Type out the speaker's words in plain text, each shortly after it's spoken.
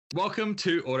Welcome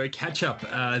to Auto Catch Up.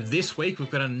 This week we've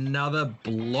got another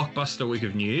blockbuster week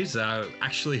of news.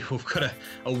 Actually, we've got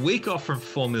a week off from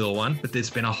Formula One, but there's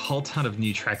been a whole ton of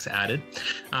new tracks added.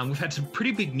 We've had some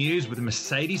pretty big news with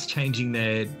Mercedes changing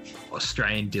their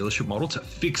Australian dealership model to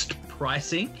fixed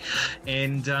pricing.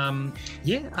 And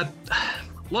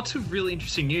lots of really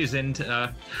interesting news. And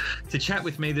to chat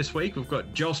with me this week, we've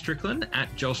got Joel Strickland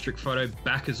at Joel Strick Photo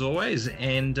back as always,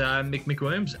 and Mick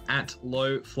Williams at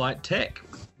Low Flight Tech.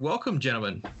 Welcome,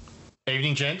 gentlemen.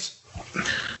 Evening, gents.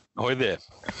 Ahoy there.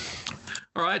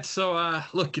 All right, so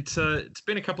look, it's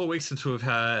been a couple of weeks since we've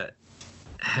had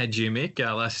you, Mick.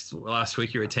 Last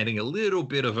week you were attending a little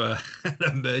bit of an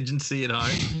emergency at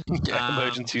home.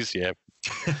 Emergencies, yeah.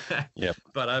 Yep.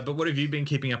 But what have you been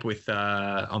keeping up with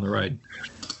on the road?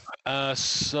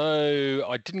 So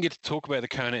I didn't get to talk about the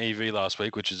Kona EV last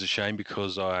week, which is a shame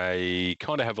because I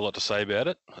kind of have a lot to say about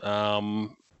it.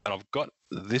 And I've got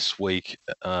this week,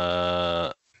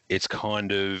 it's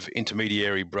kind of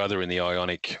intermediary brother in the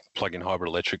Ioniq plug-in hybrid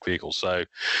electric vehicle. So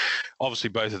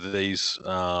obviously both of these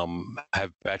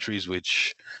have batteries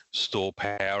which store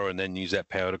power and then use that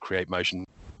power to create motion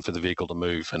for the vehicle to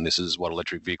move, and this is what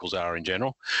electric vehicles are in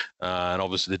general. And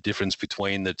obviously the difference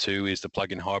between the two is the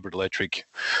plug-in hybrid electric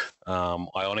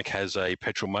Ioniq has a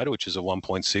petrol motor, which is a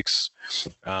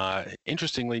 1.6,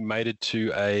 interestingly mated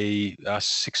to a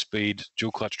 6-speed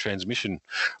dual clutch transmission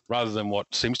rather than what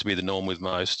seems to be the norm with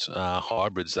most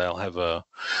hybrids. They'll have a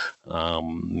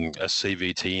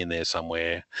CVT in there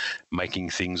somewhere making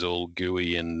things all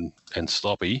gooey and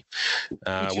sloppy,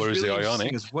 whereas really the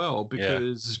Ioniq as well,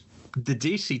 because the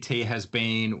DCT has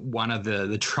been one of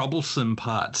the troublesome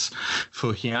parts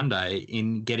for Hyundai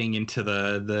in getting into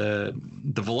the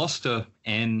Veloster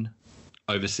and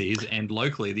overseas and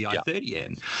locally the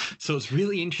i30N. So it's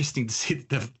really interesting to see that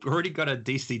they've already got a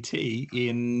DCT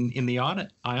in the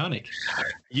Ioniq.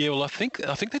 Yeah, well, I think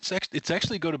it's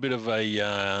actually got a bit of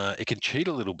a it can cheat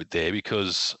a little bit there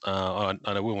because I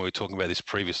know when we were talking about this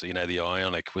previously, you know, the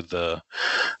Ioniq with the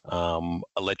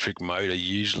electric motor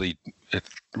usually it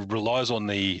relies on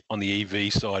the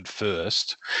EV side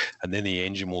first, and then the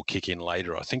engine will kick in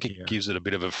later. I think it gives it a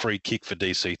bit of a free kick for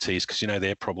DCTs because, you know,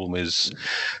 their problem is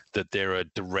that they're a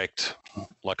direct,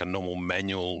 like a normal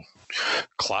manual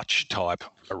clutch type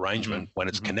arrangement. When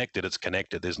it's connected, it's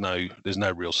connected. There's no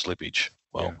real slippage.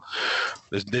 Well,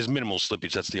 there's minimal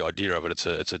slippage. That's the idea of it.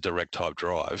 It's a direct type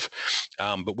drive.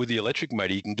 But with the electric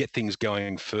motor, you can get things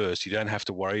going first. You don't have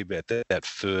to worry about that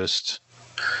first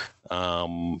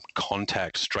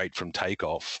contact straight from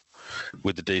takeoff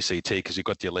with the DCT because you've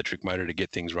got the electric motor to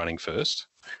get things running first.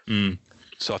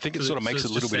 So I think it sort of makes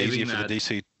it a little bit easier for the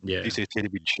DCT to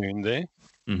be tuned there.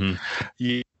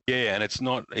 Yeah, and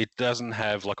it doesn't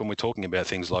have, like when we're talking about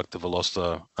things like the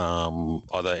Veloster,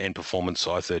 either N Performance,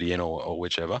 i30N or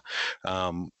whichever,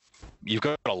 you've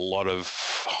got a lot of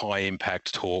high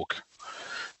impact torque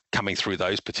coming through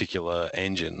those particular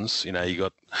engines. You know, you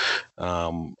got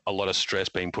a lot of stress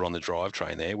being put on the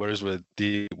drivetrain there, whereas with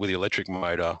the electric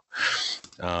motor,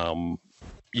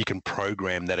 you can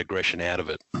program that aggression out of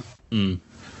it.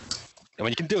 I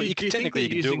mean, you can do it. You can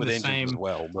do it with engines as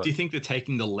well. But do you think they're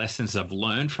taking the lessons they've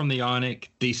learned from the Ioniq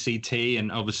DCT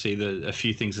and obviously a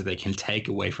few things that they can take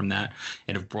away from that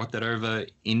and have brought that over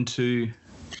into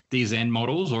these end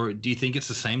models, or do you think it's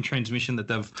the same transmission that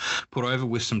they've put over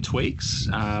with some tweaks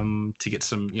to get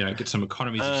some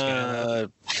economies of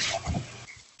scale?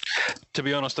 To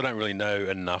be honest, I don't really know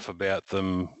enough about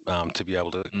them to be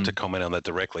able to comment on that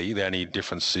directly. The only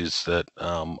difference is that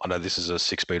I know this is a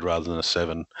 6-speed rather than a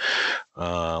 7,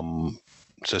 so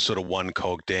sort of one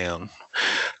cog down.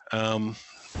 But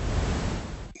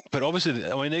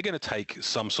obviously, I mean, they're going to take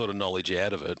some sort of knowledge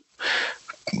out of it.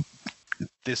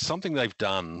 There's something they've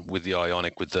done with the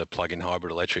Ioniq with the plug-in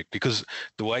hybrid electric, because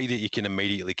the way that you can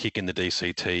immediately kick in the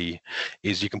DCT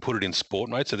is you can put it in sport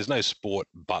mode. So there's no sport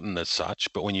button as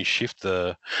such, but when you shift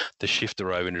the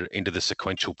shifter over into the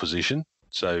sequential position,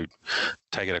 so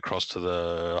take it across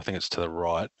to I think it's to the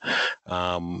right,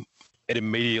 it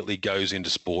immediately goes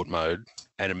into sport mode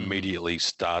and immediately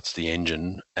starts the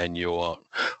engine, and you're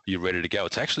ready to go.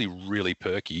 It's actually really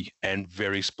perky and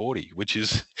very sporty, which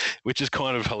is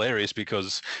kind of hilarious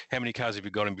because how many cars have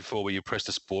you got in before where you press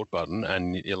the sport button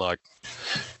and you're like,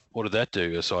 what did that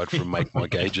do aside from make my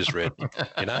gauges red?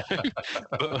 You know,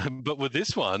 but with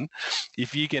this one,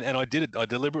 if you can, and I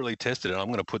deliberately tested it.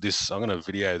 I'm going to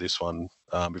video this one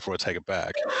before I take it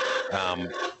back.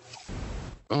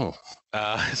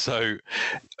 So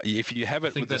if you have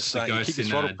it with that's the ghost in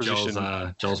throttle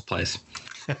position, Joel's place.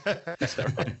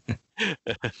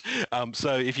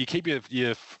 So if you keep your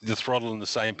the throttle in the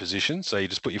same position, so you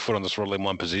just put your foot on the throttle in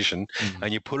one position,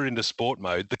 and you put it into sport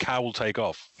mode, the car will take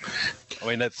off. I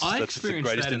mean, that's the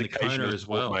greatest that in the indication Kona of as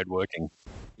sport well. mode working.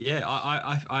 Yeah,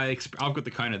 I've got the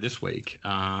Kona this week.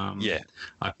 Yeah,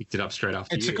 I picked it up straight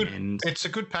after It's you. it's a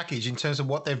good package in terms of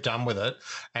what they've done with it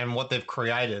and what they've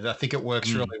created. I think it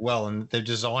works really well, and they've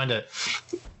designed it.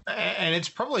 And it's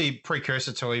probably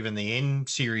precursor to even the N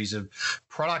series of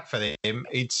product for them.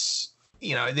 It's,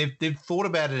 you know, they've thought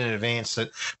about it in advance that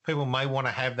people may want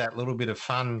to have that little bit of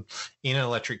fun in an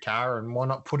electric car, and why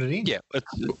not put it in? yeah.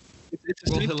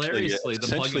 It's hilariously, the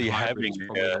plug-in hybrid is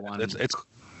probably the one it's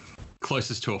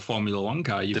closest to a Formula One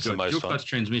car. You've got dual clutch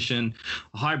transmission,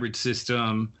 a hybrid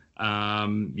system.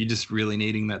 You're just really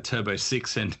needing that Turbo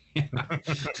 6, and you've got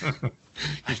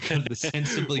the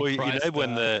sensibly priced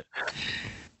when the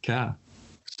car.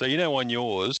 So on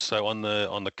yours, so on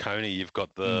the Kona, you've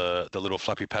got the little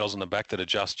flappy paddles on the back that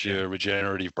adjust your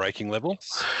regenerative braking level.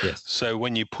 Yes. So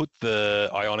when you put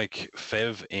the Ionic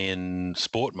FEV in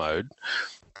sport mode,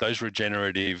 those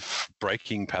regenerative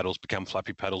braking paddles become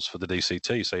flappy paddles for the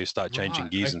DCT. So you start changing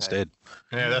gears instead.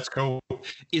 Yeah, that's cool.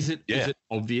 Is it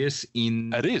obvious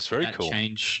in it is very cool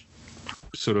change?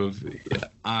 Sort of,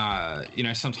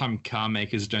 sometimes car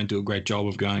makers don't do a great job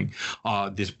of going, oh,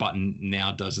 this button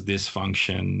now does this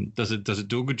function. Does it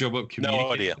do a good job of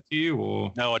communicating to you?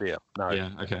 Or no idea. No. Yeah.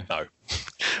 Okay. No,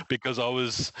 because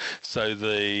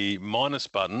the minus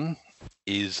button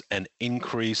is an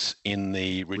increase in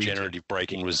the regenerative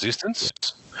braking resistance.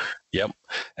 Yep.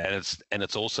 And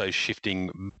it's also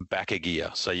shifting back a gear.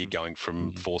 So you're going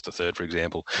from fourth to third, for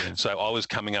example. Yeah. So I was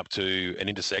coming up to an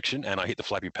intersection and I hit the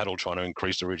flappy paddle trying to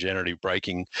increase the regenerative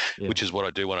braking, which is what I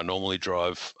do when I normally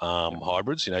drive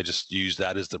hybrids, just use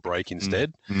that as the brake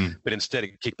instead. But instead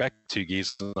it kicked back 2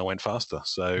 gears and I went faster.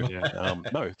 So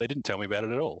no, they didn't tell me about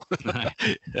it at all.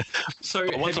 So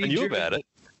but once I knew about it,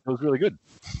 it was really good.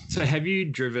 So have you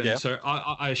driven, so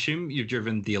I assume you've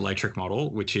driven the electric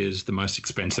model, which is the most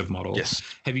expensive model. Yes.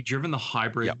 Have you driven the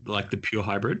hybrid, like the pure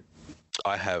hybrid?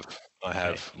 I have,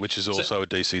 which is also a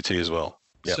DCT as well.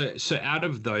 Yep. So out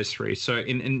of those three, so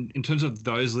in terms of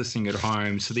those listening at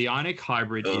home, so the Ionic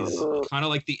Hybrid is kind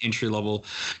of like the entry level,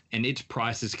 and its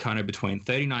price is kind of between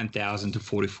 39,000 to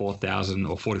 44,000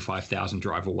 or 45,000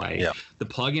 drive away. Yep. The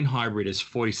plug-in hybrid is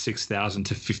 46,000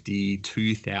 to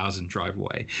 52,000 drive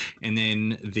away, and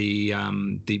then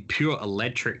the pure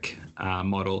electric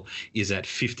model is at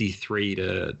 53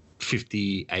 to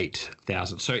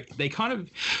 58,000. So they kind of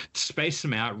space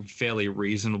them out fairly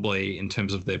reasonably in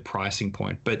terms of their pricing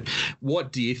point. But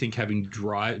what do you think, having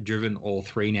driven all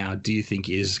three now, do you think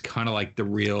is kind of like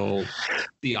the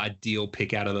ideal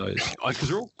pick out of those? Because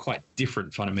they're all quite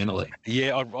different fundamentally.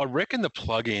 Yeah, I reckon the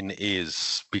plug-in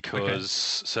is because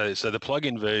so the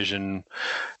plug-in version,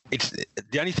 it's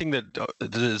the only thing that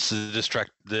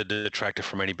the detractor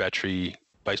from any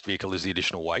battery-based vehicle is the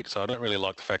additional weight. So I don't really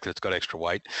like the fact that it's got extra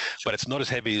weight, but it's not as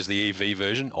heavy as the EV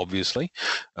version, obviously.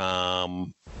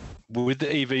 With the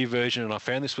EV version, and I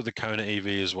found this with the Kona EV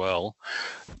as well,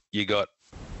 you got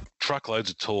truckloads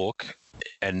of torque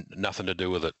and nothing to do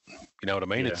with it. You know what I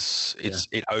mean? Yeah.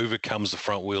 It overcomes the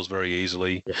front wheels very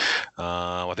easily. Yeah.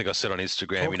 I think I said on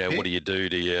Instagram, what do you do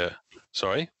to your...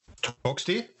 Sorry? Torque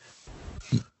steer?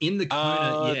 In the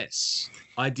Kona, yes.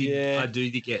 I did. Yeah. I do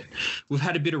get. We've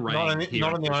had a bit of rain. Not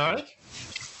in the Ionic.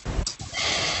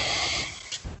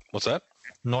 What's that?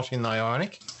 Not in the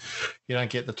Ionic. You don't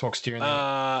get the torque steer in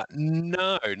there.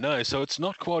 No. So it's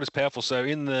not quite as powerful. So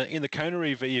in the Kona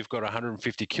EV, you've got a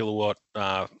 150 kilowatt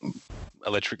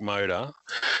electric motor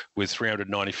with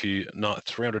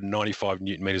 395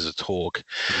 newton meters of torque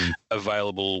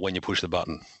available when you push the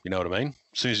button. You know what I mean?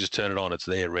 As soon as you just turn it on, it's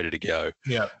there, ready to go.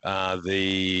 Yeah.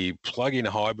 The plug-in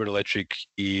hybrid electric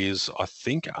is, I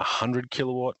think, 100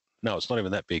 kilowatt. No, it's not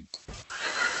even that big.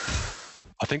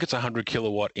 I think it's 100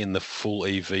 kilowatt in the full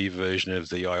EV version of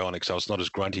the Ioniq, so it's not as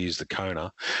grunty as the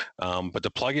Kona. But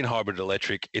the plug-in hybrid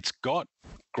electric, it's got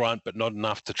grunt, but not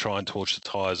enough to try and torch the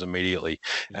tyres immediately.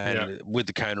 And with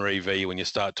the Kona EV, when you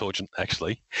start torching,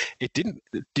 actually, it didn't.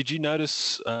 Did you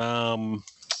notice,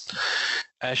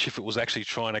 Ash, if it was actually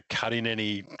trying to cut in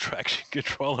any traction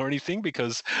control or anything?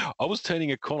 Because I was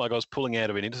turning a corner, like I was pulling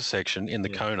out of an intersection in the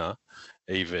Kona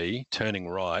EV, turning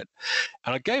right,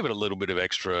 and I gave it a little bit of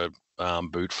extra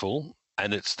bootful,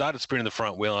 and it started spinning the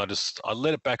front wheel. I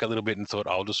let it back a little bit and thought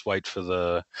I'll just wait for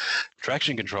the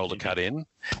traction control to cut in,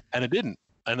 and it didn't.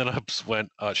 And then I just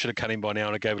went, I should have cut in by now,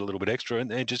 and I gave it a little bit extra,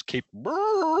 and it just kept.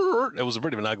 It was a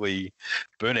bit of an ugly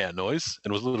burnout noise,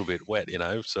 and it was a little bit wet,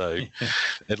 so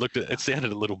it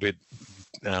sounded a little bit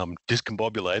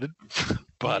discombobulated.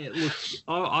 But yeah, look,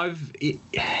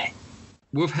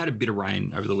 we've had a bit of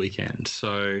rain over the weekend,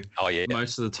 so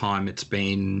most of the time it's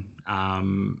been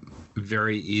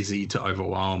very easy to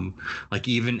overwhelm. Like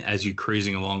even as you're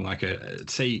cruising along, like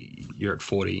say you're at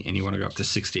 40 and you want to go up to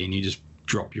 60 and you just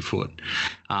drop your foot,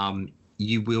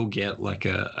 you will get like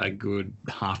a good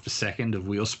half a second of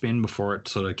wheel spin before it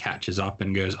sort of catches up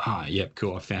and goes, yep,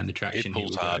 cool, I found the traction. It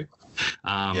pulls hard.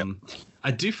 I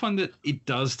do find that it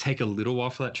does take a little while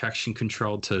for that traction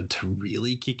control to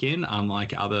really kick in,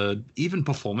 unlike other, even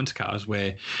performance cars,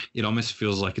 where it almost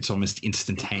feels like it's almost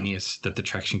instantaneous that the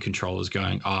traction control is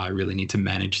going, I really need to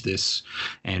manage this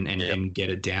and get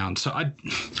it down. So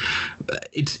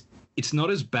it's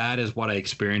not as bad as what I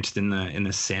experienced in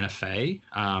the Santa Fe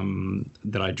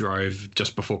that I drove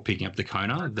just before picking up the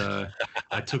Kona.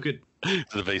 I took it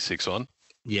the V6 one.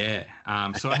 Yeah.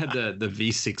 So I had the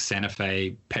V6 Santa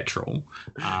Fe petrol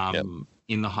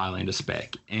in the Highlander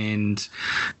spec, and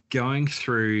going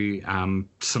through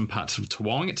some parts of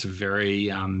Toowong, it's a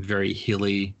very, very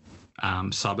hilly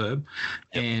suburb,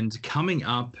 and coming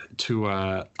up to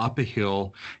up a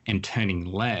hill and turning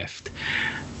left,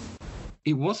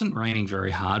 it wasn't raining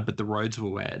very hard, but the roads were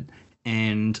wet,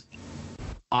 and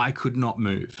I could not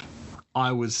move.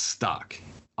 I was stuck.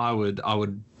 I would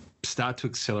start to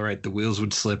accelerate, the wheels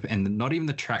would slip, and not even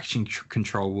the traction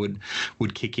control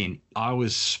would kick in. I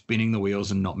was spinning the wheels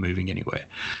and not moving anywhere.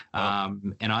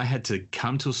 And I had to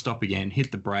come to a stop again,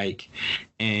 hit the brake,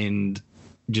 and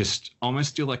just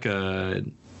almost do like you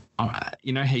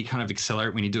know how you kind of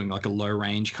accelerate when you're doing like a low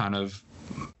range kind of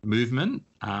movement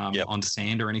on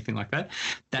sand or anything like that.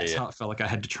 That's how it felt like I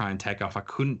had to try and take off. I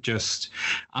couldn't just,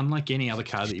 unlike any other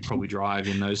car that you probably drive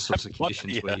in those sorts of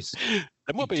conditions.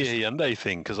 That might be a Hyundai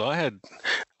thing, because I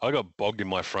got bogged in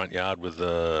my front yard with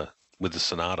the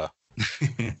Sonata.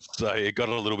 So it got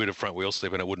a little bit of front wheel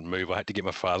slip and it wouldn't move. I had to get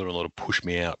my father-in-law to push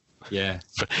me out. Yeah.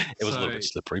 It was a little bit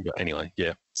slippery, but anyway,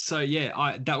 yeah. So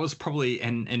that was probably,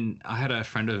 and I had a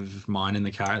friend of mine in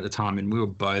the car at the time, and we were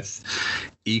both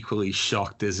equally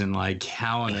shocked, as in like,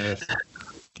 how on earth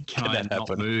can I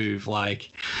not move?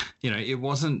 Like, it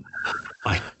wasn't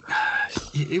like,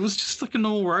 it was just like a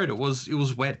normal road. It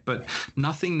was wet, but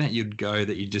nothing that you'd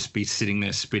just be sitting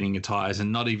there spinning your tires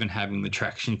and not even having the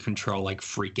traction control like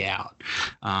freak out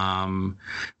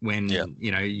when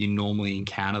you normally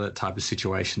encounter that type of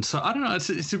situation. So I don't know.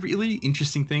 It's a really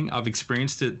interesting thing. I've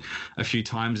experienced it a few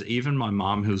times. Even my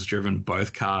mom, who's driven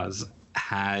both cars,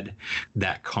 had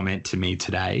that comment to me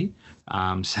today,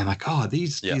 saying like,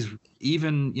 these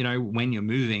even when you're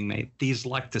moving, these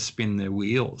like to spin their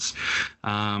wheels,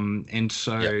 and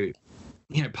so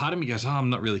part of me goes, I'm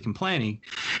not really complaining,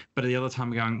 but at the other time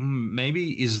I'm going,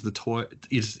 maybe does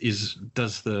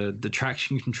the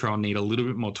traction control need a little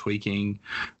bit more tweaking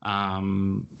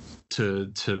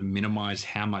to minimize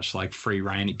how much like free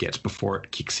rein it gets before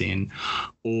it kicks in,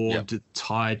 or do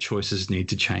tire choices need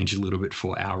to change a little bit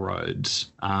for our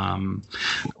roads?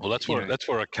 Well, that's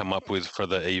where I come up with for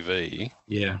the EV.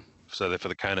 Yeah. So for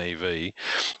the Kona EV,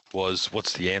 was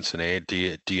what's the answer there? Do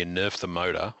you nerf the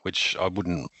motor, which I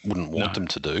wouldn't want them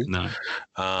to do? No.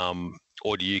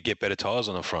 Or do you get better tires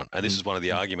on the front? And this is one of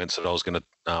the arguments that I was going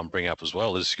to bring up as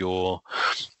well, is your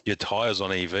tires on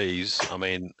EVs. I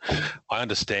mean, I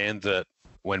understand that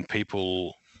when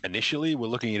people initially we're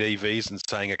looking at EVs and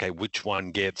saying, okay, which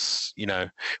one uses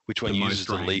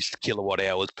the least kilowatt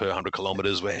hours per 100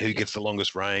 kilometers, who gets the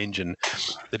longest range, and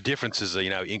the differences are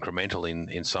incremental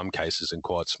in some cases and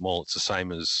quite small. It's the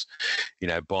same as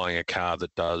buying a car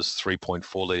that does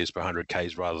 3.4 litres per 100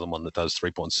 k's rather than one that does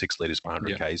 3.6 litres per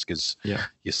 100 k's, because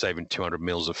you're saving 200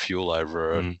 mils of fuel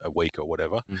over a week or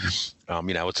whatever. It's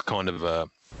kind of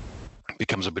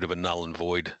becomes a bit of a null and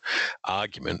void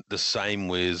argument. The same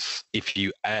with if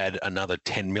you add another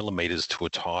 10 millimeters to a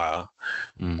tire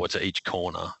or to each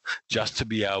corner, just to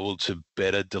be able to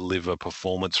better deliver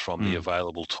performance from the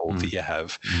available torque that you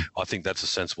have. I think that's a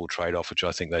sensible trade-off, which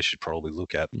I think they should probably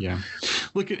look at. Yeah.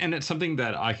 Look, and it's something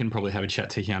that I can probably have a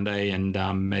chat to Hyundai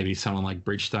and maybe someone like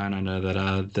Bridgestone. I know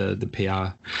that the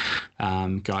PR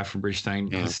guy from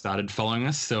Bridgestone has started following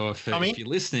us. So if you're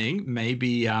listening,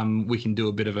 maybe we can do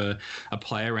a bit of a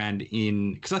play around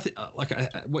in, because I think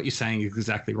what you're saying is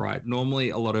exactly right. Normally,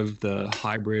 a lot of the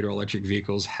hybrid or electric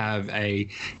vehicles have a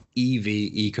EV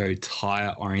eco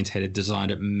tire orientated, designed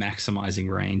at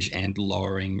maximizing range and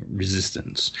lowering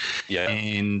resistance. Yeah,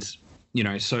 and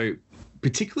so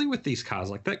particularly with these cars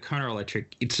like that Kona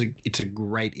electric, it's a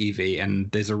great EV, and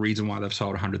there's a reason why they've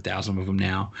sold 100,000 of them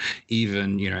now,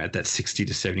 even at that $60,000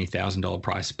 to $70,000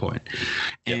 price point.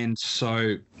 Yep. And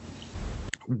so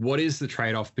what is the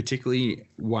trade-off, particularly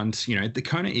once, the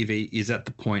Kona EV is at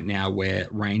the point now where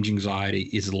range anxiety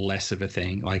is less of a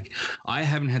thing. Like, I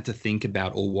haven't had to think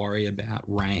about or worry about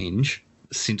range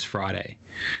since Friday,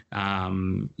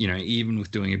 even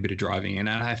with doing a bit of driving. And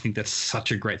I think that's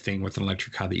such a great thing with an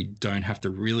electric car, that you don't have to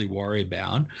really worry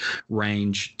about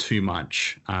range too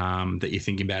much, that you're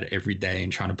thinking about it every day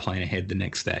and trying to plan ahead the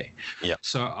next day. Yeah.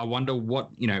 So I wonder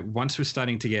what, once we're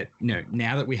starting to get,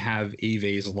 now that we have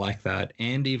EVs like that,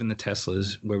 and even the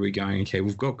Teslas, where we're going, okay,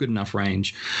 we've got good enough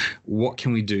range, what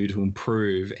can we do to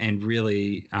improve and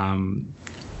really,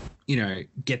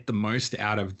 get the most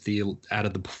out of the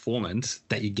performance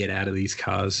that you get out of these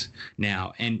cars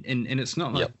now, and it's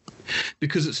not like,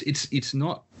 because it's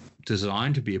not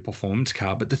designed to be a performance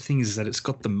car, but the thing is that it's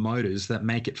got the motors that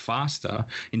make it faster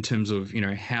in terms of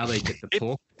how they get the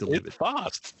torque delivered. It's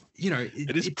fast.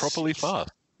 It is properly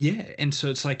fast. Yeah, and so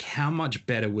it's like, how much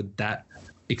better would that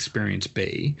experience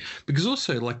be? Because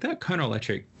also, like, that Kona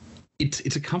Electric,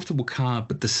 it's a comfortable car,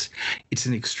 but it's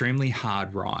an extremely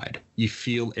hard ride. You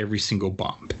feel every single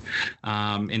bump,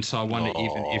 and so I wonder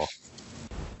even if.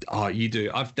 Oh, you do.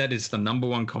 That is the number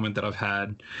one comment that I've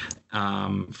had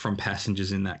from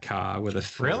passengers in that car. Where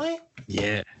Really?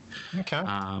 Yeah. Okay.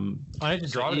 I need to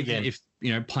drive it again. If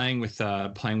playing with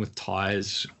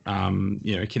tires,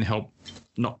 can help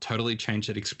not totally change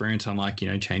that experience, unlike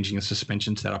changing a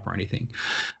suspension setup or anything.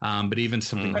 But even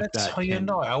something like that.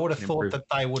 I would have thought that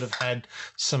they would have had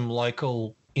some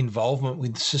local involvement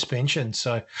with suspension.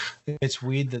 So it's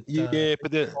weird that.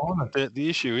 But the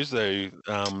issue is though,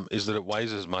 is that it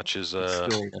weighs as much as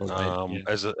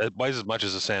it weighs as much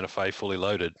as a Santa Fe fully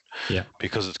loaded. Yeah.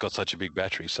 Because it's got such a big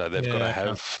battery, so they've got to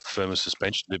have firmer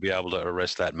suspension to be able to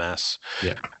arrest that mass.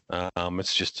 Yeah.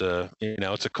 It's just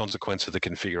it's a consequence of the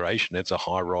configuration. It's a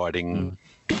high riding.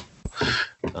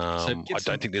 I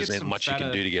don't think there's much you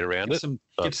can do to get around it.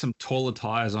 Get some taller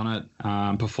tires on it,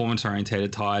 performance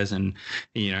orientated tires, and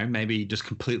maybe just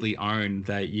completely own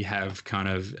that you have kind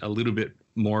of a little bit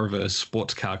more of a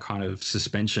sports car kind of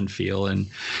suspension feel, and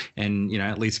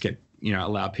at least get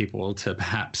allow people to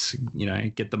perhaps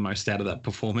get the most out of that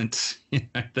performance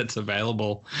that's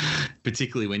available,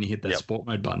 particularly when you hit that sport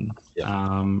mode button.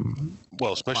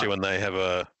 Well, especially when they have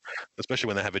a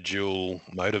dual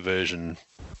motor version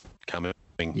coming,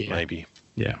 maybe.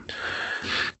 Yeah.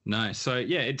 No, so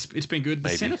it's been good. The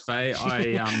Santa Fe,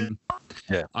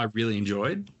 I really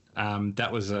enjoyed.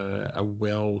 That was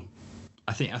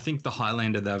I think the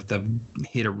Highlander, they've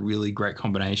hit a really great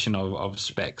combination of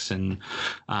specs and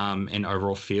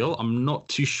overall feel. I'm not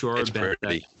too sure about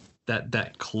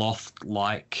that cloth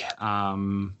like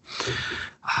I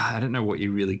don't know what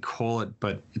you really call it,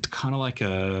 but it's kind of like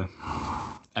a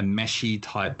meshy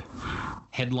type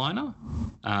headliner.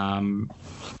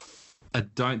 I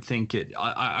don't think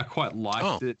I quite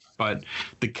liked it, but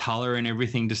the color and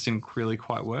everything just didn't really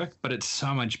quite work. But it's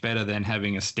so much better than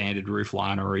having a standard roof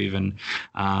liner, or even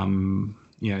some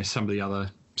of the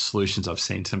other solutions I've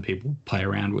seen some people play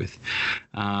around with.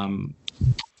 I'm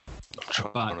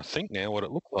trying to think now what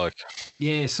it looked like.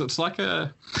 Yeah, so it's like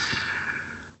a.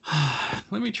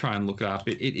 Let me try and look it up.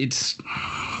 It's.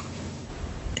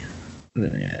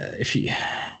 If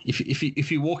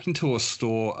you walk into a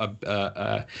store,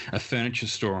 a furniture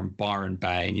store in Byron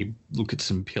Bay, and you look at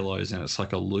some pillows, and it's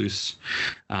like a loose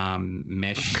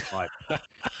mesh type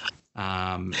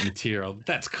material,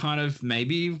 that's kind of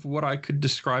maybe what I could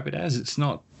describe it as. It's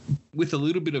not with a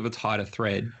little bit of a tighter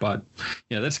thread, but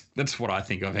that's what I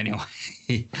think of anyway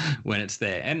when it's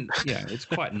there. And it's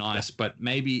quite nice, but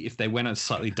maybe if they went a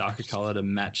slightly darker color to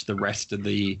match the rest of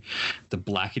the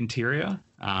black interior,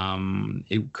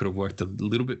 it could have worked a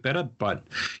little bit better. But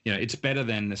it's better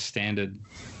than the standard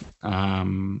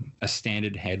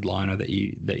headliner that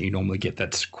you normally get.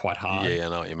 That's quite hard. Yeah, I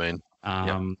know what you mean.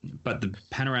 But the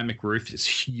panoramic roof is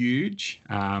huge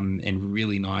and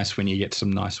really nice when you get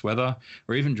some nice weather,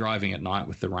 or even driving at night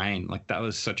with the rain. Like, that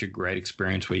was such a great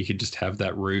experience where you could just have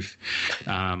that roof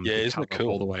isn't it cool?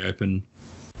 All the way open.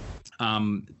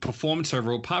 Performance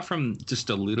overall, apart from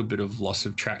just a little bit of loss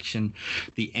of traction,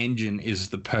 the engine is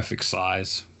the perfect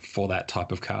size for that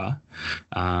type of car.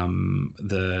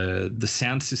 The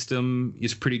sound system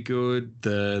is pretty good.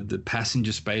 The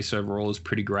passenger space overall is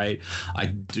pretty great. I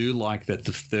do like that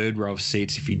the third row of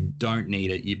seats, if you don't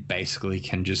need it, you basically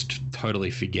can just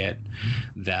totally forget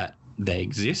that they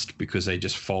exist, because they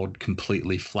just fold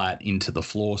completely flat into the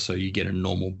floor, so you get a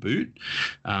normal boot.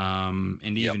 And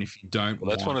even if you don't,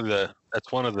 that's one of the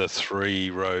That's one of the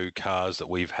 3-row cars that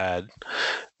we've had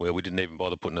where we didn't even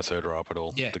bother putting a third row up at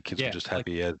all. Yeah, The kids yeah, were just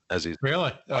happy as is.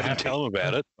 Really? I didn't tell them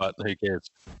about it, but who cares?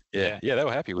 Yeah, they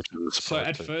were happy, which was a So surprise.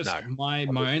 at But first, no.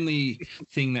 my only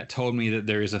thing that told me that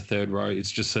there is a third row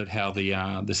is just that how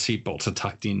the seat belts are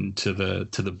tucked into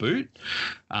the boot,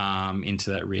 into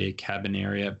that rear cabin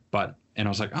area. And I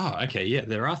was like, oh, okay, yeah,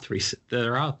 there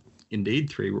are indeed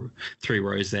three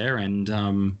rows there,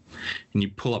 and you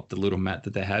pull up the little mat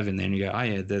that they have in there, and you go, oh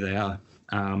yeah, there they are.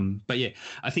 But yeah,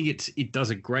 I think it does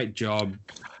a great job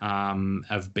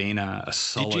of being a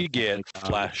solid. Did you get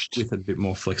flashed with a bit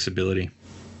more flexibility?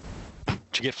 Did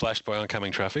you get flashed by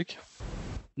oncoming traffic?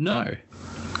 No.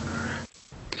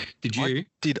 Did you? I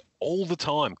did all the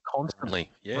time,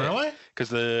 constantly. Yeah. Really? Because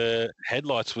the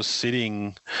headlights were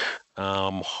sitting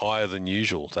higher than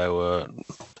usual. They were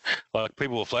like,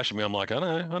 people were flashing me. I'm like, I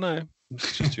know.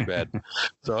 It's just too bad.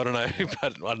 So I don't know, but I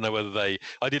don't know whether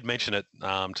I did mention it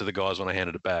to the guys when I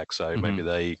handed it back. So maybe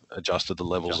they adjusted the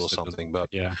levels or something. But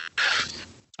yeah.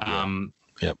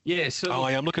 Yep. Yeah. So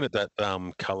I'm looking at that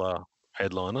color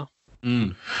headliner.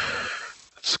 Mm.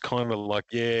 It's kind of like,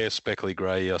 speckly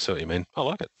grey. I see what you mean. I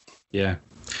like it. Yeah.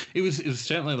 It was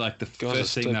certainly like the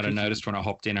first thing that I noticed when I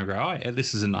hopped in. I go, oh, yeah,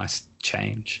 this is a nice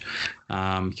change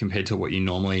compared to what you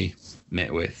normally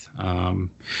met with. Though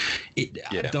it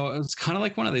was kind of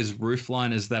like one of those roof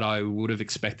liners that I would have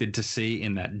expected to see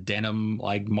in that denim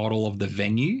like model of the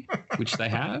venue, which they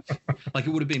have. Like, it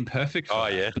would have been perfect for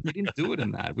that. But they didn't do it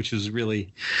in that, which is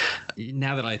really,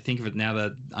 now that I think of it, now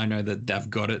that I know that they've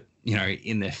got it,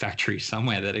 in their factory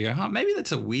somewhere, that they go, oh, maybe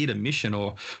that's a weird omission,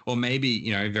 or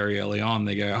maybe, very early on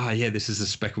they go, oh yeah, this is the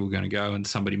spec we're going to go, and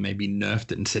somebody maybe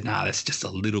nerfed it and said, nah, that's just a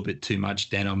little bit too much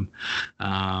denim,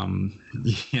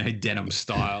 denim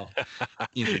style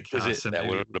in the car. So that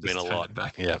would have been a lot.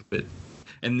 Back but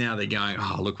and now they're going,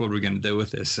 oh, look what we're going to do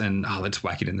with this, and let's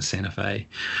whack it in the Santa Fe.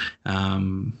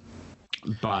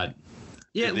 But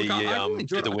yeah, did I really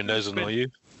did the windows annoy you?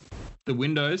 The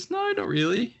windows, no, not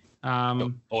really.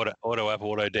 Auto up,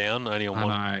 auto down, only on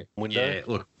one window. Yeah,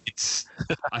 look,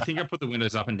 I think I put the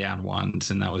windows up and down once,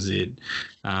 and that was it.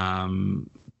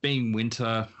 Being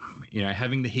winter,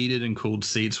 having the heated and cooled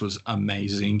seats was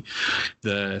amazing.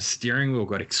 The steering wheel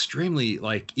got extremely,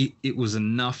 it was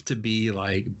enough to be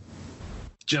like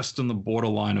just on the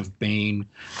borderline of being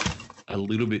a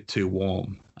little bit too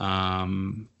warm.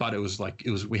 But it was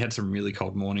we had some really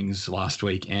cold mornings last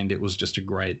week, and it was just a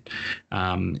great,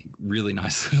 really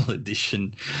nice little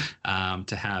addition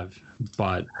to have.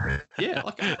 But yeah,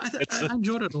 I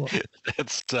enjoyed it a lot.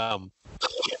 It's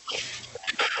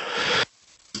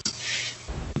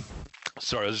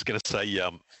sorry, I was just going to say,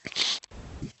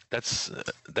 that's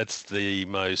the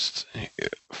most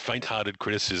faint-hearted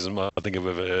criticism I think I've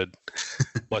ever heard.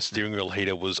 My steering wheel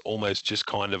heater was almost just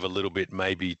kind of a little bit,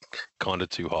 maybe kind of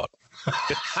too hot.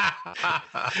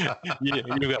 You've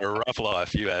got a rough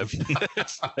life, you have.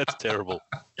 That's terrible.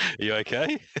 Are you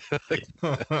okay?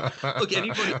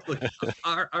 Look,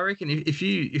 I reckon if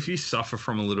you suffer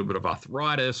from a little bit of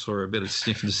arthritis or a bit of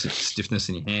stiffness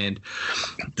in your hand,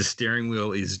 the steering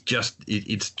wheel is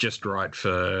it's just right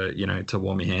for to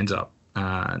warm your hands up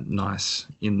nice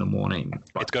in the morning.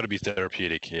 But it's got to be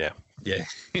therapeutic, yeah. Yeah,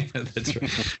 that's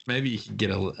right. Maybe you could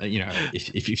get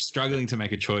if you're struggling to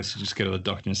make a choice, you just go to the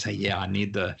doctor and say, yeah, I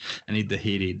need the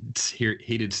heated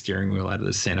steering wheel out of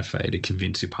the Santa Fe to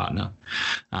convince your partner.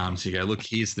 So you go, look,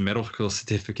 here's the medical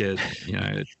certificate.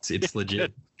 It's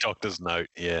legit. Doctor's note,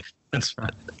 yeah. That's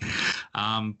right.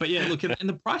 But yeah, look, and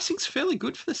the pricing's fairly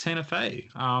good for the Santa Fe.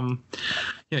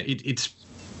 It's.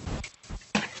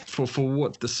 For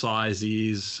what the size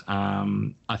is,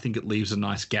 I think it leaves a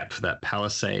nice gap for that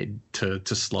Palisade to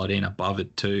slot in above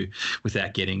it too,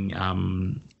 without getting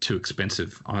too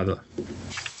expensive either.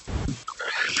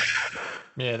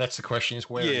 Yeah, that's the question: is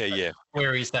where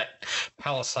is that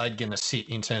Palisade going to sit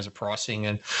in terms of pricing,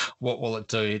 and what will it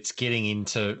do? It's getting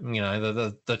into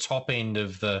the top end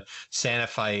of the Santa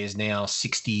Fe is now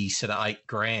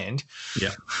 $68,000.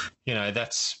 Yeah,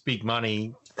 that's big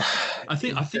money. I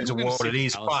think what it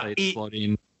is, but slot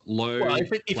in low,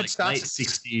 if it starts late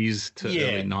 60s to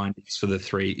early 90s for the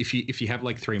three. If you have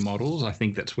like three models, I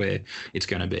think that's where it's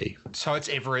going to be. So it's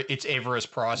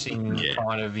Everest pricing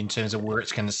kind of in terms of where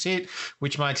it's going to sit,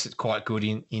 which makes it quite good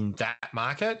in that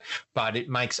market. But it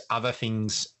makes other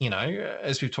things,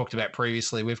 as we've talked about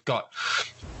previously, we've got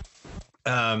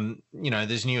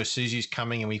there's new Isuzus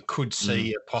coming, and we could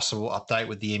see a possible update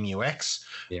with the MUX.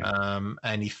 Yeah.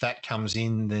 And if that comes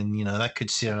in, then that could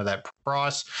sit under that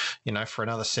price. For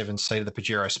another 7-seater, the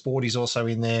Pajero Sport is also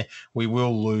in there. We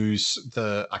will lose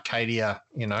the Arcadia,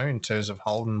 in terms of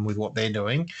Holden with what they're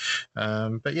doing.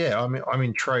 But yeah, I'm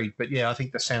intrigued. But yeah, I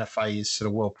think the Santa Fe is sort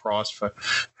of well priced for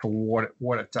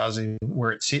what it does and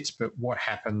where it sits. But what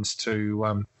happens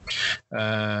to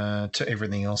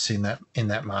everything else in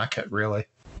that market, really.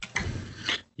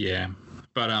 Yeah,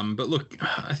 but look,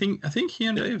 I think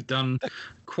Hyundai have done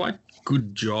quite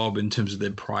good job in terms of their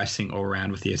pricing all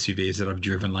around with the SUVs that I've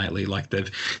driven lately. Like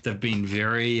they've been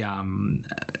very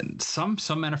some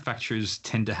manufacturers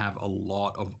tend to have a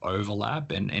lot of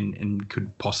overlap and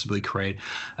could possibly create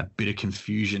a bit of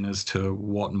confusion as to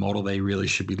what model they really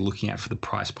should be looking at for the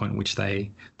price point which they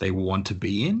want to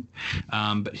be in.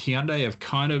 But Hyundai have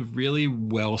kind of really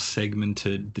well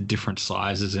segmented the different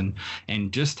sizes and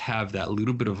just have that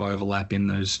little bit of overlap in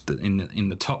those in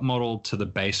the top model to the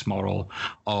base model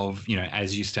of,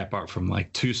 as you step up from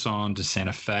like Tucson to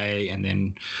Santa Fe and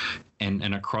then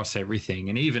and across everything.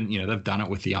 And even, they've done it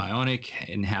with the Ioniq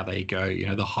and how they go,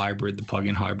 the hybrid, the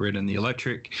plug-in hybrid and the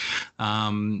electric.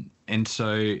 And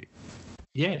so,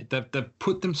 yeah, they've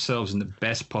put themselves in the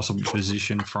best possible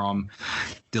position from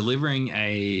delivering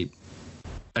a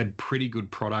pretty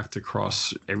good product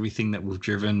across everything that we've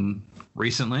driven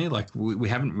recently. Like we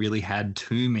haven't really had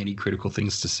too many critical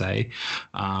things to say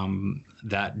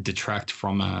that detract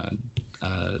from a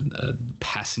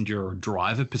passenger or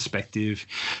driver perspective.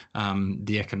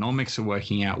 The economics are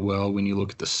working out well when you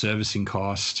look at the servicing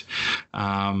cost.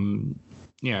 I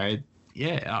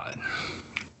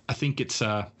think it's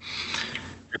they're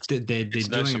no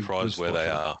doing surprise where they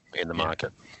are in the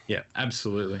market. Yeah,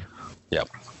 absolutely. Yep.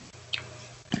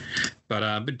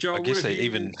 But Joel, I guess they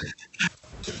even.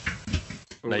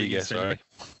 No, you go. Sorry.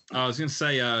 I was going to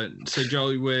say, so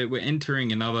Joel, we're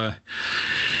entering another.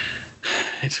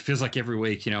 It feels like every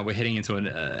week, we're heading into an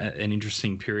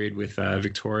interesting period with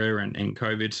Victoria and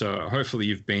COVID. So hopefully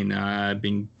you've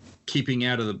been keeping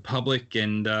out of the public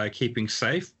and keeping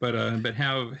safe. But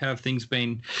how have things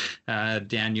been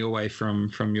down your way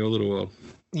from your little world?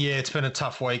 Yeah, it's been a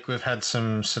tough week. We've had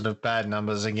some sort of bad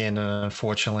numbers again, and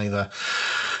unfortunately,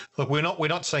 look, we're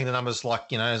not seeing the numbers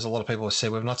like, as a lot of people have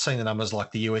said, we're not seeing the numbers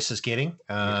like the US is getting,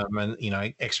 and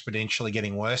exponentially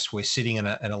getting worse. We're sitting in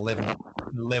an 11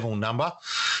 level number,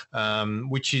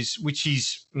 which is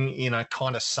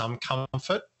kind of some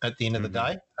comfort at the end of the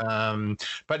day.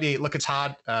 But yeah, look, it's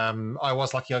hard. I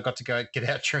was lucky I got to get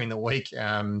out during the week.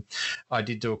 I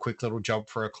did do a quick little job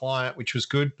for a client, which was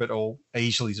good, but all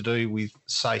easily to do with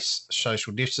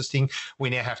social distancing. We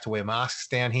now have to wear masks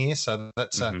down here, so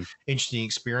that's an interesting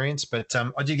experience. But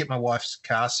I did get my wife's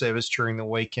car service during the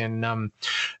week, and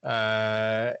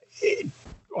I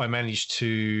managed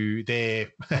to their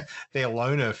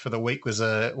loaner for the week was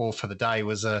for the day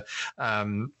was a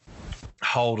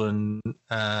Holden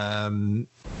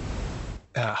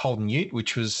Ute,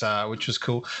 which was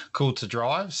cool to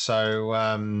drive. So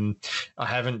I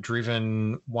haven't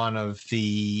driven one of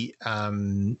the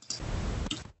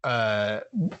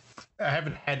I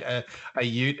haven't had a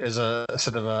Ute as a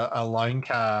sort of a loan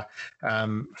car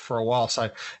for a while. So,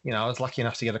 I was lucky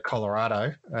enough to get a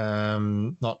Colorado,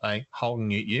 not a Holden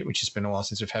Ute, which has been a while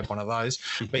since we've had one of those.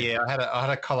 But yeah, I had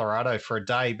a Colorado for a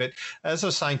day. But as I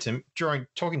was saying during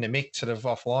talking to Mick sort of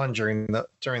offline during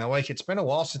the week, it's been a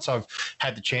while since I've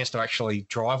had the chance to actually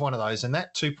drive one of those. And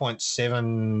that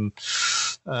 2.7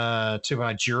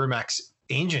 Duramax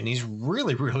engine is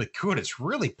really, really good. It's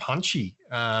really punchy.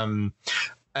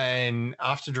 And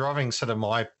after driving sort of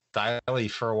my daily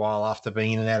for a while, after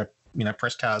being in and out of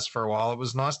press cars for a while, it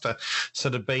was nice to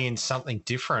sort of be in something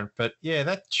different. But yeah,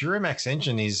 that Duramax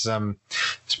engine is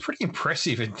it's pretty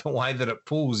impressive in the way that it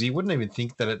pulls. You wouldn't even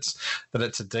think that it's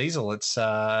a diesel. It's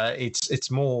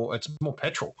more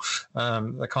petrol.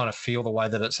 They kind of feel the way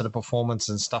that it's sort of performance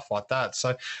and stuff like that.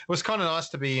 So it was kind of nice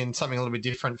to be in something a little bit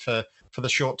different for the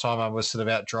short time I was sort of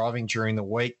out driving during the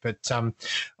week. But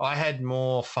I had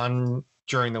more fun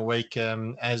during the week,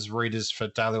 as readers for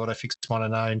Daily Auto Fix might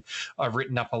have known, I've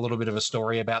written up a little bit of a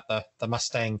story about the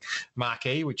Mustang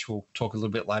Mach-E, which we'll talk a little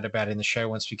bit later about in the show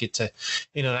once we get to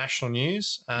international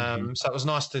news. So it was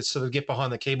nice to sort of get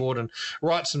behind the keyboard and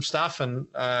write some stuff, and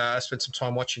I spent some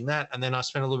time watching that, and then I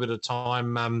spent a little bit of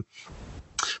time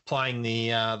playing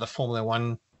the Formula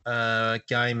One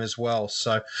game as well.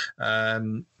 So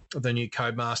the new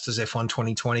Codemasters F1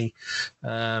 2020.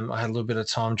 I had a little bit of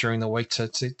time during the week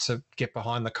to get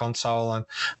behind the console and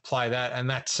play that, and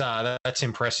that's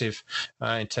impressive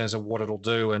in terms of what it'll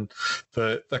do and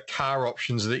the car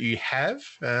options that you have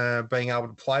being able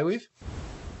to play with.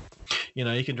 You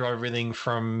know, you can drive everything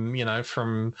from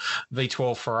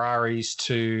V12 Ferraris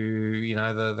to,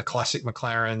 the classic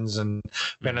McLarens and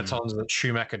Benettons that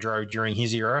Schumacher drove during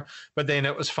his era. But then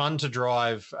it was fun to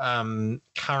drive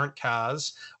current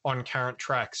cars on current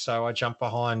tracks. So I jumped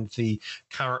behind the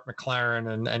current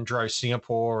McLaren and drove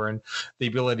Singapore, and the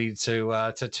ability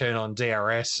to turn on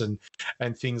DRS and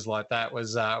things like that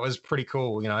was pretty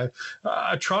cool. I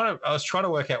was trying to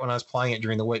work out when I was playing it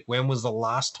during the week, when was the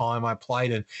last time I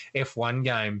played an F1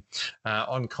 game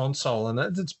on console, and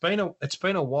it's been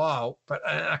a while, but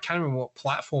I can't remember what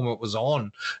platform it was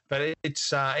on. But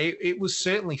it was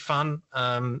certainly fun.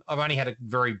 I've only had a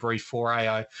very brief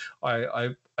foray.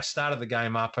 I started the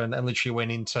game up and literally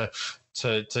went into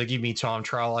to give me time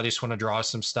trial. I just want to drive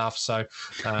some stuff. So,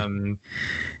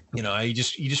 you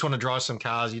just want to drive some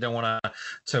cars. You don't want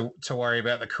to worry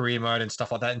about the career mode and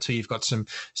stuff like that until you've got some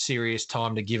serious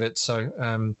time to give it.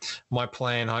 So, my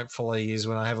plan, hopefully, is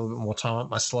when I have a little bit more time up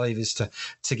my sleeve, is to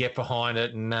get behind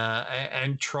it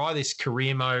and try this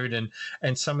career mode and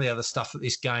some of the other stuff that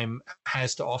this game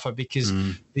has to offer, because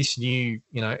this new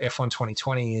F1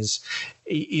 2020 is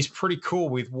pretty cool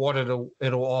with what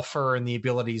it'll offer and the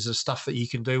abilities of stuff that you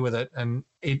can do with it. And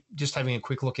just having a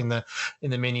quick look in the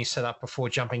menu setup before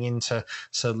jumping into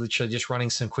literally just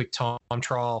running some quick time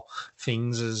trial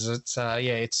things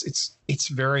it's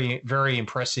very, very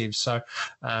impressive. So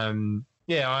I'm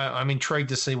intrigued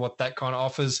to see what that kind of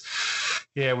offers.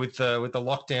 Yeah, with the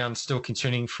lockdown still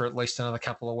continuing for at least another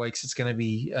couple of weeks, it's going to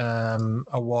be a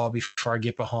while before I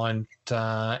get behind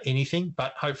anything.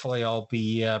 But hopefully, I'll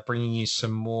be bringing you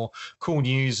some more cool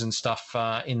news and stuff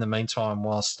in the meantime,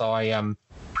 whilst I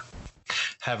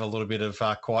have a little bit of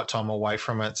quiet time away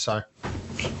from it. So.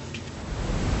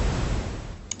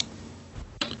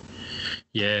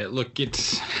 Yeah, look,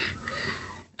 it's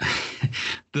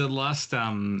the last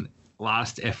F1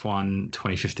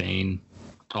 2015,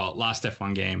 last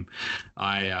F1 game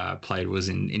I played was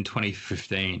in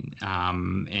 2015,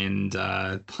 and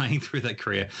playing through that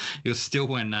career, it was still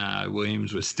when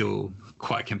Williams was still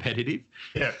quite competitive.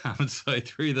 Yeah. So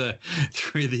through the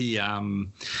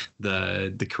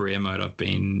career mode, I've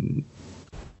been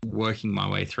working my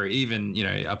way through, even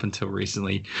up until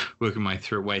recently, working my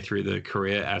way through the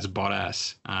career as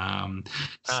Bottas,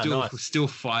 still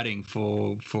fighting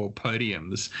for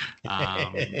podiums.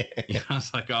 I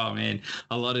was like, oh man,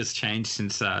 a lot has changed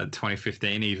since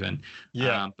 2015 even.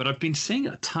 But I've been seeing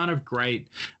a ton of great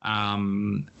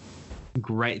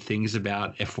things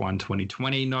about F1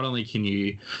 2020. Not only can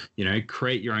you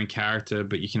create your own character,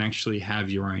 but you can actually have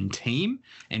your own team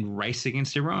and race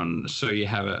against everyone. So you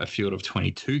have a field of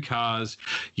 22 cars.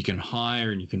 You can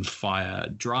hire and you can fire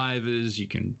drivers. You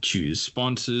can choose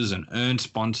sponsors and earn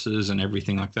sponsors and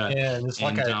everything like that. Yeah, and it's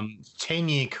like a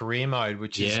 10-year career mode,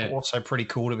 which is also pretty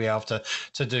cool to be able to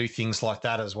do things like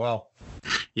that as well.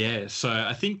 Yeah, so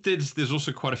I think there's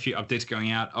also quite a few updates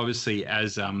going out. Obviously,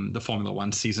 as the Formula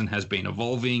One season has been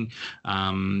evolving,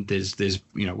 there's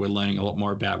we're learning a lot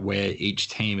more about where each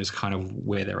team is kind of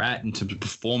where they're at in terms of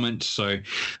performance. So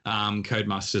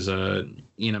Codemasters are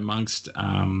in amongst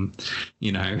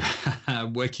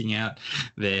working out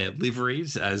their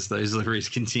liveries as those liveries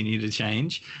continue to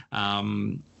change.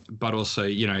 But also,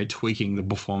 tweaking the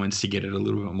performance to get it a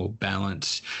little bit more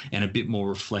balanced and a bit more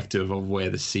reflective of where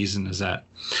the season is at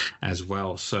as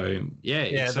well. So,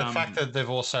 the fact that they've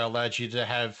also allowed you to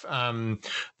have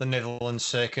the Netherlands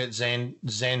circuit,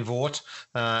 Zandvoort,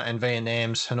 and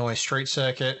Vietnam's Hanoi Street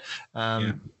Circuit,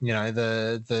 the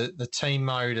team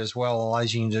mode as well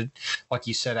allows you to, like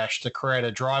you said, Ash, to create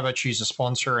a driver, choose a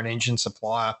sponsor, an engine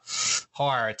supplier,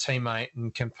 hire a teammate,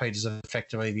 and compete as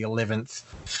effectively the 11th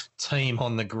team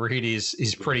on the grid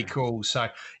is pretty cool. So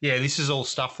this is all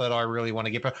stuff that I really want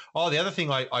to get. But the other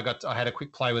thing I had a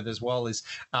quick play with as well is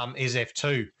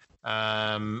F2.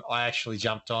 I actually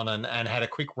jumped on and had a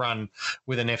quick run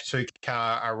with an F2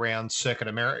 car around Circuit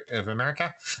of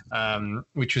America,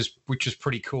 which was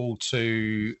pretty cool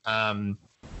to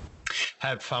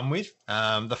have fun with.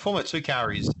 The Formula 2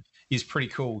 car is pretty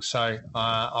cool. So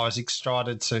I was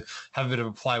excited to have a bit of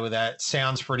a play with that.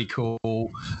 Sounds pretty cool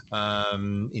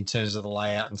in terms of the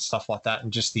layout and stuff like that,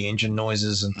 and just the engine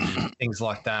noises and things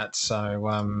like that.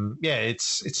 So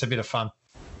it's a bit of fun.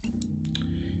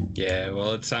 Yeah,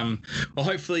 well, it's well,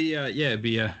 hopefully, yeah,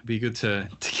 be good to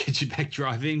get you back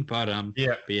driving, but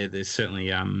there's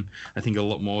certainly I think a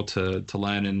lot more to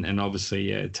learn, and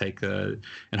obviously, take and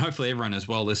hopefully everyone as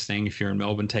well listening, if you're in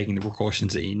Melbourne, taking the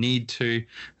precautions that you need to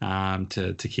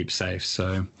keep safe.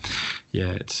 So,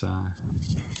 yeah, it's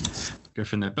go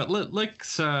from there. But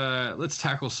let's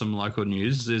tackle some local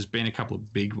news. There's been a couple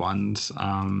of big ones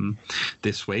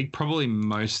this week, probably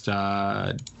most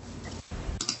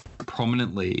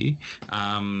prominently,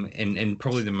 and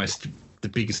probably the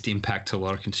biggest impact to a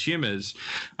lot of consumers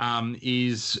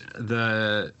is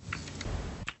the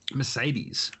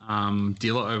Mercedes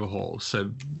dealer overhaul. So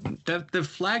they've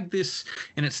flagged this,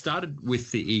 and it started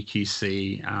with the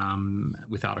EQC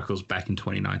with articles back in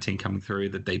 2019 coming through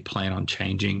that they plan on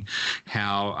changing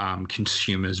how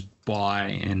consumers buy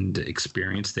and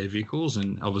experience their vehicles,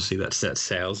 and obviously that's that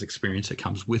sales experience that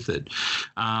comes with it.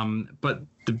 But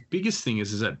the biggest thing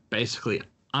is that basically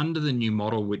under the new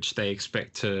model, which they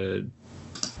expect to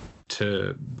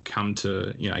come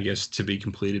to, I guess, to be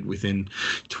completed within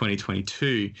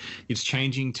 2022, it's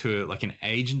changing to like an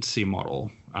agency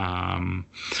model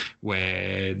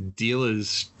where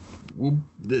dealers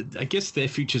I guess their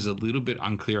future's a little bit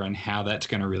unclear on how that's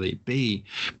going to really be,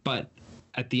 but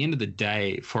at the end of the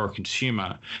day, for a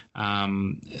consumer,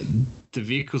 the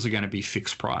vehicles are going to be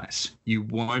fixed price. You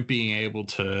won't be able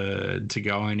to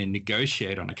go in and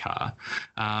negotiate on a car,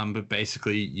 but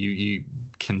basically you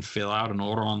can fill out an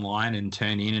order online and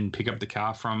turn in and pick up the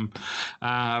car from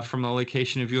the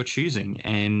location of your choosing.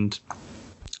 And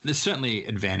there's certainly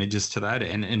advantages to that,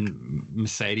 and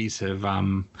Mercedes have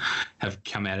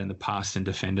come out in the past and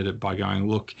defended it by going,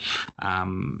 look,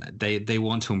 they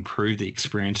want to improve the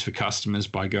experience for customers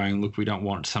by going, look, we don't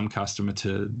want some customer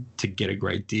to get a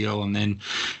great deal and then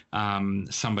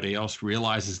somebody else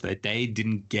realizes that they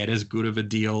didn't get as good of a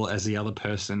deal as the other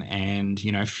person, and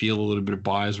feel a little bit of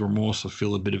buyer's remorse or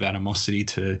feel a bit of animosity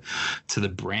to the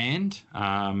brand.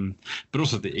 But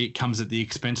also it comes at the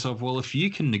expense of, well, if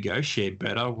you can negotiate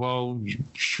better, well,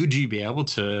 should you be able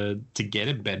to get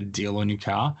a better deal on your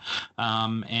car?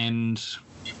 And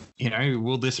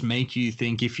will this make you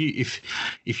think, if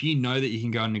you know that you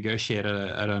can go and negotiate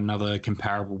at another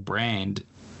comparable brand,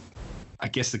 I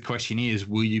guess the question is,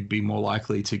 will you be more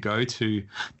likely to go to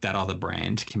that other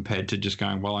brand compared to just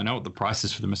going, well, I know what the price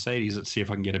is for the Mercedes, let's see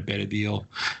if I can get a better deal,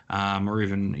 or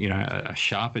even a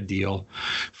sharper deal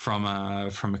from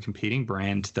a competing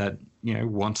brand that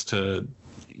wants to,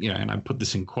 and I put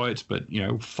this in quotes, but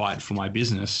fight for my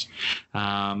business.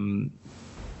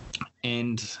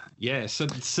 And yeah, so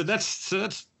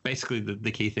that's basically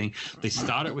the key thing. They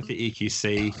started with the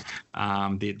EQC,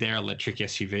 their electric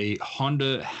SUV.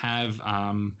 Honda have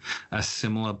a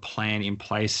similar plan in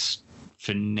place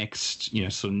for next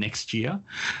year.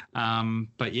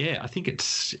 But yeah, I think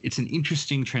it's an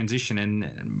interesting transition.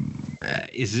 And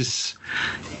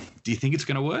do you think it's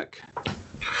going to work?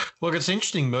 Look, it's an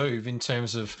interesting move in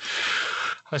terms of,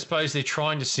 I suppose they're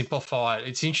trying to simplify it.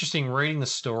 It's interesting reading the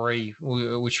story,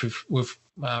 which we've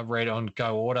read on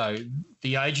Go Auto.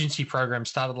 The agency program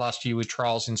started last year with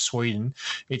trials in Sweden.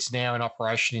 It's now in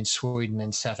operation in Sweden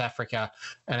and South Africa,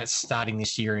 and it's starting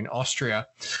this year in Austria.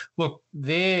 Look,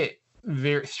 they're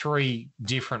three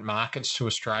different markets to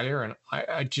Australia, and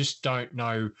I just don't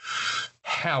know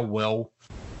how well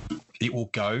it will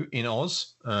go in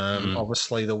Oz.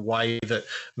 Obviously, the way that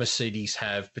Mercedes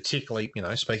have, particularly,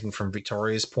 speaking from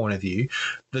Victoria's point of view,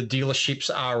 the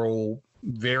dealerships are all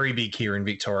very big here in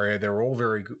Victoria. They're all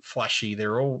very flashy. They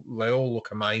all look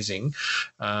amazing.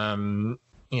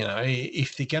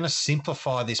 If they're going to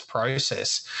simplify this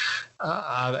process,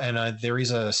 and there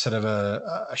is a sort of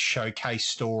a showcase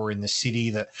store in the city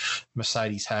that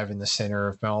Mercedes have in the centre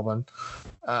of Melbourne,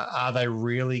 are they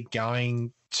really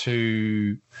going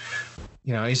to,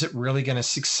 is it really going to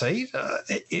succeed?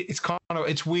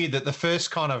 It's weird that the first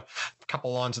kind of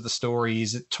couple of lines of the story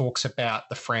is it talks about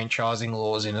the franchising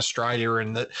laws in Australia,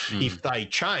 and that if they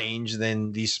change,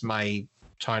 then this may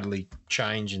totally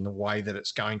change in the way that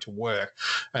it's going to work.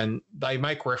 And they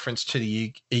make reference to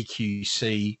the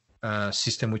EQC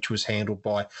system, which was handled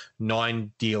by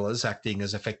 9 dealers acting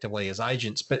as effectively as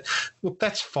agents. But look,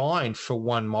 that's fine for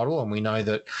one model, and we know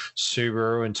that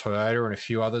Subaru and Toyota and a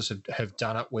few others have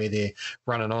done it where they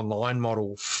run an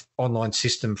online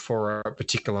system for a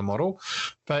particular model.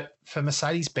 But for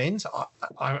Mercedes-Benz,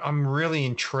 I'm really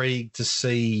intrigued to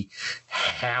see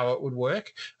how it would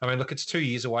work. I mean, look, it's 2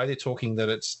 years away. They're talking that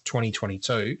it's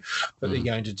 2022 that they're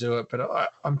going to do it, but I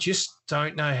just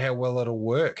don't know how well it'll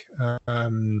work.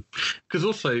 Because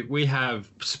also we have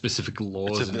specific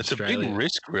laws in Australia. It's a big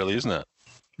risk, really, isn't it?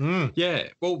 Yeah,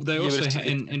 well, they also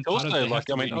and part also of they have like,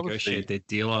 to I mean, obviously, renegotiate their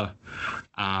dealer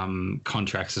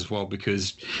contracts as well,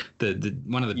 because the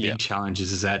one of the big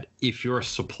challenges is that if you're a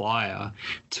supplier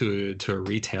to a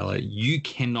retailer, you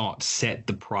cannot set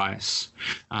the price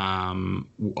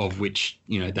of which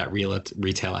that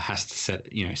retailer has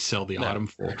to sell the item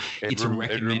for. It's a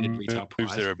recommended retail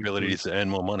price. Their ability to earn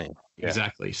more money. Yeah.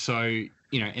 Exactly. So,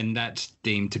 and that's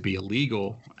deemed to be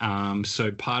illegal.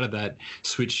 So part of that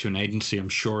switch to an agency, I'm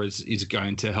sure, is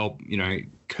going to help,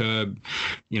 curb,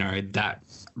 that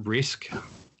risk.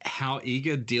 How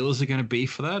eager dealers are going to be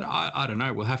for that, I don't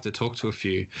know. We'll have to talk to a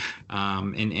few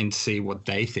and see what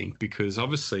they think, because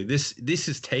obviously this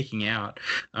is taking out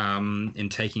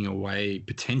and taking away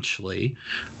potentially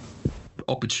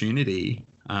opportunity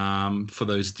for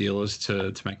those dealers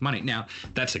to make money. Now,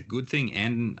 that's a good thing,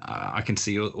 and I can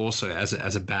see also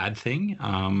as a bad thing,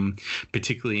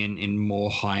 particularly in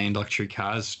more high-end luxury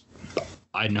cars.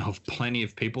 I know of plenty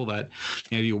of people that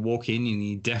you walk in and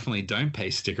you definitely don't pay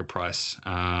sticker price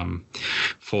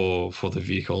for the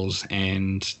vehicles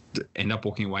and end up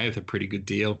walking away with a pretty good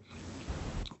deal,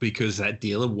 because that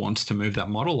dealer wants to move that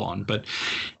model on. But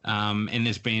and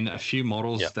there's been a few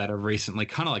models that have recently,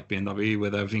 kind of like BMW, where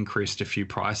they've increased a few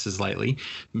prices lately.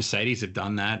 Mercedes have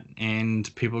done that,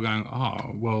 and people are going,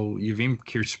 oh, well, you've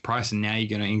increased the price and now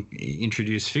you're going to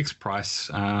introduce fixed price.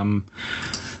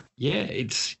 Yeah,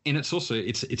 it's also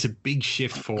a big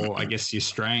shift for, I guess, the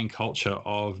Australian culture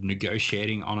of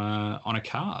negotiating on a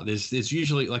car. There's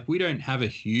usually, like, we don't have a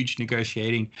huge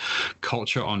negotiating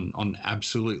culture on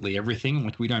absolutely everything.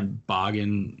 Like, we don't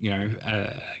bargain,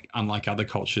 unlike other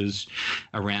cultures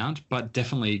around. But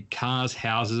definitely cars,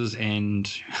 houses,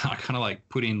 and I kind of like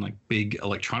put in like big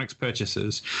electronics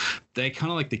purchases. They're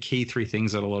kind of like the key three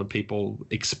things that a lot of people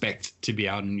expect to be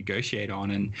able to negotiate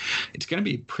on, and it's going to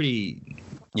be pretty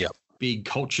big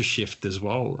culture shift as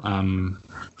well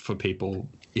for people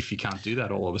if you can't do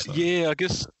that all of a sudden. Yeah, I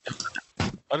guess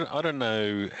I don't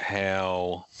know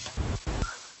how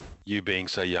you, being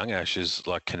so young, Ash, is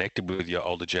like connected with your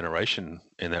older generation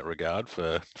in that regard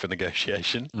for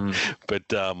negotiation. But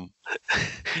I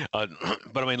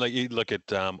mean, like, you look at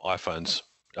iPhones.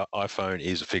 iPhone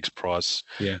is a fixed price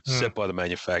set by the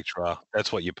manufacturer.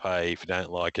 That's what you pay. If you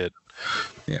don't like it,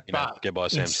 go buy a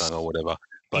Samsung or whatever.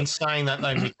 But in saying that,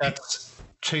 though, Mick, that's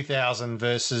 2,000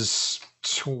 versus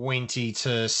 20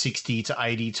 to 60 to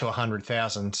 80 to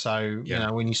 100,000. So,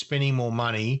 when you're spending more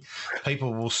money,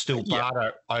 people will still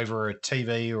barter over a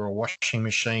TV or a washing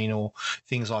machine or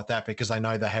things like that, because they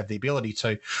know they have the ability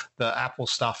to. The Apple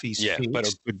stuff is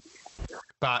fixed.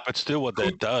 But still, what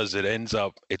that does,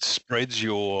 it spreads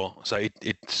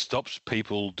it stops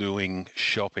people doing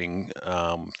shopping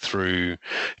through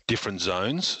different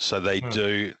zones. So they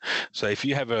do. So if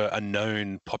you have a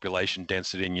known population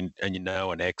density and you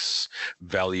know an X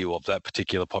value of that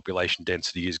particular population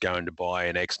density is going to buy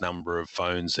an X number of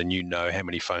phones, and you know how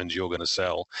many phones you're going to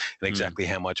sell and exactly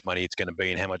how much money it's going to be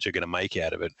and how much you're going to make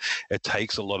out of it. It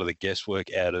takes a lot of the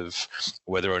guesswork out of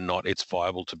whether or not it's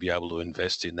viable to be able to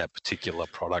invest in that particular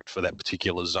product for that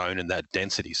particular zone and that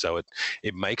density. So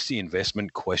it makes the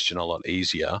investment question a lot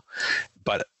easier,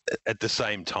 but at the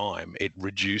same time, it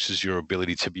reduces your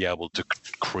ability to be able to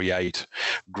create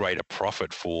greater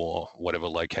profit for whatever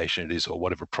location it is or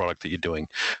whatever product that you're doing.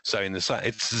 So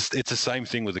it's the same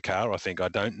thing with the car. I think, I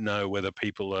don't know whether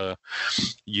people are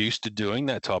used to doing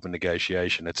that type of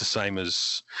negotiation. It's the same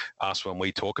as us when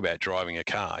we talk about driving a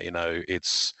car.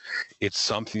 It's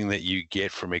something that you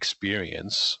get from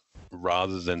experience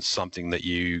rather than something that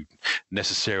you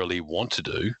necessarily want to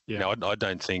do. Now, I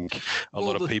don't think a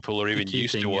lot of people are even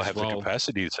used to or have the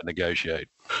capacity to negotiate.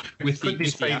 With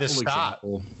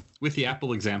the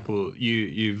Apple example,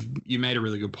 you made a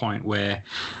really good point where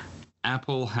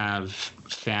Apple have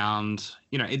found,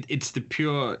 it's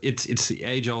the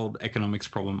age-old economics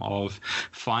problem of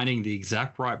finding the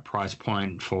exact right price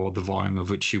point for the volume of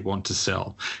which you want to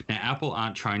sell. Now, Apple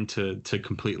aren't trying to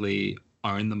completely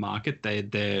own the market.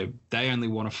 They only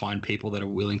want to find people that are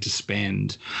willing to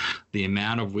spend the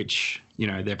amount of which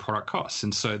their product costs,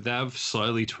 and so they've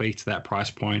slowly tweaked that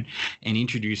price point and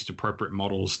introduced appropriate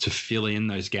models to fill in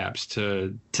those gaps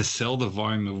to sell the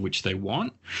volume of which they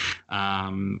want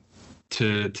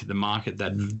to the market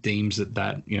that deems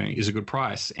that is a good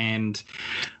price. And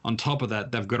on top of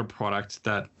that, they've got a product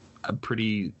that a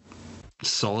pretty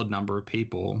solid number of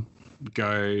people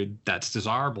go, that's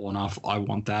desirable enough, I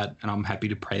want that, and I'm happy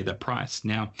to pay that price.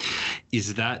 Now,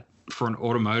 is that for an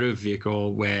automotive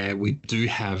vehicle where we do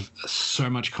have so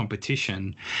much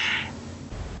competition,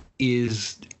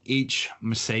 is each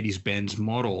Mercedes-Benz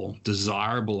model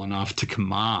desirable enough to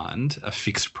command a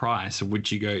fixed price, of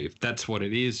which you go, if that's what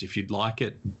it is, if you'd like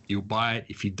it, you'll buy it.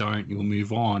 If you don't, you'll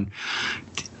move on.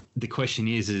 The question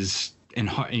is, and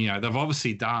they've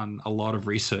obviously done a lot of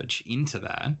research into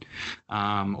that,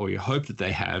 or you hope that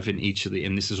they have in each of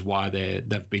and this is why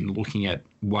they've been looking at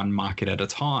one market at a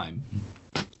time,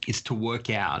 is to work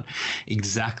out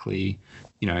exactly,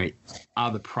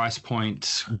 are the price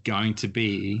points going to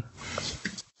be,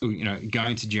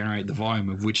 going to generate the volume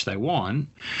of which they want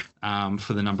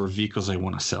for the number of vehicles they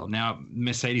want to sell. Now,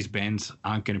 Mercedes-Benz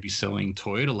aren't going to be selling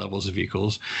Toyota levels of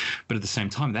vehicles, but at the same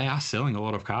time, they are selling a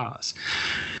lot of cars.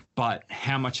 But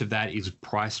how much of that is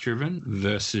price-driven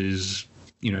versus,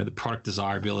 the product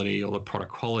desirability or the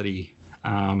product quality,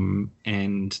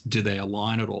 and do they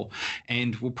align at all?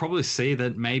 And we'll probably see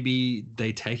that maybe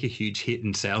they take a huge hit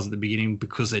in sales at the beginning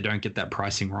because they don't get that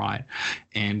pricing right,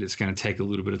 and it's going to take a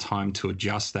little bit of time to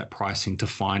adjust that pricing to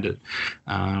find it,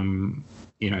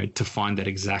 to find that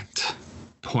exact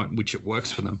point which it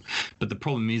works for them. But the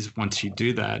problem is, once you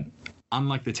do that,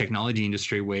 unlike the technology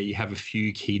industry where you have a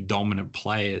few key dominant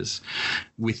players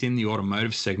within the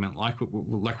automotive segment, like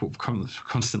we're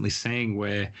constantly seeing,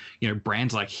 where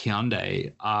brands like Hyundai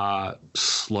are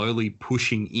slowly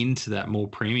pushing into that more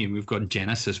premium. We've got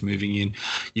Genesis moving in.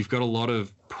 You've got a lot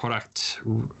of product.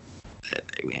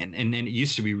 And it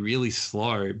used to be really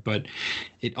slow, but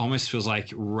it almost feels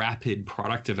like rapid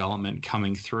product development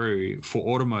coming through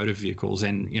for automotive vehicles.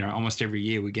 And, almost every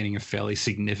year we're getting a fairly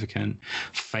significant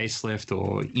facelift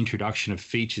or introduction of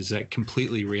features that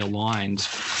completely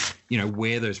realigns,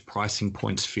 where those pricing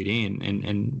points fit in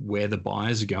and where the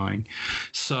buyers are going.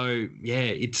 So,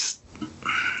 yeah,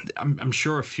 I'm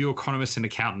sure a few economists and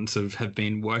accountants have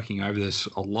been working over this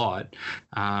a lot.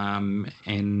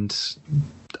 And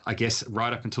I guess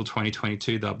right up until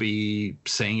 2022, they'll be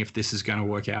seeing if this is going to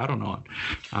work out or not.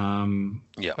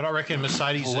 But I reckon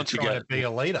Mercedes are trying to be a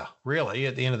leader, really,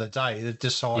 at the end of the day. They've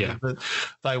decided that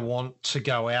they want to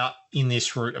go out in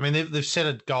this route. I mean, they've set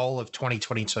a goal of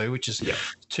 2022, which is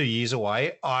 2 years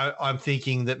away. I'm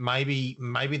thinking that maybe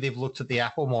they've looked at the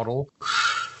Apple model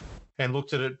and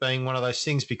looked at it being one of those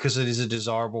things, because it is a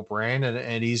desirable brand and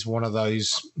it is one of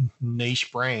those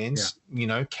niche brands.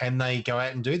 Can they go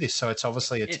out and do this? So it's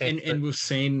obviously a tech. And we've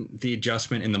seen the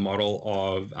adjustment in the model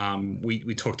of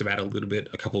we talked about it a little bit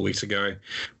a couple of weeks ago,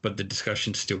 but the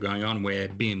discussion's still going on, where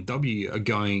BMW are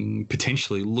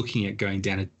potentially looking at going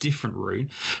down a different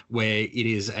route, where it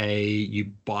is you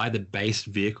buy the base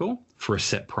vehicle for a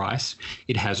set price.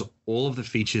 It has all of the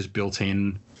features built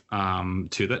in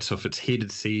to that. So if it's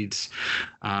heated seats,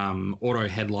 auto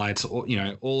headlights,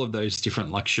 all of those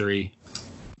different luxury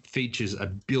features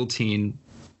are built in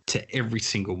to every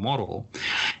single model,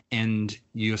 and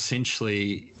you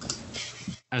essentially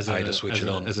you pay to switch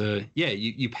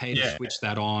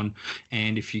that on,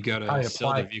 and if you go to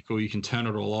sell the vehicle, you can turn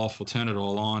it all off or turn it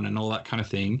all on and all that kind of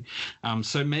thing.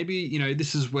 So maybe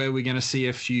this is where we're going to see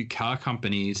a few car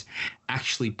companies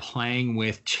actually playing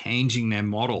with changing their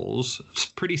models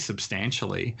pretty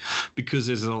substantially, because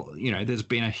there's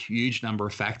been a huge number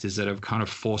of factors that have kind of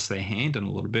forced their hand in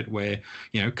a little bit, where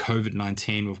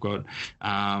COVID-19, we've got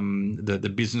the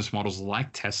business models like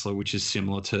Tesla, which is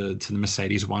similar to the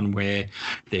Mercedes one, where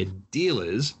they're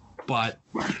dealers, but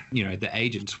the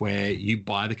agents, where you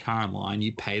buy the car online,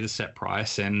 you pay the set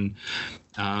price, and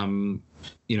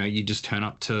you just turn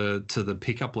up to the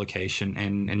pickup location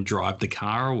and drive the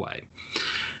car away.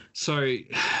 So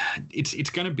it's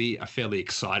going to be a fairly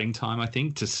exciting time, I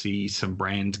think, to see some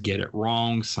brands get it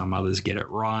wrong, some others get it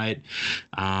right,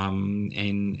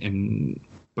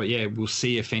 But yeah, we'll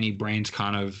see if any brands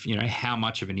kind of, how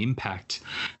much of an impact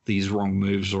these wrong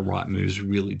moves or right moves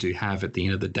really do have at the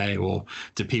end of the day, or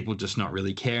do people just not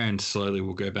really care, and slowly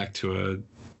we'll go back to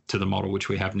the model which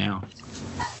we have now.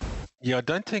 Yeah, I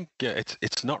don't think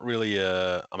it's not really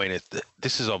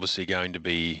this is obviously going to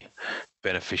be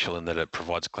beneficial in that it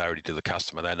provides clarity to the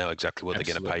customer. They know exactly what they're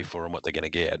going to pay for and what they're going to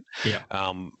get. Yeah.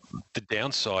 The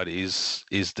downside is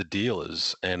the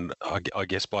dealers, and I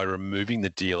guess by removing the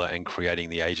dealer and creating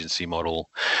the agency model,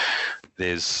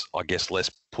 there's, I guess, less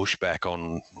pushback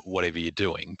on whatever you're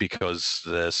doing, because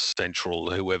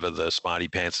whoever the smarty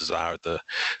pantsers are at the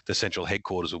central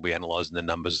headquarters will be analysing the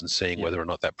numbers and seeing whether or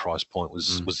not that price point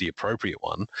was the appropriate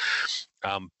one.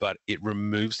 But it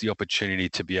removes the opportunity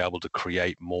to be able to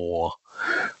create more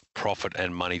profit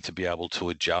and money to be able to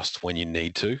adjust when you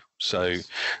need to. So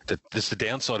the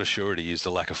downside of surety is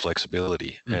the lack of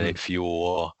flexibility. Mm-hmm. And if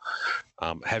you're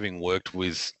having worked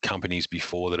with companies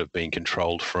before that have been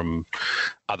controlled from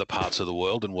other parts of the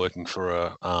world and working for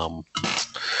a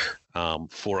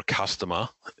customer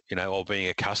or being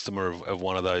a customer of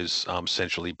one of those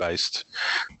centrally based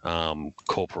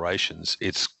corporations,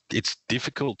 it's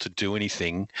difficult to do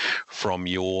anything from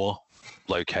your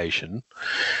location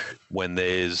when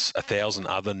there's 1,000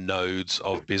 other nodes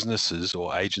of businesses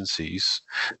or agencies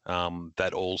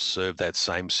that all serve that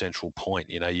same central point.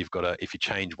 You've got to, if you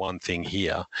change one thing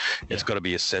here, it's got to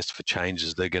be assessed for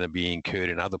changes that are going to be incurred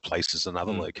in other places and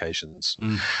other locations.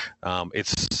 I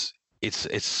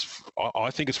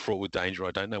think it's fraught with danger.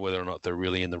 I don't know whether or not they're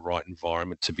really in the right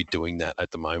environment to be doing that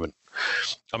at the moment.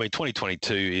 I mean,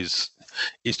 2022 is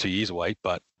 2 years away,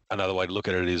 but another way to look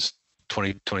at it is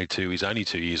 2022 is only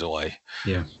 2 years away.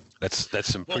 Yeah. That's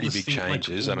some pretty big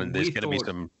changes. I mean, there's going to be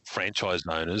some franchise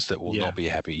owners that will not be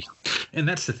happy. And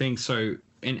that's the thing. So,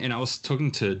 and I was talking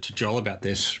to Joel about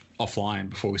this offline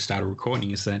before we started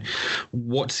recording, is that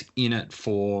what's in it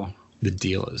for the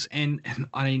dealers? And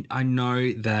I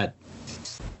know that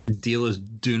dealers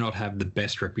do not have the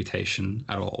best reputation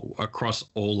at all across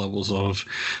all levels of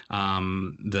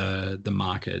the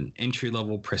market, entry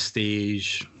level,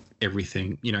 prestige,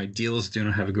 everything. Dealers do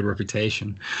not have a good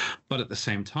reputation, but at the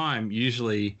same time,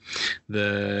 usually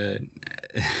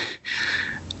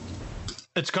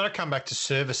it's got to come back to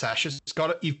service, Ash.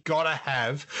 You've got to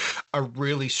have a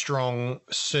really strong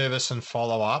service and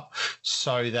follow up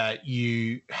so that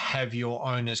you have your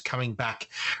owners coming back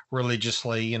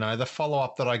religiously. The follow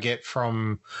up that I get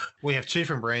we have 2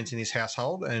 different brands in this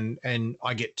household, and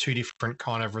I get 2 different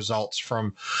kind of results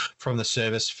from the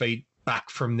service feed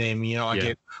back from them. I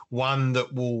get one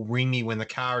that will ring me when the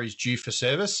car is due for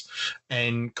service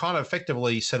and kind of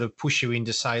effectively sort of push you in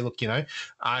to say, look,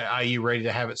 are you ready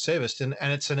to have it serviced? And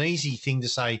it's an easy thing to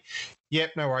say,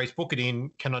 yep, no worries, book it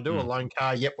in. Can I do a loan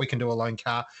car? Yep, we can do a loan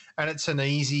car. And it's an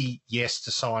easy yes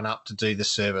to sign up to do the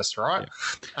service, right?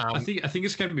 Yeah. I think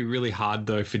it's going to be really hard,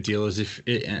 though, for dealers if,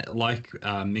 like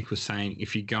Mick was saying,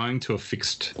 if you're going to a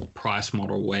fixed price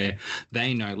model where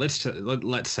they know, let's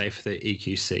say for the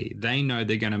EQC, they know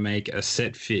they're going to make a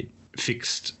set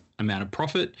fixed amount of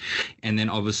profit, and then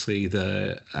obviously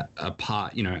a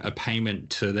payment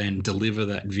to then deliver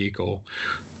that vehicle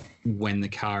when the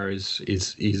car is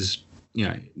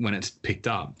when it's picked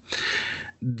up.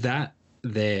 That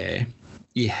there,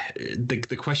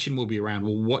 the question will be around,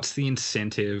 well, what's the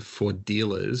incentive for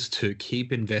dealers to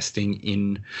keep investing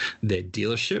in their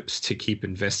dealerships, to keep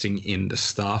investing in the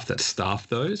staff that staff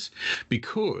those?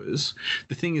 Because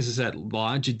the thing is that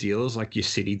larger dealers, like your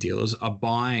city dealers, are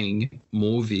buying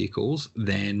more vehicles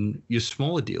than your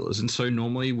smaller dealers. And so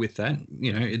normally with that,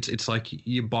 it's like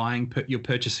you're buying your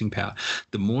purchasing power.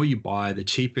 The more you buy, the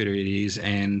cheaper it is,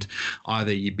 and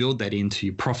either you build that into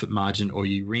your profit margin or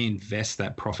you reinvest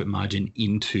that profit margin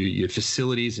into your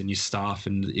facilities and your staff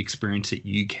and the experience that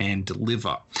you can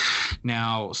deliver.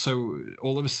 Now, so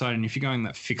all of a sudden, if you're going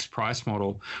that fixed price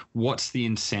model, what's the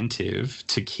incentive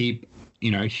to keep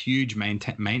huge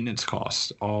maintenance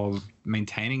costs of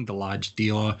maintaining the large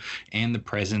dealer and the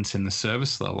presence and the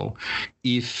service level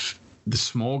if the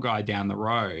small guy down the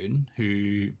road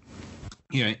who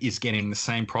is getting the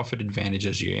same profit advantage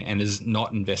as you and is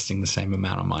not investing the same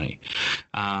amount of money?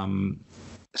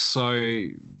 So,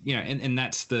 and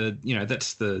that's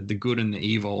the good and the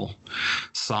evil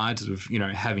sides of,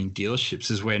 having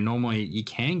dealerships, is where normally you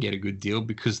can get a good deal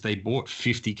because they bought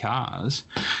 50 cars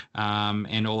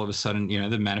and all of a sudden,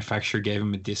 the manufacturer gave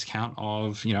them a discount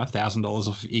of, $1,000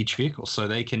 off each vehicle. So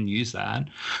they can use that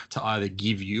to either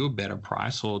give you a better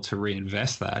price or to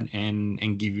reinvest that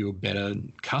and give you a better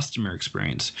customer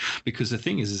experience. Because the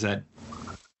thing is that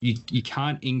you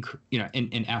can't and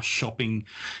our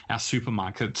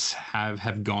supermarkets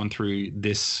have gone through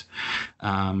this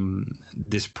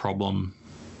this problem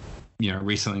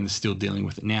recently, and they're still dealing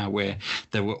with it now, where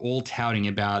they were all touting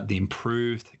about the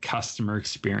improved customer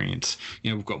experience.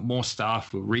 We've got more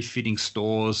staff, we're refitting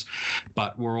stores,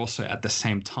 but we're also at the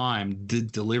same time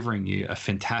delivering you a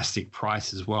fantastic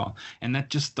price as well. And that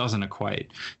just doesn't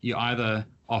equate. You either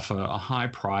offer a high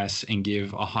price and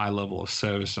give a high level of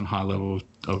service and high level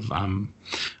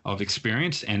of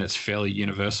experience, and it's fairly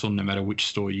universal no matter which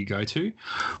store you go to,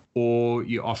 or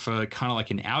you offer kind of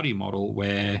like an Audi model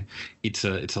where it's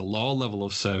a lower level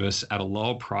of service at a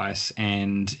lower price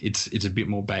and it's a bit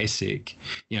more basic.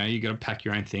 You got to pack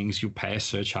your own things. You'll pay a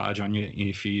surcharge on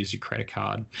if you use your credit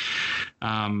card.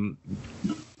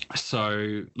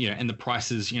 So, and the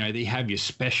prices, they have your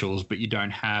specials, but you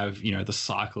don't have, the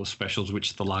cycle of specials,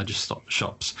 which the largest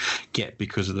shops get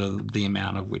because of the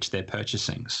amount of which they're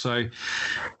purchasing. So,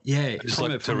 yeah. Just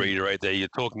like to reiterate there, you're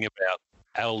talking about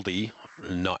Aldi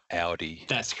not Audi.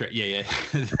 That's correct. Yeah.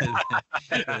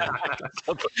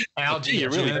 Audi, You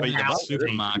really beat them up.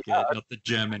 Supermarket, not the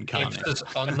German car maker.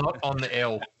 emphasis on not on the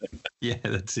L. Yeah,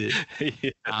 that's it.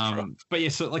 Yeah, that's right. But yeah,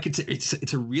 so like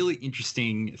it's a really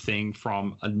interesting thing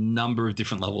from a number of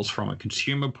different levels, from a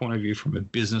consumer point of view, from a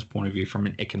business point of view, from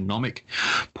an economic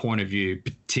point of view,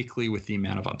 particularly with the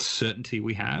amount of uncertainty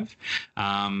we have.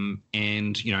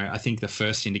 And you know, I think the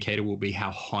first indicator will be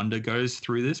how Honda goes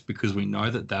through this, because we know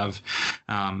that they've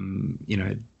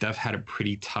had a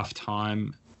pretty tough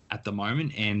time at the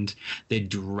moment, and they're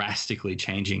drastically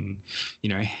changing, you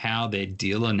know, how their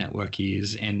dealer network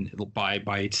is, and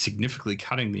by significantly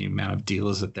cutting the amount of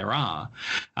dealers that there are,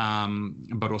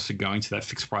 but also going to that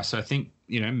fixed price. So I think,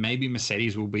 you know, maybe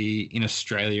Mercedes will be in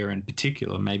Australia in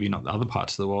particular, maybe not the other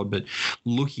parts of the world, but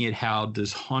looking at how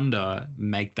does Honda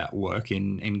make that work,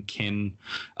 and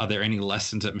are there any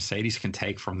lessons that Mercedes can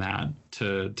take from that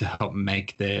to help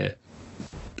make their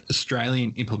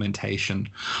Australian implementation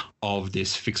of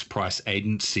this fixed price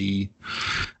agency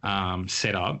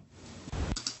setup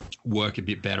work a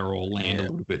bit better, or land a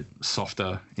little bit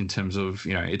softer in terms of,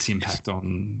 you know, its impact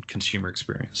on consumer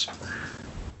experience.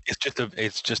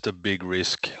 It's just a big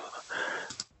risk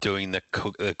doing the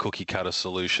cookie cutter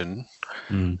solution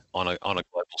on a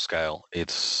global scale.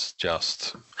 It's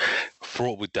just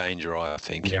fraught with danger, I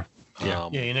think. Yeah.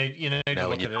 You need to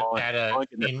look at it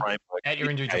at your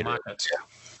individual markets.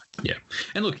 Yeah,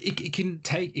 and look, it can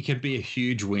be a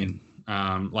huge win.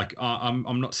 Like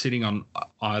I'm not sitting on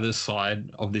either side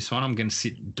of this one. I'm going to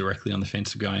sit directly on the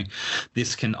fence of going,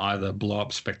 this can either blow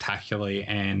up spectacularly,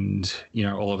 and you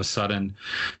know, all of a sudden,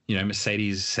 you know,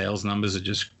 Mercedes sales numbers are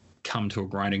just come to a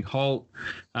grinding halt,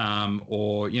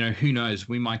 or you know, who knows,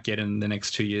 we might get in the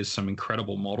next 2 years some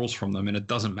incredible models from them, and it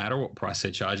doesn't matter what price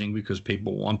they're charging because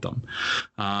people want them.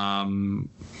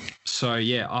 So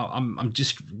yeah, I'm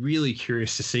just really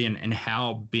curious to see and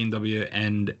how BMW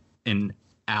and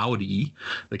Audi,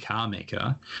 the car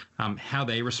maker, how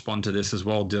they respond to this as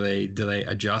well. Do they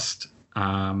adjust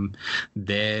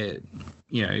their,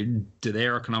 you know, do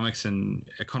their economists and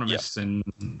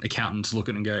accountants look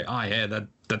at it and go, oh yeah,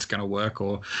 that's going to work,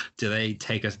 or do they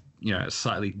take a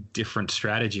slightly different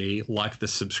strategy, like the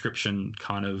subscription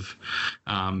kind of,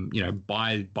 you know,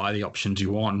 buy the options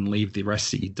you want and leave the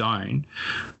rest that you don't.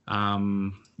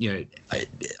 You know,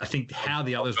 I think how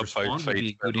the others respond will be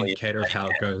a good indicator of how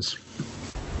it goes.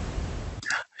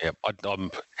 Yeah,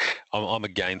 I'm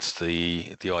against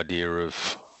the idea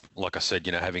of, like I said,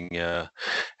 you know,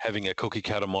 having a cookie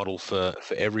cutter model for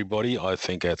everybody. I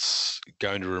think that's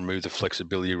going to remove the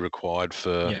flexibility required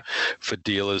for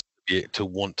dealers to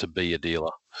want to be a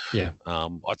dealer. Yeah.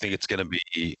 I think it's going to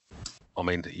be, I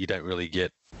mean, you don't really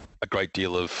get a great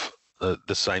deal of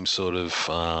the same sort of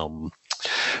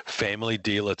family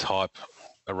dealer type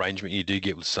arrangement you do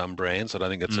get with some brands. I don't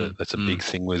think that's a big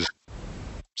thing with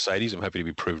Mercedes. I'm happy to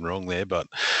be proven wrong there, but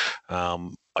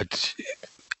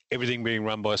everything being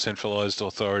run by a centralized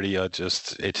authority,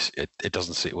 it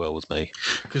doesn't sit well with me.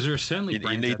 Because there are certainly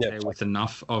brands out there with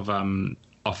enough of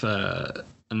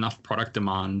enough product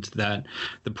demand that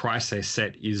the price they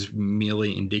set is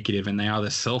merely indicative, and they either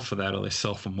sell for that or they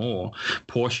sell for more.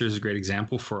 Porsche is a great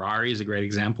example. Ferrari is a great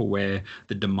example, where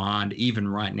the demand, even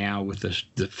right now with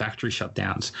the factory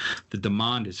shutdowns, the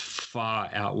demand is far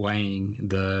outweighing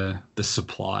the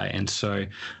supply. And so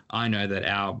I know that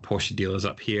our Porsche dealers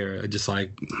up here are just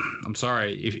like, I'm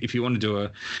sorry, if you want to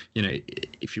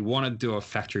do a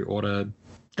factory order,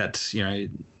 that's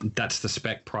the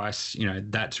spec price.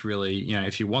 That's really,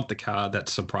 if you want the car,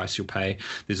 that's the price you'll pay.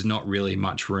 There's not really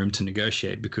much room to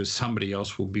negotiate, because somebody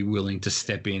else will be willing to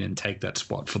step in and take that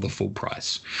spot for the full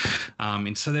price.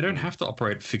 And so they don't have to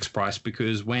operate at fixed price,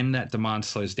 because when that demand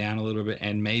slows down a little bit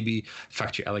and maybe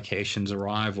factory allocations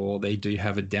arrive, or they do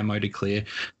have a demo to clear,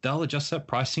 they'll adjust that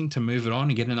pricing to move it on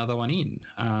and get another one in.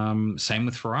 Same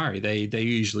with Ferrari. They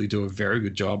usually do a very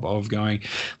good job of going,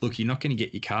 look, you're not going to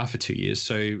get your car for 2 years,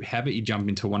 so how about you jump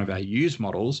into one of our used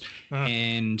models,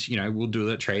 and we'll do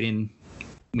that trade-in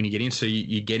when you get in. So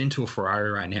you get into a Ferrari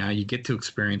right now, you get to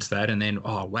experience that, and then,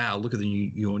 oh wow, look at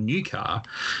your new car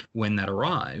when that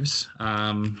arrives.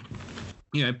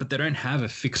 But they don't have a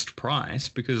fixed price,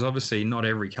 because obviously not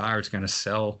every car is going to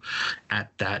sell at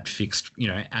that fixed,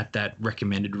 at that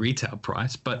recommended retail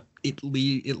price. But it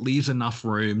leaves enough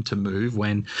room to move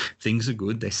when things are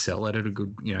good. They sell it at a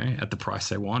good, at the price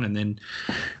they want, and then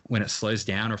when it slows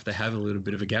down, or if they have a little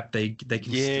bit of a gap, they can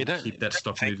still keep that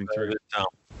stock moving through.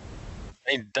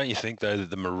 Don't you think though that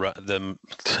the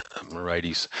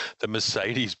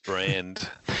Mercedes brand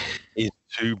is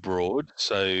too broad.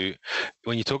 So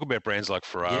when you talk about brands like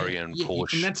Ferrari and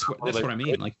Porsche, and that's what I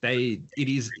mean. Like it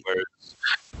is.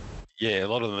 Yeah, a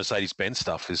lot of the Mercedes-Benz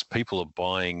stuff is people are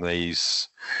buying these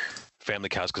family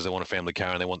cars because they want a family car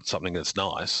and they want something that's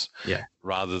nice. Yeah.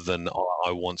 Rather than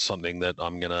I want something that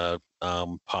I'm gonna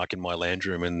park in my lounge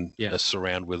room and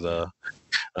surround with a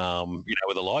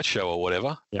with a light show or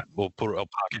whatever. Yeah. Or I'll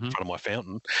park it in front of my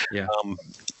fountain. Yeah.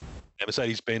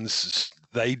 Mercedes-Benz,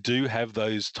 they do have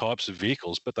those types of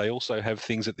vehicles, but they also have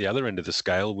things at the other end of the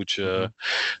scale, which are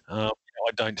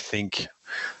I don't think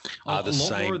are the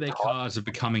same. A lot more of their cars are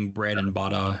becoming bread and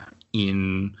butter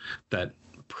in that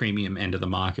premium end of the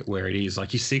market, where it is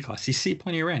like your C class, you see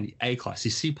plenty around, A class, you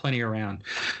see plenty around.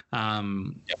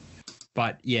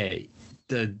 But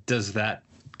does that,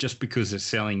 just because it's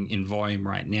selling in volume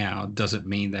right now, doesn't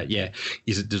mean that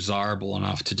is it desirable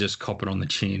enough to just cop it on the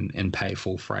chin and pay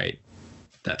full freight?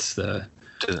 That's the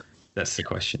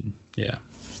question. Yeah.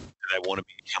 They want to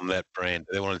become that brand.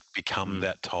 They want to become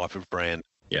that type of brand.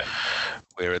 Yeah.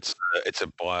 Where it's a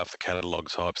buy off the catalog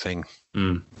type thing.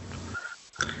 Don't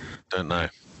know.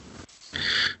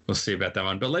 We'll see about that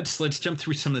one. But let's jump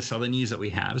through some of this other news that we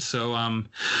have. So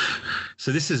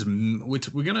this is,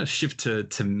 we're going to shift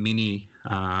to Mini.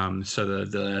 So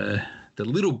the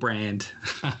little brand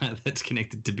that's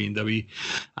connected to BMW,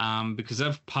 because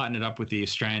I've partnered up with the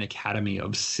Australian Academy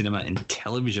of Cinema and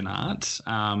Television Arts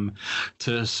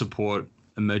to support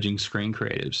emerging screen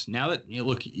creatives. Now that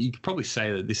you could probably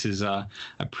say that this is a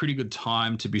pretty good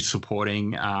time to be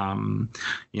supporting,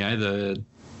 the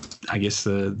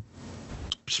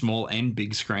small and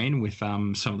big screen with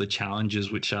some of the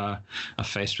challenges which are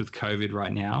faced with COVID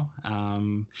right now.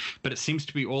 But it seems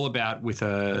to be all about with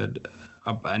a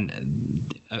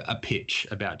pitch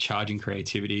about charging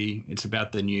creativity. It's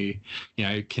about the new,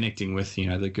 connecting with,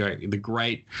 the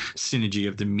great synergy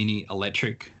of the Mini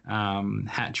electric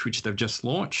hatch, which they've just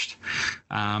launched.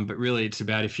 But really, it's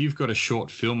about if you've got a short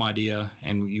film idea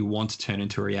and you want to turn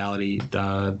into a reality,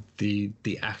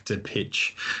 the actor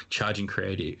pitch charging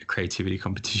creativity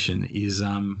competition is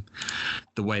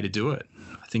the way to do it.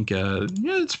 I think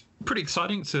it's pretty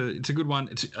exciting. It's a good one.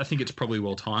 I think it's probably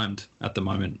well timed at the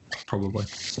moment. Probably.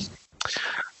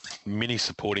 Mini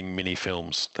supporting mini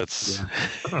films. That's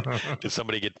did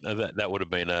somebody get that? Would have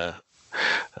been an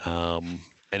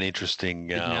interesting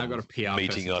now got a PR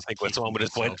meeting. I think when someone would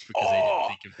have went,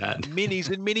 minis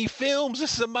and mini films.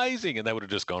 This is amazing, and they would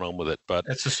have just gone on with it. But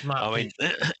that's a smart. I mean,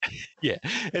 yeah,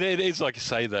 and it is like you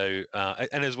say though,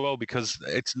 and as well because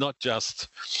it's not just.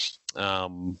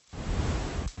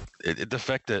 The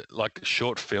fact that like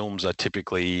short films are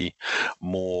typically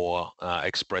more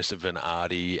expressive and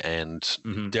arty and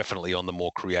definitely on the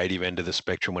more creative end of the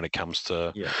spectrum when it comes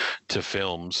to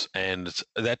films, and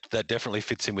that definitely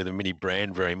fits in with a Mini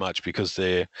brand very much because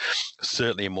they're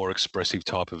certainly a more expressive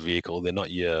type of vehicle. They're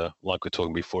not your, like we're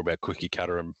talking before about cookie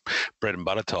cutter and bread and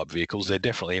butter type vehicles. They're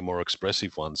definitely a more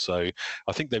expressive one. So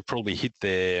I think they've probably hit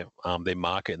their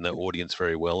market and their audience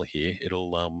very well here.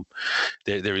 It'll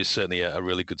there is certainly a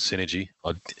really good synergy.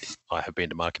 I have been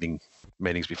to marketing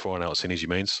meetings before. I know what synergy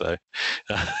means, so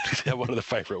one of the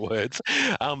favourite words.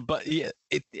 But yeah,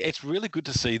 it's really good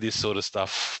to see this sort of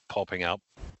stuff popping up.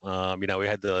 We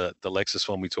had the Lexus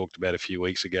one we talked about a few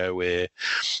weeks ago, where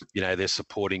they're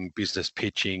supporting business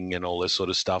pitching and all this sort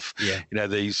of stuff. Yeah.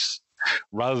 These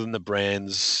rather than the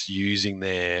brands using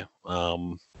their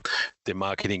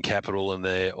marketing capital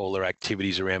and all their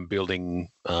activities around building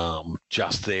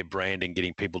just their brand and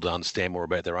getting people to understand more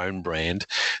about their own brand,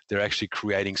 they're actually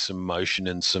creating some motion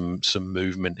and some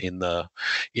movement in other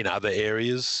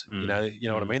areas. You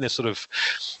know what I mean? They're sort of,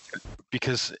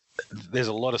 because there's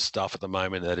a lot of stuff at the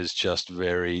moment that is just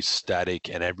very static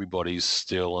and everybody's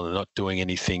still and they're not doing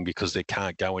anything because they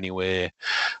can't go anywhere.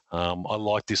 I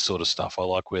like this sort of stuff. I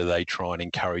like where they try and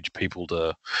encourage people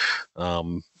to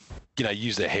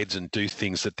use their heads and do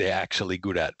things that they're actually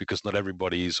good at, because not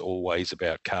everybody is always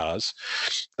about cars.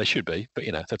 They should be, but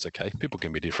that's okay. People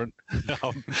can be different.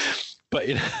 But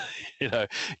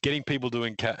getting people to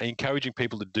encouraging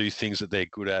people to do things that they're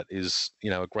good at is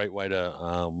a great way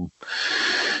to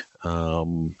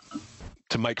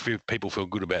make people feel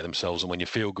good about themselves. And when you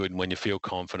feel good and when you feel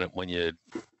confident, when you're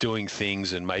doing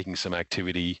things and making some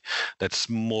activity, that's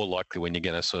more likely when you're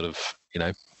going to sort of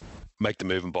make the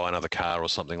move and buy another car or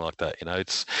something like that.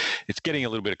 It's getting a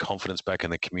little bit of confidence back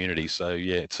in the community. So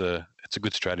yeah, it's a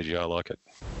good strategy. I like it.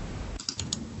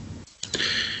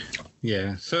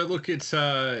 Yeah. So look, it's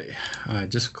I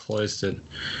just closed it.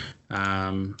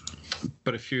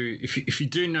 But if you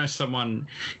do know someone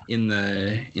in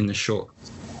the short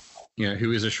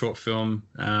who is a short film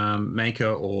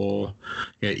maker or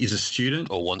is a student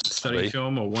or wants to studying be.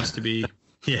 film or wants to be.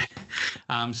 Yeah.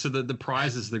 So the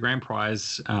prizes, the grand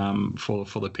prize for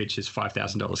the pitch is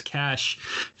 $5,000 cash,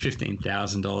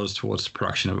 $15,000 towards the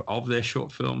production of their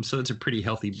short film. So it's a pretty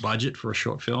healthy budget for a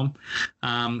short film.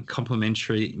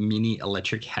 Complimentary mini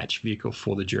electric hatch vehicle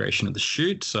for the duration of the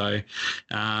shoot. So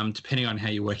depending on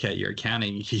how you work out your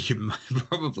accounting, you can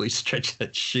probably stretch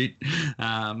that shoot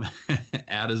out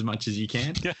as much as you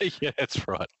can. Yeah, that's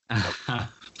right.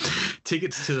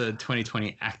 Tickets to the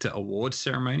 2020 Actor Awards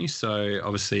ceremony. So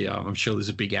obviously, I'm sure there's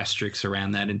a big asterisk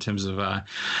around that in terms of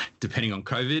depending on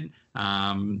COVID.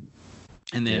 And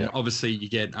then obviously you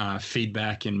get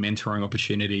feedback and mentoring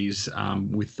opportunities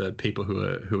with the people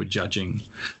who are judging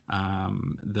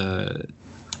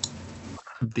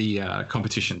the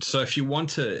competition. So if you want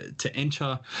to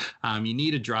enter, you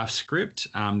need a draft script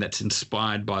that's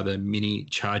inspired by the Mini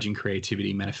Charging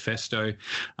Creativity Manifesto,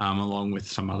 along with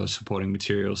some other supporting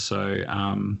materials. So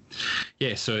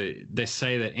so they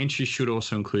say that entry should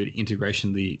also include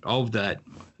integration of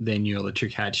their new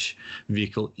electric hatch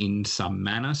vehicle in some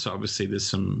manner. So obviously there's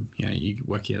some, you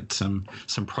work out some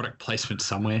product placement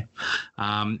somewhere.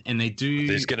 And they do...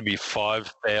 There's going to be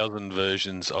 5,000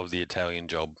 versions of the Italian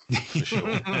Job, for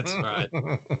sure. That's right.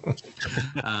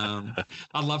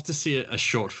 I'd love to see a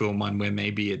short film one where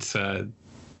maybe it's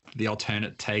the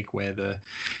alternate take where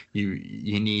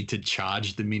you need to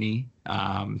charge the Mini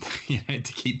to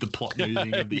keep the plot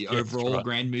moving of the overall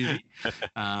grand movie,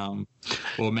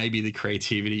 or maybe the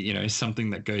creativity, something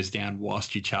that goes down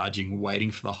whilst you're charging,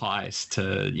 waiting for the heist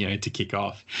to kick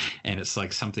off, and it's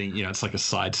like something, it's like a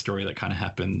side story that kind of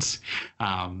happens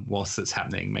whilst it's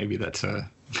happening. Maybe that's a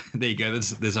there you go.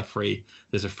 There's a free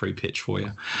pitch for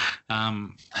you.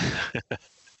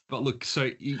 But look, so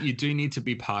you do need to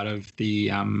be part of the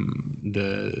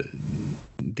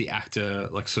actor,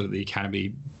 like sort of the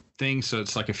academy thing. So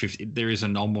it's like there is a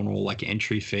nominal like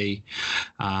entry fee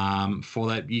for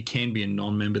that. You can be a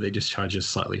non-member. They just charge a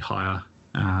slightly higher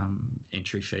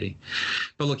entry fee.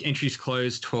 But look, entries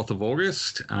close 12th of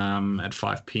August at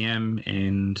 5 p.m.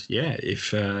 And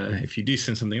if you do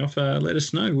send something off, let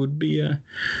us know. It would be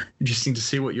interesting to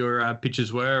see what your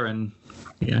pitches were and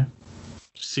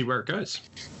see where it goes.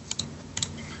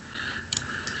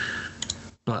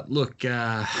 But look,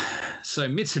 so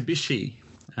Mitsubishi,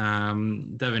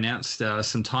 they've announced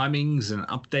some timings and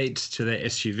updates to their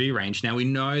SUV range. Now, we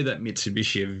know that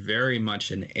Mitsubishi are very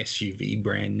much an SUV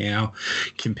brand now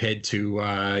compared to,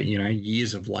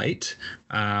 years of late.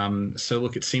 So,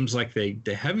 look, it seems like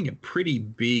they're having a pretty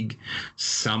big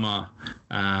summer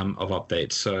of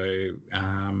updates. So,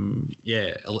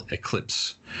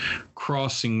 Eclipse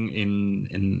crossing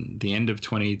in the end of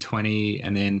 2020,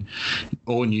 and then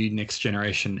all new next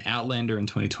generation Outlander in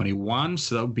 2021.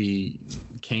 So that'll be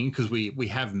keen because we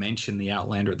have mentioned the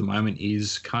Outlander at the moment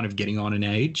is kind of getting on in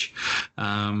age.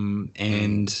 So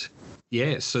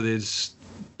there's,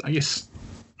 I guess,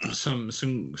 some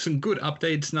good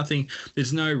updates.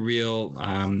 There's no real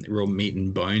meat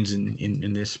and bones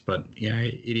in this, but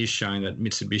it is showing that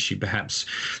Mitsubishi perhaps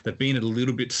they've been a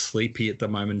little bit sleepy at the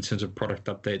moment in terms of product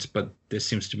updates, but there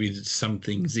seems to be some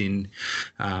things in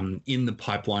the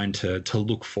pipeline to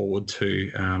look forward to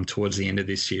towards the end of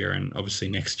this year and obviously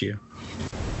next year.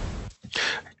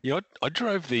 Yeah, I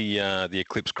drove the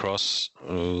Eclipse Cross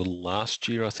last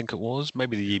year, I think it was,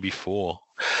 maybe the year before.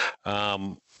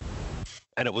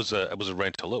 And it was a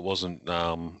rental. It wasn't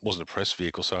a press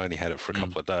vehicle, so I only had it for a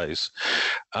couple of days.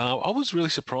 I was really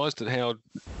surprised at how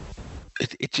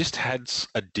it just had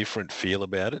a different feel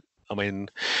about it. I mean,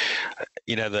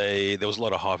 there was a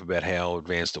lot of hype about how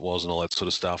advanced it was and all that sort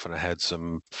of stuff, and it had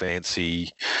some fancy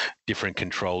different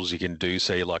controls you can do.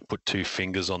 So you like put 2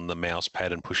 fingers on the mouse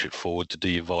pad and push it forward to do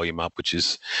your volume up, which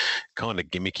is kind of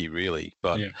gimmicky, really.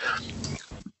 But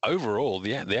overall,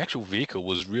 the actual vehicle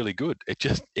was really good.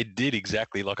 It did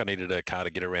exactly like I needed a car to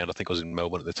get around. I think I was in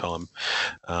Melbourne at the time,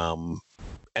 and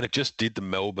it just did the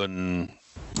Melbourne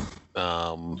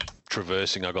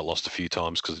traversing. I got lost a few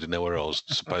times because I didn't know where I was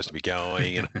supposed to be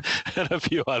going, and a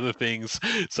few other things.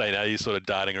 So you're sort of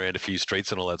darting around a few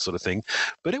streets and all that sort of thing.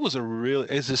 But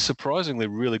it's a surprisingly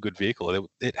really good vehicle.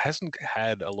 It hasn't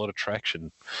had a lot of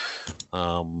traction.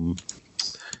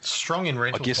 Strong in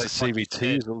rental. I guess the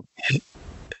CVT is.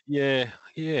 Yeah.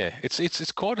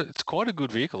 It's quite a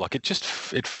good vehicle. Like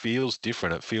it feels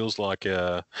different. It feels like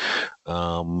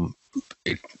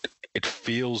it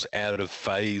feels out of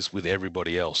phase with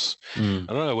everybody else. I don't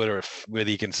know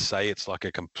whether you can say it's like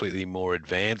a completely more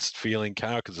advanced feeling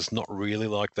car, because it's not really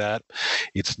like that.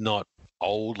 It's not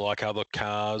old like other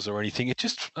cars or anything. It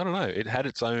just, I don't know, it had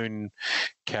its own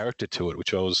character to it,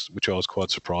 which I was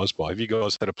quite surprised by. Have you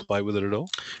guys had a play with it at all?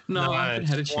 No, I haven't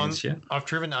had a chance yet. I've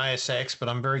driven ASX, but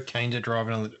I'm very keen to drive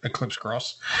it on the Eclipse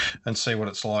Cross and see what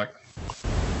it's like.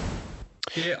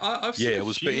 Yeah, I've seen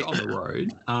a few on the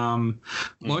road.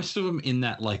 Most of them in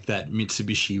that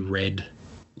Mitsubishi red,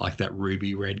 like that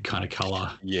ruby red kind of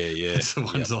color. Yeah. That's the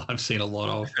ones that I've seen a lot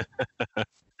of.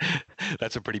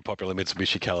 That's a pretty popular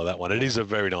Mitsubishi color, that one. It is a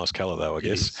very nice color, though, I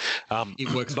guess.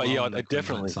 It works but well. Yeah, I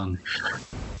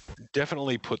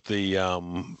definitely put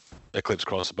the Eclipse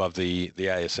Cross above the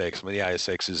ASX. I mean, the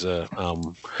ASX is a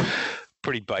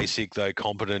pretty basic, though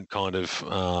competent kind of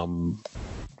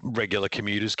regular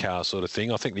commuter's car sort of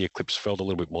thing. I think the Eclipse felt a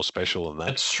little bit more special than that.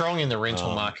 It's strong in the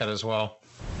rental market as well.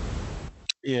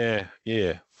 Yeah.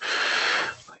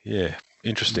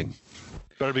 Interesting.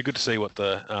 But it'll be good to see what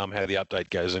the how the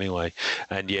update goes anyway.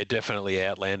 And yeah, definitely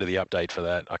Outlander the update for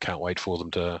that. I can't wait for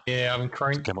them to I'm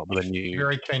come up with a new.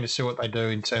 Very keen to see what they do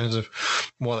in terms of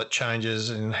what it changes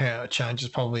and how it changes,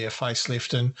 probably a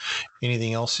facelift and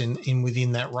anything else in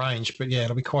within that range. But yeah,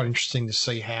 it'll be quite interesting to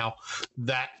see how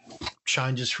that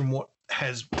changes from what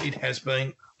it has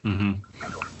been. Mm-hmm.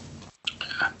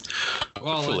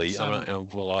 Well, hopefully,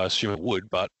 I assume it would,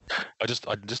 but I just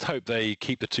hope they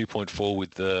keep the 2.4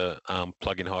 with the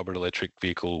plug-in hybrid electric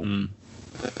vehicle.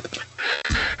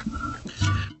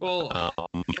 Well,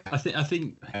 I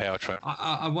think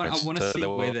I want to see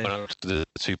where they the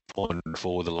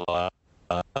 2.4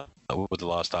 with the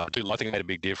last R2. I think it made a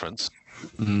big difference.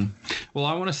 Mm. Well,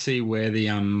 I want to see where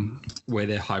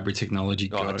their hybrid technology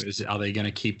goes. Are they going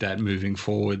to keep that moving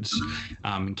forwards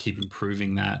and keep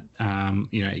improving that?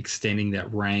 Extending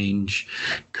that range,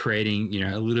 creating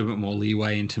a little bit more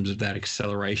leeway in terms of that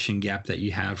acceleration gap that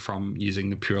you have from using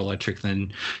the pure electric,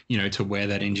 then to where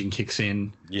that engine kicks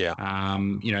in. Yeah.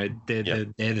 They're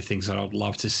the things that I'd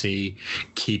love to see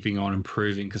keeping on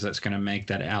improving, because that's going to make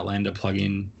that Outlander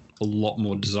plug-in a lot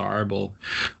more desirable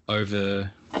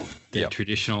over their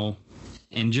traditional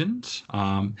engines.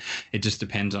 It just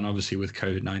depends on, obviously, with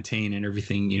COVID-19 and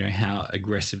everything, how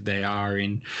aggressive they are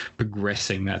in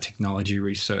progressing that technology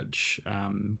research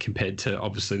compared to,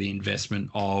 obviously, the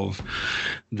investment of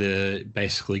the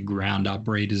basically ground up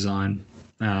redesign,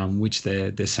 which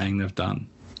they're saying they've done.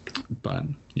 But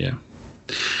yeah.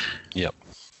 Yep.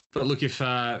 But look, if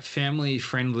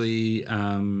family-friendly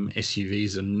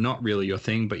SUVs are not really your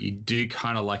thing, but you do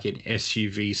kind of like an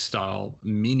SUV-style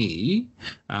Mini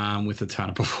with a ton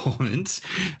of performance,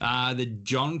 the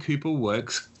John Cooper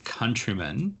Works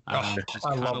Countryman. I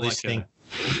love this thing.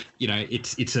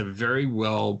 It's a very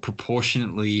well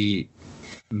proportionately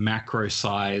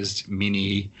macro-sized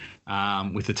Mini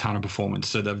with a ton of performance.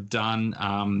 So they've done,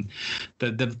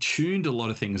 they've tuned a lot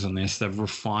of things on this. They've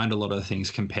refined a lot of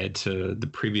things compared to the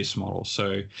previous model.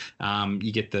 So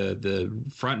you get the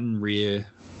front and rear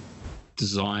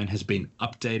design has been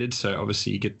updated. So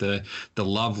obviously you get the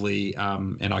lovely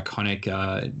and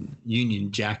iconic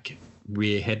Union Jack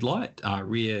rear headlight,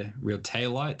 rear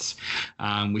tail lights,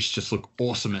 which just look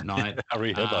awesome at night.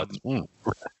 Rear headlights.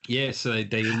 Yeah, so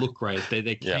they look great.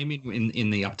 They came in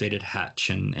the updated hatch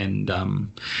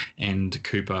and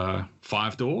Cooper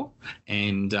 5-door,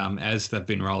 and as they've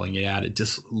been rolling it out, it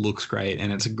just looks great,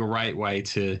 and it's a great way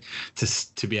to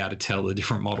be able to tell the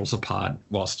different models apart,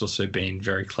 whilst also being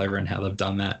very clever in how they've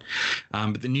done that.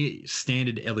 But the new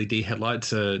standard LED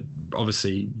headlights are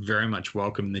obviously very much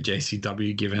welcome in the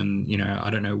JCW, given I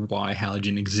don't know why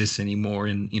halogen exists anymore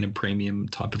in a premium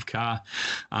type of car,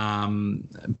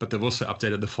 but they've also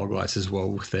updated the fog lights as well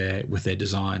with their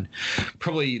design.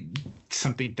 Probably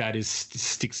something that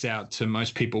sticks out to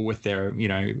most people with their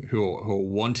who are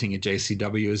wanting a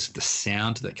JCW is the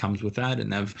sound that comes with that,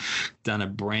 and they've done a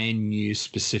brand new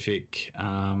specific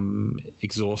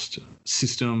exhaust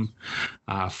system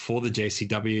for the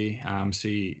JCW, so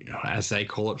as they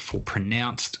call it, for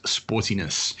pronounced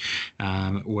sportiness,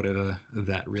 whatever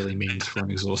that really means for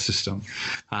an exhaust system.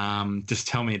 Just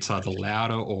tell me it's either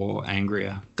louder or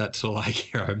angrier. That's all I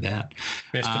care about.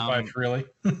 Best of both, really.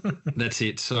 That's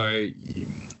it. So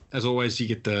as always, you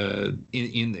get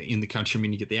in the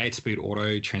Countryman, you get the 8-speed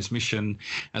auto transmission,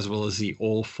 as well as the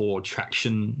all-4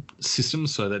 traction system.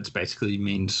 So that basically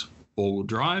means all-wheel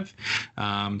drive.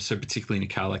 So particularly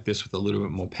in a car like this with a little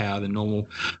bit more power than normal,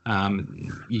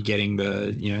 you're getting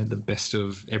the best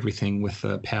of everything with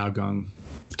the power going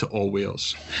to all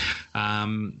wheels.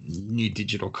 New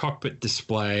digital cockpit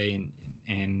display,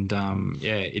 and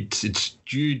it's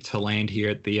due to land here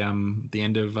at the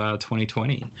end of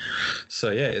 2020.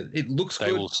 So yeah, it looks good.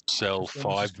 They will sell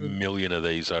 5 million of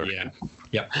these, I reckon.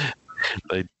 Yep.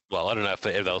 well, I don't know if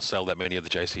they'll sell that many of the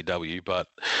JCW, but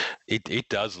it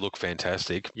does look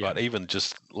fantastic. Yeah. But even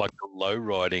just like the low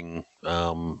riding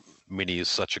Mini is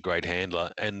such a great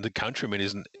handler, and the Countryman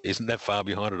isn't that far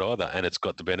behind it either, and it's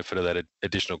got the benefit of that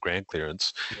additional ground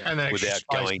clearance And the extra without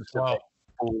space going as to well.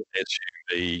 full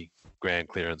SUV ground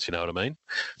clearance. You know what I mean?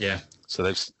 Yeah. So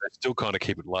they still kind of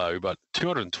keep it low, but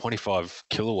 225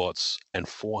 kilowatts and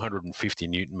 450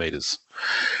 newton meters.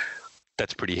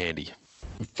 That's pretty handy.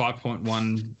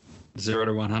 5.10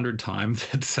 to 100 time.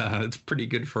 It's pretty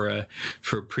good for a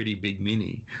pretty big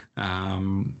Mini.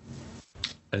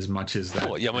 As much as that.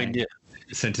 Well, yeah, I mean, yeah.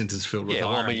 Sentence is filled with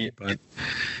irony, but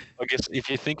I guess if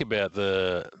you think about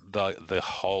the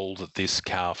hole that this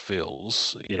car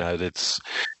fills, you know, that's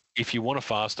if you want a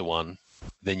faster one,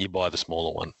 then you buy the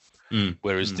smaller one.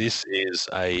 Whereas this is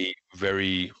a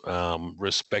very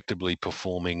respectably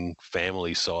performing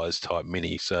family size type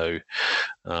Mini. So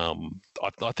I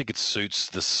think it suits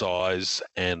the size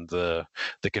and the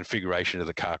configuration of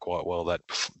the car quite well.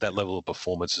 That level of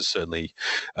performance is certainly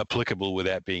applicable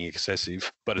without being excessive,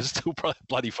 but it's still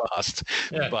bloody fast.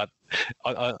 Yeah. But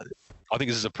I think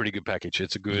this is a pretty good package.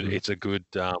 It's a good.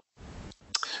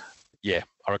 Yeah,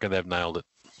 I reckon they've nailed it.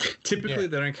 Typically,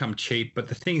 they don't come cheap, but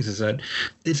the thing is that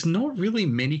there's not really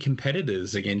many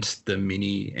competitors against the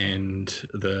Mini and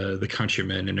the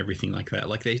Countryman and everything like that.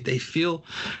 Like they feel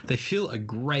a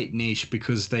great niche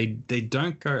because they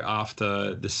don't go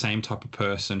after the same type of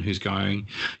person who's going,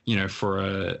 you know, for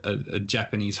a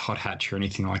Japanese hot hatch or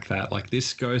anything like that. Like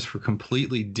this goes for a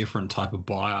completely different type of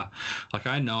buyer. Like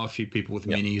I know a few people with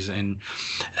Minis and.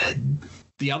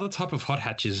 The other type of hot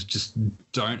hatches just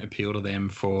don't appeal to them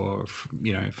for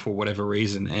whatever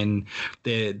reason, and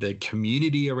the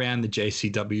community around the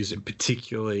JCWs in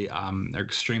particularly are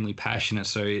extremely passionate.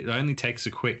 So it only takes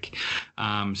a quick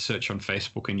search on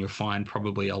Facebook, and you'll find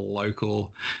probably a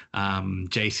local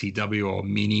JCW or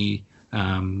Mini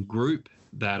group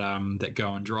that go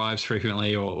on drives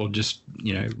frequently or just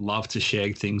love to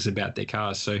share things about their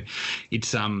cars. So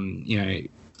it's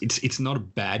It's not a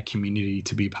bad community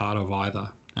to be part of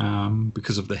either,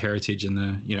 because of the heritage and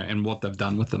and what they've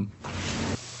done with them.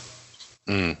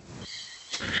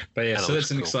 But yeah, so that's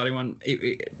an exciting one.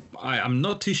 I'm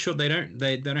not too sure. They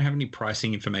don't have any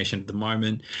pricing information at the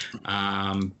moment,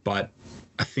 but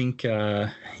I think you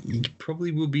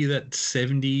probably will be that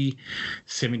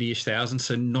 70-ish thousand.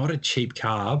 So not a cheap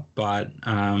car, but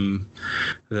I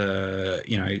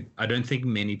don't think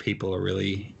many people are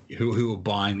really who are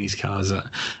buying these cars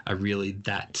are really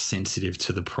that sensitive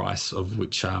to the price of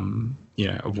which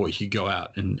of what you go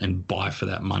out and buy for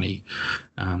that money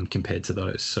compared to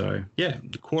those. So yeah,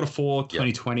 Q4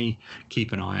 2020,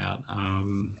 keep an eye out.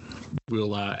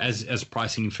 We'll as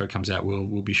pricing info comes out,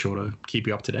 we'll be sure to keep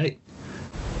you up to date.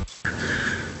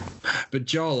 But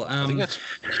Joel, I think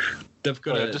they've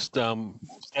got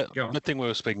the thing we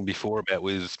were speaking before about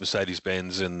with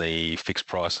Mercedes-Benz and the fixed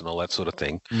price and all that sort of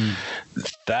thing.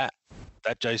 That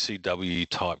JCW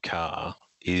type car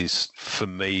is, for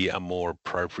me, a more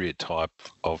appropriate type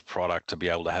of product to be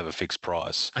able to have a fixed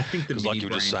price. I think like you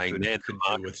were just saying, could do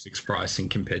with fixed pricing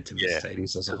compared to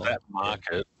Mercedes as a whole. That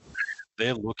market.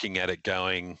 They're looking at it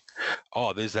going,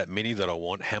 oh, there's that Mini that I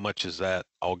want. How much is that?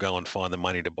 I'll go and find the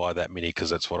money to buy that Mini because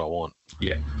that's what I want.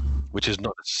 Yeah. Which is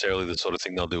not necessarily the sort of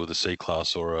thing they'll do with a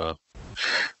C-Class or a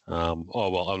I'm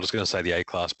just going to say the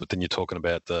A-Class, but then you're talking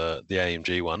about the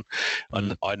AMG one.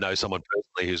 And I know someone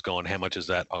personally who's gone, how much is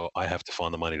that? Oh, I have to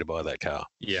find the money to buy that car.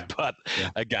 Yeah. But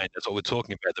again, that's what we're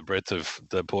talking about, the breadth of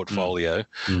the portfolio.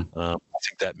 I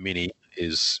think that Mini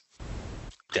is...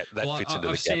 That fits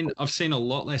into I've seen a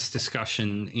lot less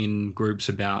discussion in groups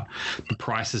about the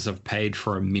prices I've paid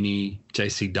for a Mini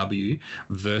JCW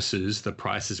versus the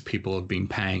prices people have been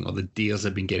paying or the deals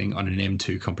they've been getting on an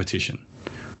M2 competition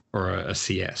or a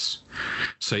CS.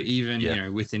 So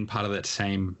even within part of that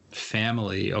same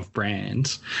family of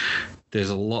brands,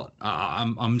 there's a lot.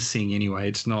 I'm seeing anyway.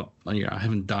 It's not I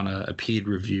haven't done a peer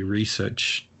review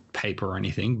research paper or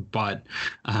anything, but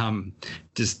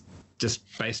just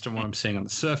based on what I'm seeing on the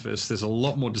surface, there's a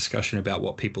lot more discussion about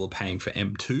what people are paying for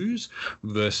M2s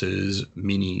versus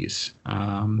Minis.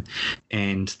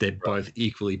 And they're both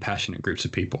equally passionate groups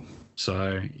of people.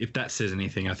 So if that says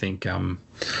anything, I think,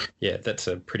 that's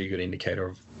a pretty good indicator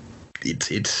of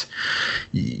it's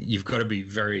you've got to be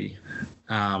very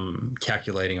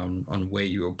calculating on where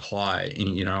you apply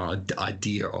an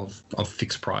idea of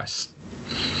fixed price.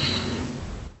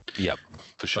 Yep,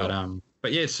 for sure.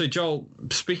 But yeah, so Joel,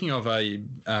 speaking of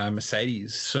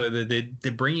Mercedes, so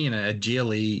they're bringing in a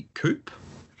GLE coupe.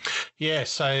 Yeah,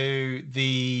 so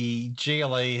the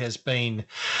GLE has been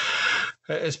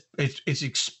it's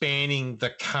expanding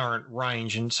the current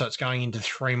range, and so it's going into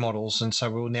 3 models, and so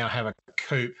we'll now have a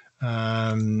coupe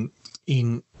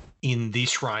in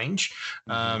this range,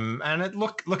 and it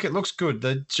looks good.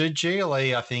 The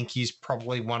GLE, I think, is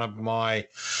probably one of my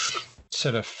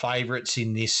sort of favourites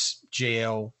in this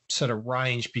GL sort of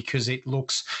range because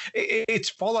it's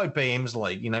followed BM's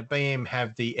lead. BM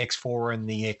have the X4 and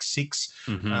the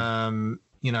X6.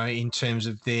 In terms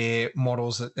of their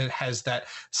models, that it has that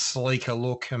sleeker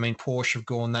look. I mean, Porsche have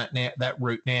gone that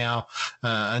route now,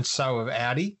 and so have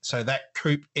Audi. So that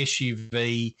coupe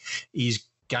SUV is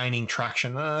gaining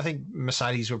traction. I think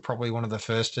Mercedes were probably one of the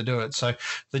first to do it. So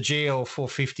the GL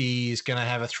 450 is going to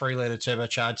have a 3-litre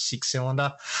turbocharged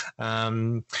 6-cylinder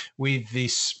with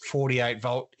this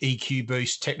 48-volt EQ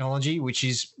boost technology, which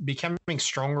is becoming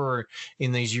stronger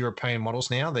in these European models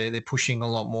now. They're pushing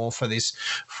a lot more for this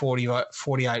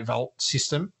 48-volt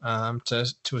system to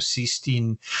assist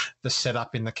in the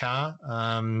setup in the car.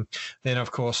 Then,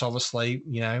 of course, obviously,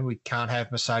 we can't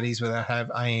have Mercedes without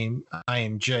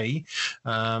AMG.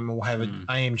 We'll have an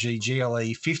AMG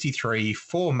GLE 53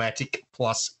 4MATIC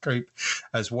Plus Coupe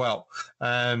as well.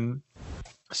 And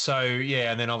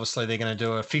then obviously they're going to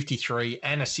do a 53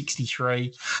 and a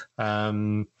 63,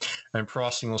 and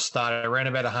pricing will start around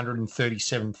about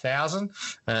 137,000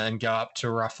 and go up to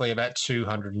roughly about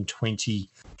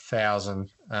 220,000.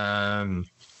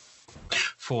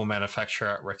 For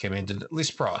manufacturer recommended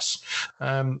list price.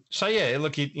 I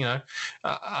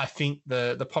think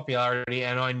the popularity,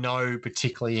 and I know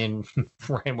particularly in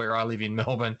where I live in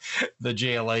Melbourne, the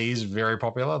GLE is very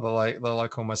popular. The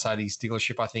local Mercedes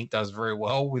dealership, I think, does very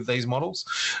well with these models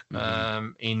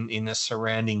in the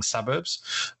surrounding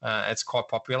suburbs. It's quite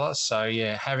popular. So,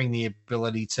 having the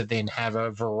ability to then have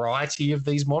a variety of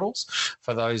these models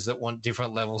for those that want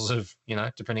different levels of,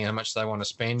 depending on how much they want to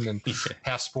spend and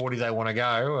how sporty they want to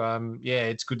go,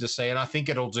 it's good to see, and I think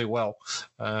it'll do well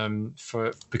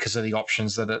because of the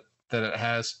options that it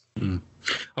has. I've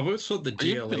always thought the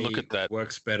GLE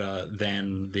works better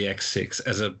than the X6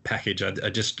 as a package. I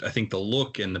think the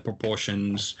look and the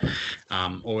proportions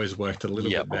always worked a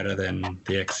little bit better than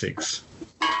the X6.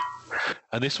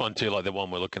 And this one too, like the one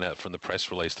we're looking at from the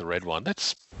press release, the red one,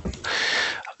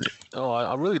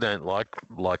 I really don't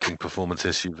liking performance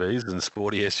SUVs and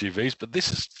sporty SUVs, but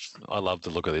I love the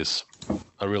look of this.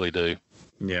 I really do.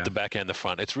 Yeah. The back and the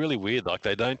front. It's really weird. Like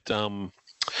they don't,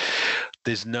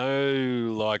 there's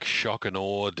no shock and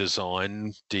awe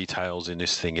design details in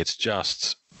this thing. It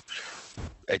just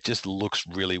looks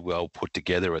really well put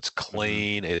together. It's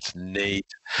clean. It's neat.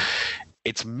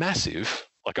 It's massive.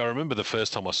 I remember the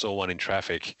first time I saw one in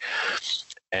traffic,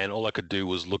 and all I could do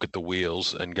was look at the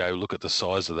wheels and go, look at the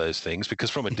size of those things, because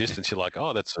from a distance you're like,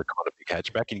 oh, that's a kind of big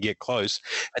hatchback, and you get close,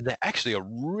 and they're actually a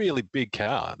really big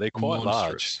car. They're quite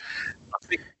large. I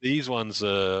think these ones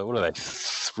are, what are they,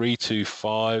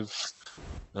 325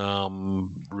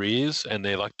 rears, and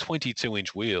they're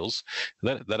 22-inch wheels.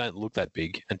 They don't look that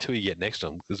big until you get next to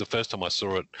them, because the first time I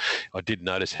saw it, I did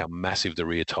notice how massive the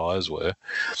rear tyres were.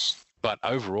 But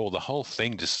overall, the whole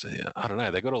thing just, I don't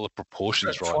know, they got all the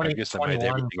proportions right. I guess they made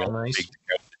everything else big to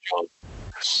go with the job.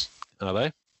 Are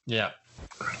they? Yeah.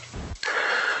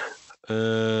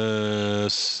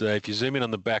 So if you zoom in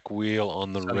on the back wheel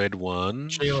on the red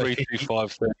one,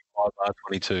 325 35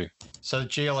 R22. So the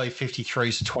GLE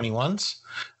 53s are 21s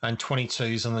and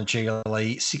 22s on the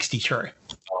GLE 63.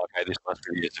 Oh, okay, this must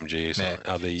be the SMGs. Yeah.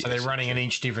 So they're running an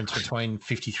inch difference between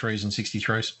 53s and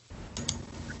 63s.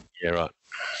 Yeah, right.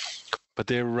 But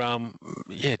they're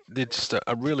they're just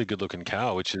a really good looking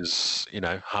car, which is,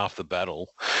 half the battle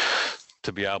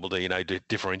to be able to,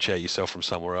 differentiate yourself from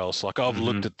somewhere else. I've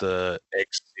looked at the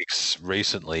X6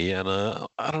 recently, and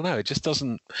I don't know, it just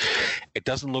doesn't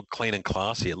look clean and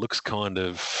classy. It looks kind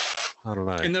of, I don't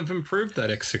know. And they've improved that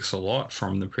X6 a lot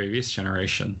from the previous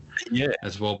generation,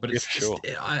 as well. But it's sure.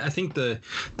 I think the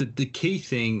key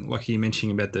thing, like you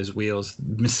mentioning about those wheels,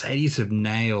 Mercedes have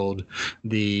nailed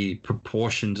the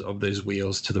proportions of those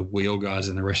wheels to the wheel guards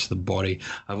and the rest of the body.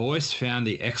 I've always found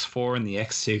the X4 and the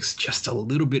X6 just a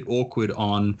little bit awkward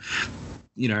on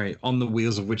the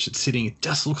wheels of which it's sitting. It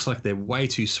just looks like they're way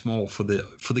too small for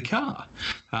the car.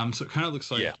 So it kind of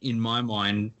looks like, in my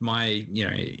mind,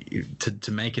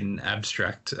 to make an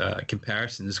abstract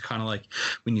comparison, it's kind of like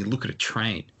when you look at a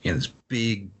train. There's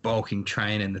big bulking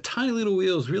train and the tiny little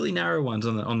wheels, really narrow ones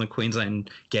on the Queensland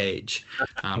gauge,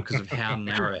 because of how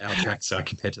narrow our tracks are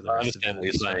compared to the rest of the. I understand what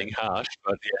you're saying, harsh,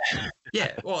 but yeah.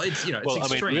 Yeah, well, it's it's Well, I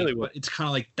mean, extreme, really, but it's kind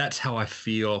of like that's how I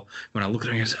feel when I look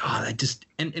at it and go, oh, they just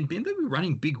and BMW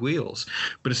running big wheels,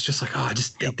 but it's just like, oh,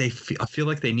 I feel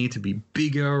like they need to be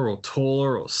bigger or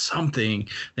taller or something.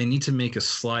 They need to make a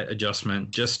slight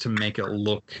adjustment just to make it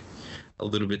look a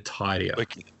little bit tidier. You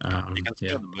can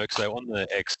see on the Merc, so on the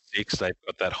X6, they've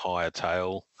got that higher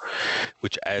tail,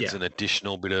 which adds an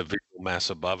additional bit of visual mass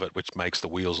above it, which makes the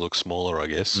wheels look smaller, I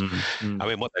guess. Mm-hmm. I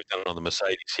mean, what they've done on the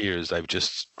Mercedes here is they've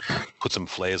just put some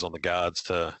flares on the guards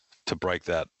to break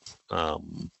that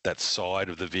that side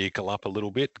of the vehicle up a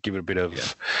little bit, give it a bit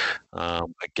of a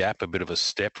gap, a bit of a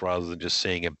step, rather than just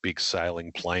seeing a big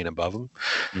sailing plane above them.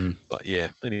 But yeah,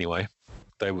 anyway,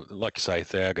 they, like you say,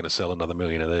 they are going to sell another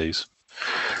million of these.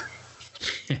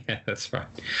 Yeah, that's right.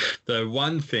 The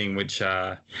one thing which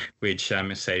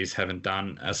Mercedes haven't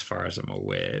done, as far as I'm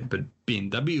aware, but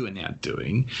BMW are now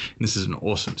doing, and this is an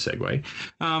awesome segue,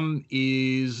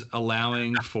 is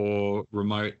allowing for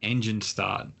remote engine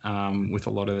start with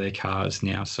a lot of their cars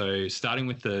now. So starting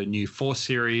with the new 4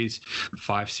 Series,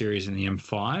 5 Series, and the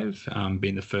M5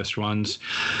 being the first ones,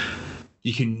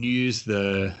 you can use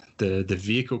the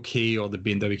vehicle key or the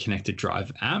BMW Connected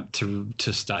Drive app to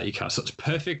start your car. So it's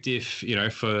perfect if your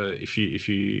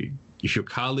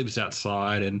car lives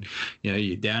outside and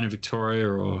you're down in Victoria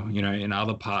or in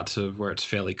other parts of where it's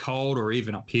fairly cold, or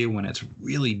even up here when it's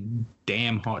really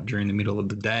damn hot during the middle of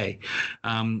the day.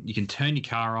 You can turn your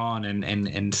car on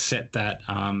and set that,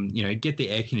 get the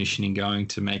air conditioning going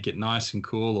to make it nice and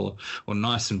cool or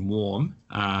nice and warm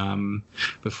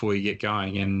before you get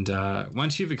going. And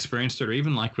once you've experienced it, or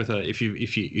even like with if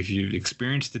you've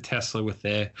experienced the Tesla with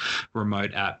their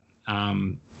remote app,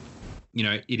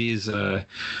 it is I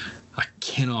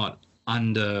cannot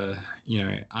understate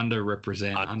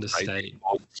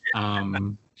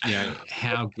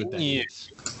how good that is.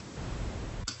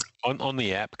 On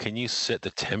the app, can you set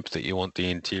the temp that you want the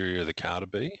interior of the car to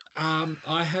be?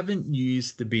 I haven't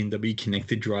used the BMW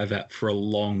Connected Drive app for a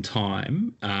long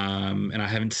time, and I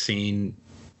haven't seen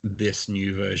this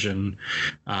new version.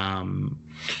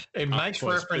 It makes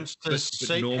reference to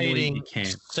seat heating,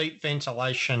 seat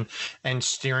ventilation, and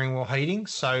steering wheel heating.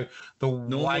 So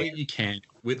normally you can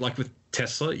with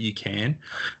Tesla, you can,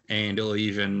 and it'll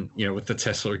even with the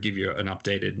Tesla it'll give you an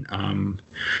updated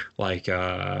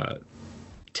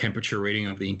temperature reading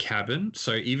of the in-cabin.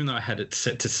 So even though I had it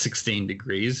set to 16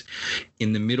 degrees,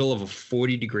 in the middle of a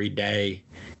 40-degree day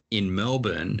in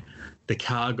Melbourne, the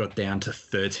car got down to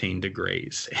 13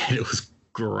 degrees, and it was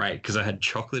great because I had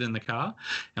chocolate in the car,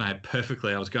 and I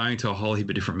was going to a whole heap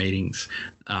of different meetings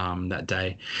that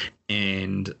day,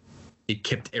 and it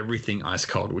kept everything ice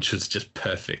cold, which was just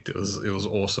perfect. It was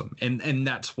awesome, and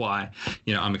that's why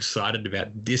I'm excited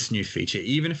about this new feature,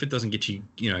 even if it doesn't get you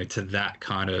to that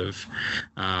kind of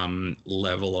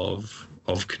level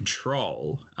of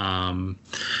control.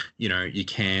 You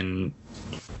can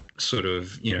sort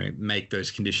of make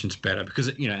those conditions better, because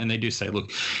and they do say,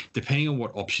 look, depending on what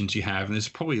options you have, and this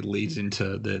probably leads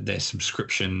into their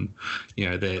subscription,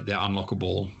 their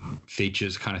unlockable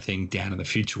features kind of thing down in the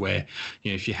future, where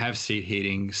if you have seat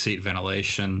heating, seat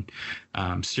ventilation,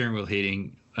 steering wheel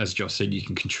heating, as Josh said, you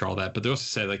can control that. But they also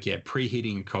say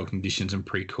preheating in cold conditions and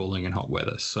pre-cooling in hot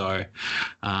weather. So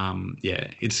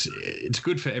it's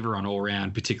good for everyone all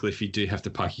around, particularly if you do have to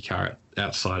park your car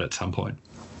outside at some point.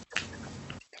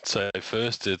 So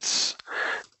first it's,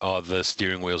 the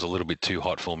steering wheel's a little bit too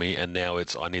hot for me, and now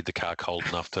it's, I need the car cold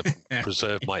enough to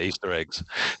preserve my Easter eggs.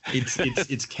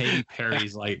 It's Katy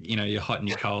Perry's you're hot and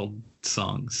you're cold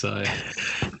song. So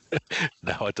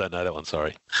no, I don't know that one.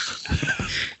 Sorry.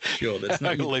 Sure, that's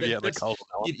not. I'll leave you out in the cold.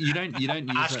 You don't use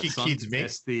ask that your song kids, to Mick.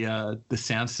 test the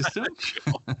sound system.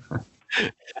 I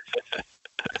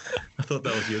thought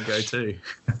that was your go-to.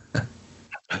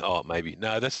 Oh, maybe.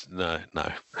 No, that's no.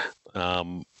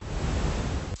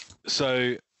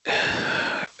 So,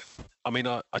 I mean,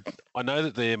 I know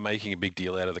that they're making a big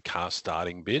deal out of the car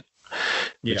starting bit,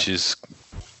 which is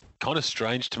kind of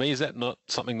strange to me. Is that not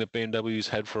something that BMW's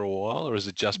had for a while, or is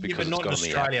it just because it's got on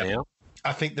the app now?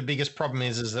 I think the biggest problem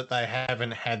is that they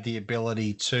haven't had the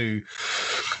ability to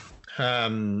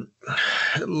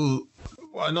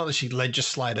well, not that she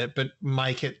legislate it, but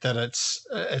make it that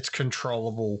it's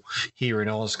controllable here in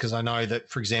Oz. Because I know that,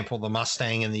 for example, the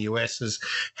Mustang in the US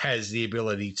has the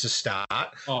ability to start.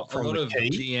 A lot of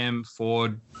GM,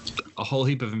 Ford, a whole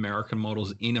heap of American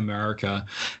models in America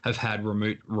have had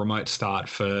remote start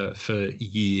for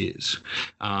years.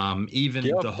 Even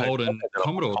the Holden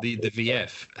Commodore, the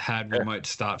VF, had remote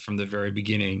start from the very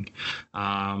beginning.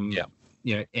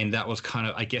 And that was kind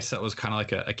of, I guess that was kind of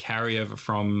like a carryover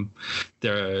from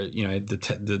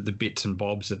the bits and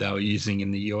bobs that they were using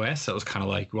in the US. That was kind of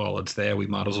like, well, it's there, we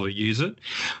might as well use it.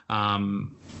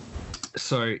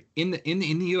 So in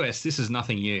the US, this is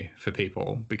nothing new for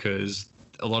people because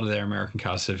a lot of their American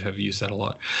cars have used that a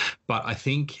lot. But I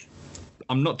think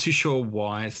I'm not too sure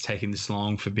why it's taking this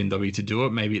long for BMW to do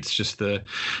it. Maybe it's just they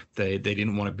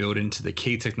didn't want to build into the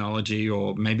key technology,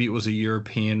 or maybe it was a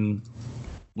European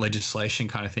legislation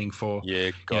kind of thing for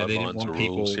guidelines, they didn't want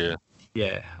people rules,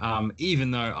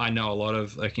 even though I know a lot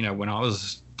of, like, when I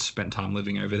was spent time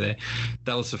living over there,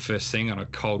 that was the first thing on a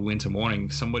cold winter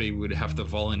morning. Somebody would have to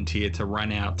volunteer to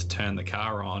run out to turn the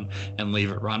car on and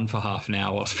leave it run for half an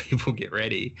hour whilst people get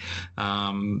ready,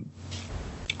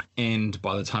 and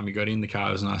by the time you got in, the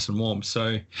car was nice and warm.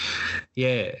 So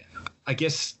I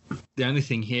guess the only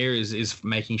thing here is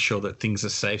making sure that things are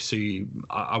safe. So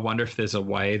I wonder if there's a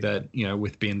way that,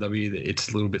 with BMW, that it's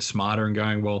a little bit smarter and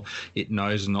going, well, it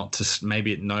knows not to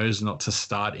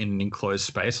start in an enclosed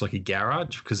space like a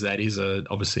garage, because that is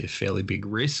obviously a fairly big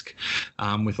risk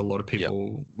with a lot of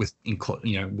people with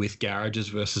garages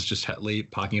versus just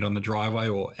parking it on the driveway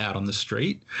or out on the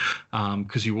street,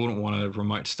 because you wouldn't want to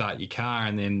remote start your car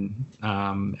and then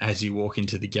as you walk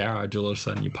into the garage, all of a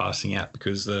sudden you're passing out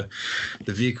because the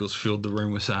vehicle's filled the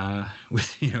room with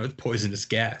poisonous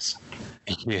gas.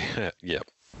 Yep.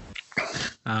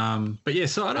 But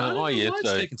so I don't know why it's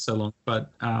taken so long.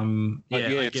 But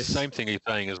it's the same thing you're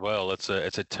saying as well. It's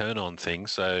a turn-on thing,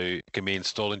 so it can be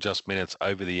installed in just minutes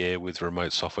over the air with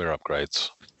remote software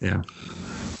upgrades. Yeah.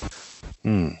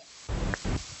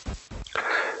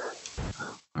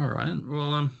 All right.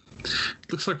 Well,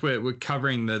 looks like we're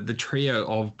covering the trio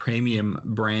of premium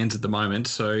brands at the moment.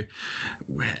 So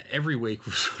every week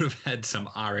we've sort of had some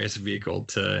RS vehicle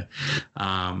to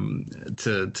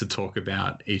talk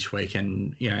about each week,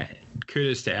 and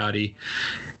kudos to Audi.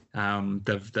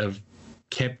 They've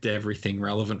kept everything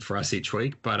relevant for us each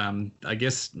week, but I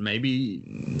guess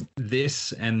maybe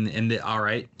this and the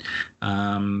R8,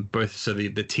 both, so the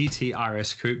TT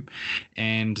RS Coupe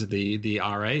and the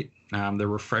R8, the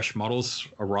refreshed models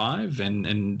arrive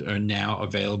and are now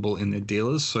available in the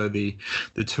dealers. So the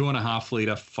 2.5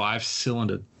 litre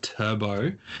 5-cylinder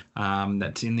turbo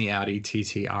that's in the Audi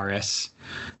TT RS.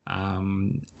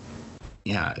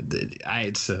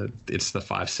 It's the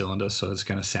 5-cylinder, so it's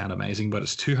going to sound amazing, but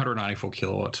it's 294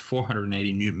 kilowatts,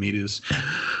 480 newton meters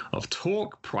of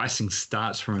torque. Pricing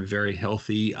starts from a very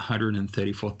healthy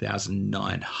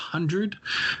 134,900,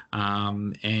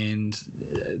 and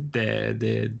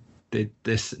they're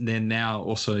now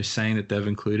also saying that they've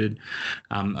included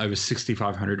over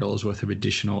 $6,500 worth of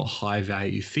additional high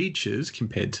value features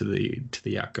compared to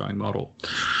the outgoing model,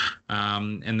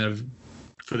 and they've,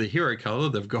 for the hero color,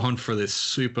 they've gone for this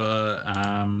super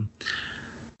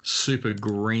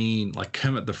green, like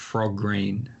Kermit the Frog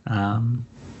green,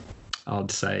 I'd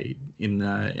say, in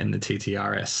the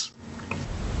TTRS.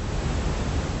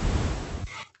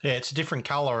 Yeah, it's a different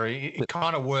color. It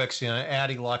kind of works,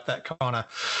 Audi like that kind of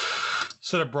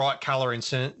sort of bright color in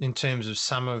terms of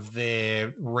some of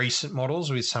their recent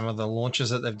models with some of the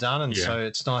launches that they've done. And so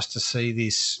it's nice to see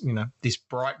this, this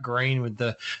bright green with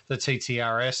the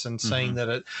TTRS, and seeing that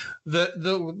it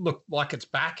look like it's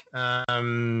back.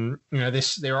 They're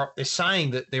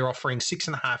saying that they're offering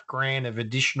 $6,500 of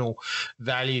additional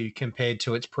value compared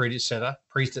to its predecessor.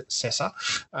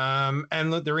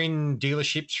 And look, they're in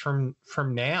dealerships from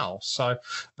now. So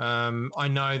I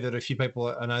know that a few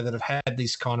people I know that have had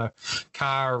this kind of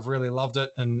car have really loved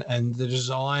it, and the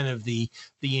design of the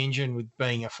engine with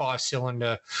being a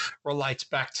 5-cylinder relates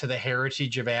back to the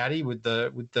heritage of Audi with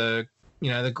the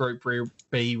Group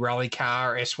B rally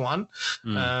car S1.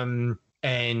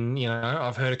 And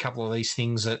I've heard a couple of these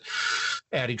things at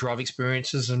Audi drive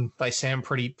experiences, and they sound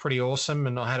pretty awesome.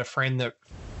 And I had a friend that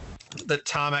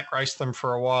tarmac raced them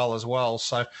for a while as well.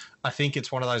 So I think it's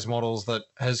one of those models that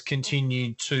has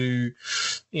continued to,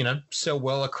 sell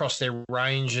well across their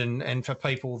range, and for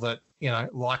people that,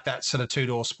 like that sort of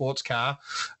 2-door sports car,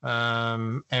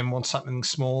 and want something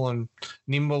small and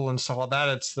nimble and stuff like that,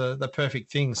 it's the perfect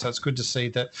thing. So it's good to see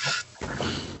that,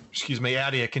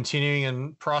 Audi are continuing,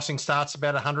 and pricing starts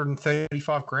about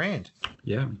 $135,000.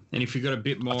 Yeah, and if you've got a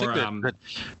bit more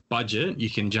budget, you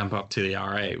can jump up to the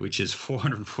R8, which is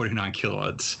 449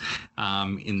 kilowatts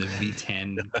in the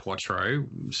V10 Quattro.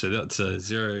 So that's a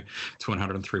 0 to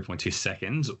 103.2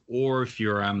 seconds. Or if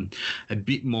you're a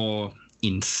bit more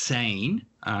insane,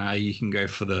 you can go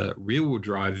for the rear-wheel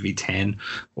drive V10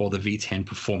 or the V10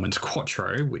 Performance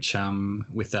Quattro, which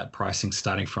with that pricing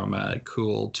starting from a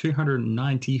cool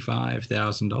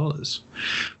 $295,000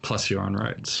 plus your on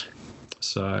roads.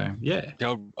 So yeah,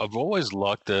 I've always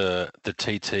liked the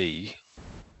TT.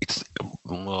 It's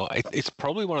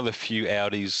probably one of the few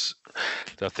Audis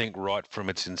that I think right from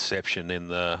its inception in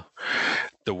the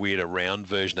weirder round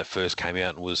version that first came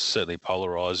out and was certainly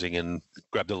polarizing and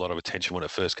grabbed a lot of attention when it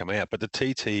first came out. But the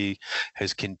TT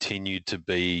has continued to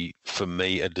be, for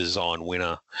me, a design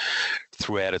winner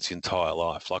throughout its entire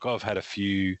life. Like I've had a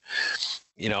few.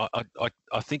 I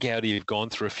think Audi have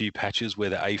gone through a few patches where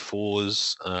the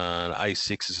A4s,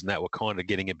 A6s, and that were kind of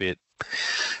getting a bit.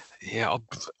 Yeah,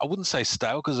 I wouldn't say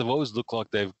stale because they've always looked like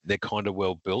they're kind of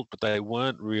well built, but they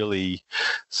weren't really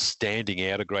standing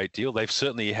out a great deal. They've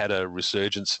certainly had a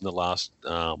resurgence in the last,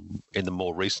 in the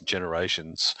more recent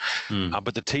generations.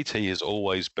 But the TT has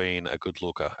always been a good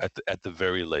looker at the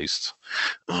very least,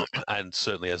 and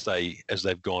certainly as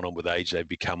they've gone on with age, they've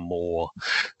become more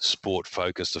sport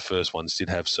focused. The first ones did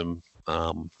have some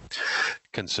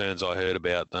concerns I heard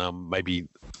about maybe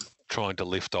trying to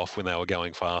lift off when they were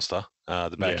going faster.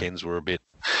 The back ends were a bit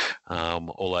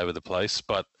all over the place.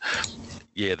 But,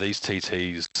 yeah, these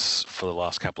TTs for the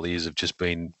last couple of years have just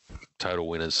been total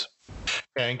winners.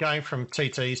 Yeah, and going from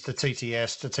TTs to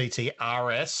TTS to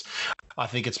TTRS, I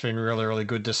think it's been really, really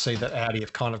good to see that Audi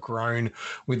have kind of grown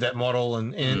with that model.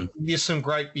 And there's some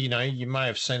great, you may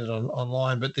have seen it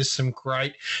online, but there's some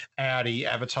great Audi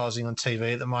advertising on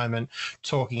TV at the moment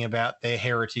talking about their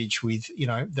heritage with,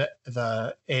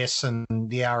 the S and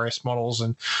the RS models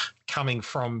and coming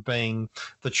from being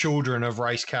the children of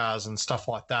race cars and stuff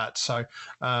like that. So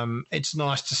it's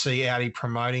nice to see Audi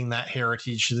promoting that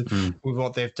heritage with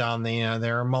what they've done.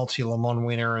 They're a multi-Le Mans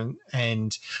winner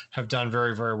and have done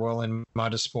very, very well in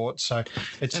motorsport. So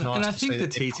it's nice to see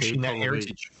that they're pushing that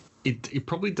heritage. It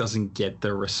probably doesn't get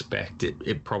the respect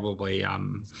it probably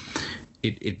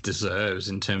it deserves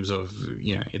in terms of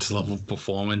its level of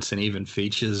performance and even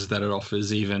features that it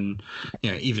offers even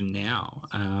now.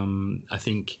 I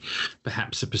think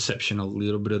perhaps the perception a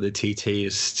little bit of the TT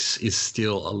is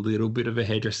still a little bit of a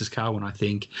hairdresser's car when I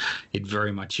think it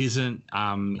very much isn't.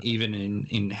 Even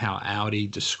in how Audi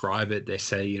describe it, they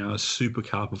say a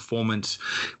supercar performance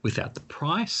without the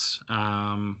price.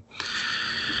 And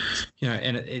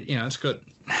it's got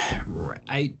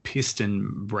 8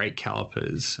 piston brake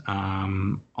calipers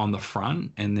on the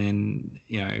front, and then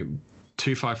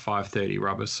 255/30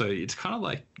 rubber. So it's kind of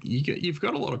like you've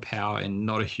got a lot of power and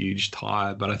not a huge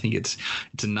tire, but I think it's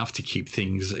enough to keep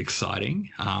things exciting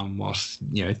whilst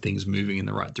things moving in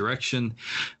the right direction.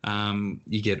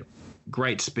 You get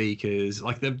great speakers,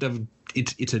 like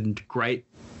it's a great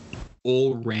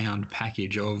all-round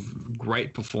package of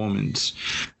great performance,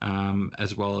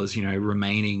 as well as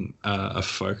remaining a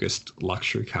focused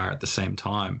luxury car at the same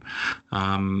time.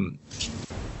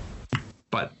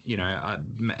 But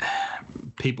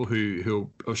people who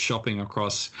are shopping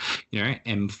across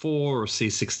M4 or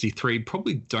C63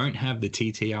 probably don't have the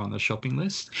TTR on the shopping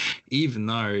list, even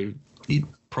though it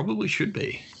probably should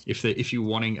be if you're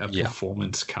wanting a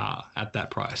performance car at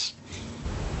that price.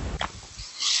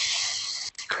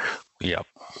 Yeah,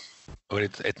 but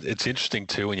it's interesting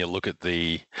too when you look at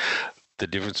the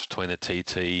difference between the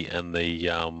TT and the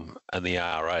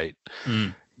R8.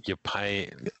 You're paying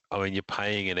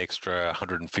an extra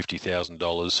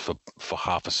 $150,000 for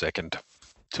half a second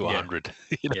to 100.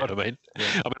 You know what I mean?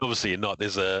 Yeah. I mean, obviously you're not.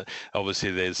 There's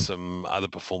some other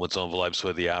performance envelopes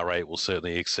where the R8 will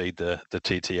certainly exceed the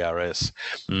TTRS,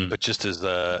 but just as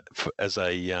an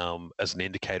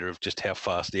indicator of just how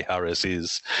fast the RS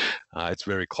is, it's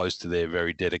very close to their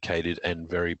very dedicated and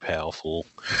very powerful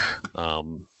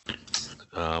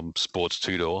sports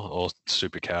two-door or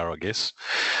supercar, I guess.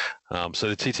 So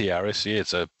the TTRS,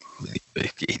 it's a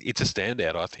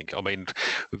standout, I think. I mean,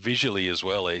 visually as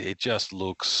well, it just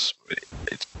looks.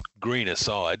 It's green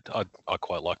aside, I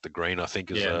quite like the green. I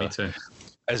think me too.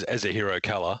 As a hero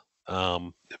color.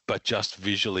 But just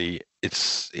visually,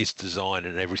 its design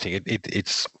and everything,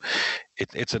 it's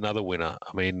another winner.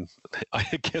 I mean, I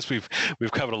guess we've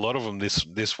covered a lot of them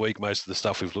this week. Most of the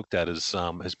stuff we've looked at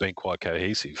has been quite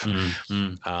cohesive.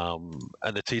 And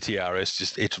the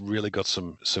TTRS it's really got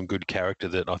some good character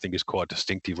that I think is quite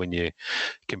distinctive when you're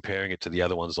comparing it to the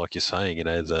other ones, like you're saying.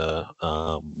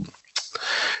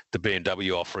 The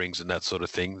BMW offerings and that sort of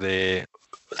thing.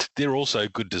 they're also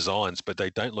good designs, but they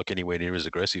don't look anywhere near as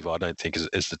aggressive, I don't think,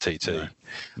 as the TT.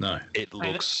 No. It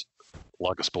looks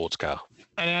like a sports car.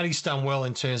 And Audi's done well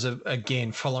in terms of,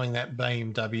 again, following that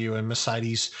BMW and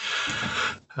Mercedes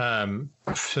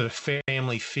sort of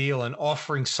family feel and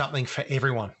offering something for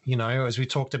everyone. You know, as we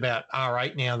talked about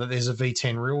R8 now, that there's a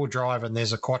V10 rear-wheel drive and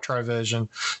there's a Quattro version.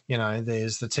 You know,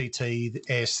 there's the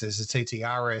TTS, there's the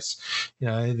TTRS. You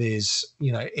know, there's,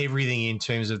 you know, everything in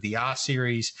terms of the R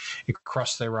series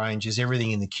across their range. There's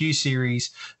everything in the Q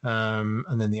series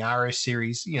and then the RS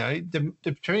series. You know,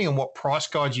 depending on what price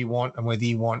guide you want and whether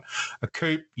you want a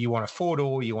coupe, you want a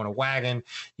four-door, you want a wagon,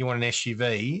 you want an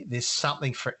SUV, there's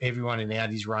something for everyone in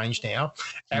Audi's range now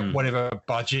at whatever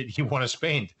budget you want to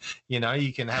spend. You know,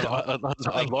 you can have...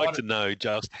 I'd like to know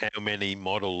just how many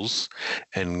models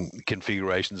and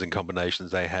configurations and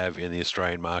combinations they have in the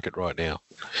Australian market right now.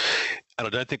 And I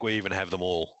don't think we even have them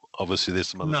all. Obviously, there's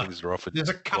some other things that are offered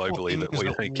globally that we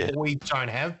don't get. We don't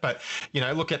have, but you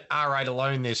know, look at R8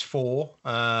 alone. There's 4.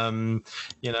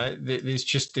 You know,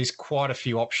 there's quite a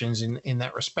few options in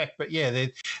that respect. But yeah,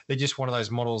 they're just one of those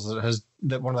models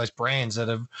one of those brands that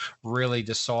have really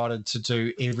decided to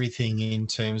do everything in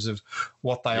terms of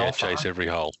what they offer. Chase every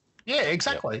hole. Yeah,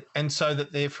 exactly. Yep. And so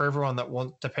that there for everyone that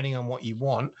wants, depending on what you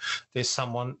want, there's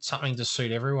something to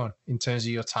suit everyone in terms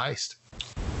of your taste.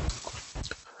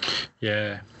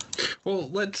 Yeah. Well,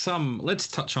 let's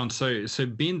touch on so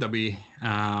BMW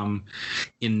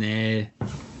in their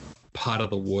part of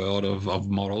the world of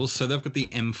models. So they've got the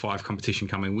M5 competition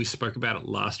coming. We spoke about it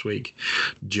last week,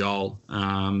 Joel,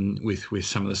 with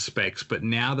some of the specs, but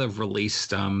now they've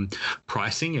released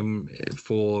pricing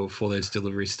for those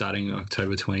deliveries starting in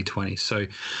October 2020. So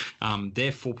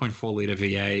their 4.4 litre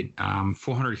V8,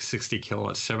 460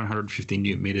 kilowatts, 750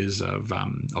 newton meters of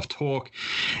torque,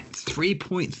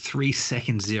 3.3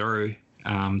 seconds 0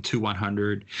 to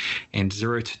 100 and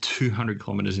 0 to 200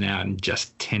 kilometers an hour in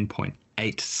just 10.8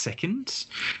 seconds,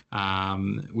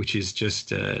 which is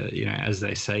just, as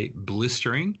they say,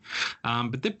 blistering.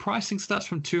 But their pricing starts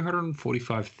from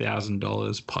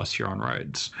 $245,000 plus you're on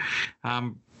roads.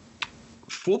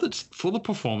 For the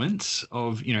performance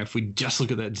of, if we just look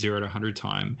at that 0 to 100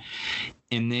 time,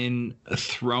 and then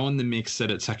throw in the mix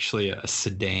that it's actually a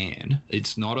sedan.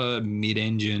 It's not a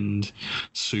mid-engined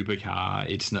supercar.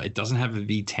 It doesn't have a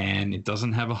V10. It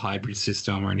doesn't have a hybrid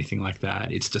system or anything like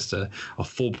that. It's just a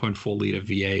 4.4 litre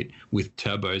V8 with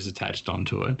turbos attached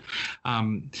onto it.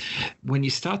 When you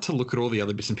start to look at all the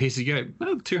other bits and pieces, you go,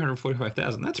 well,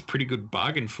 $245,000. That's a pretty good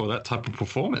bargain for that type of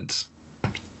performance.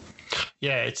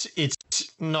 Yeah, it's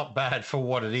not bad for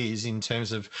what it is in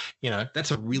terms of,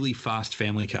 That's a really fast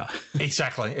family car.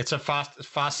 Exactly. It's a fast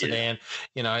sedan.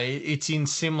 It's in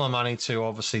similar money to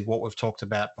obviously what we've talked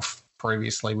about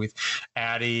previously with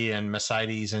Audi and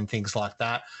Mercedes and things like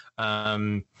that.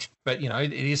 But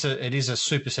it is a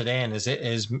super sedan as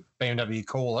BMW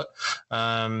call it.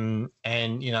 And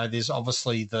there's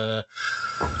obviously the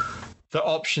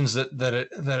options that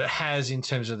it has in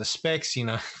terms of the specs.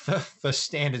 The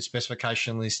standard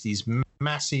specification list is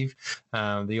massive.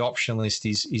 The option list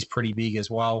is pretty big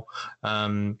as well.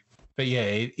 But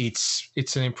yeah,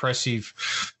 it's an impressive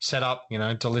setup.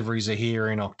 Deliveries are here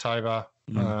in October.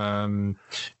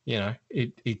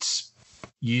 It's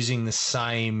using the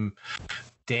same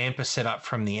damper setup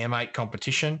from the M8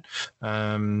 competition.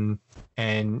 And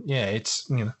yeah, it's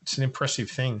an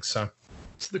impressive thing. So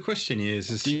the question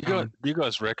is do you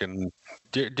guys reckon?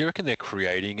 Do you reckon they're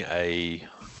creating a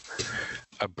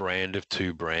brand of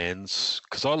two brands?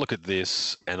 Because I look at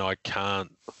this and I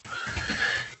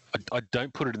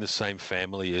don't put it in the same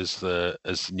family as the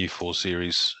new 4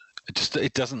 Series.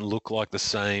 It doesn't look like the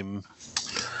same.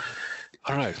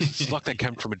 I don't know. It's like they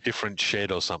came from a different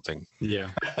shed or something.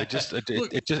 Yeah.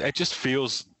 It just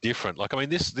feels different. Like, I mean,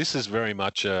 this is very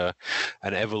much an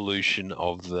evolution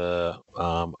of the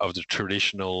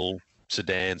traditional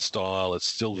sedan style. It's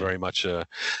still very much a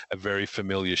very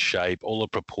familiar shape. All the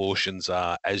proportions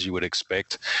are as you would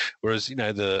expect. Whereas,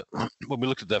 when we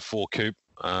looked at that 4 Coupe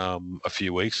a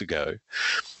few weeks ago,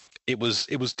 it was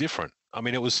different. I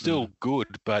mean, it was still good,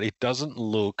 but it doesn't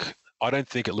look. I don't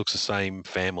think it looks the same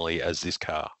family as this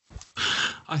car.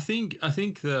 I think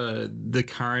the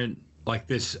current, like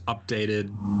this updated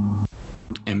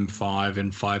M5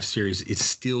 and 5 Series is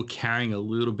still carrying a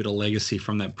little bit of legacy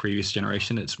from that previous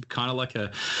generation. It's kind of like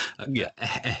a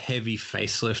heavy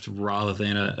facelift rather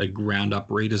than a ground up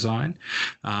redesign.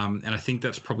 And I think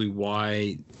that's probably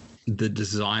why the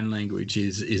design language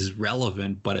is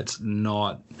relevant, but it's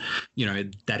not,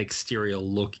 that exterior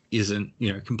look isn't,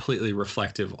 completely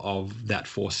reflective of that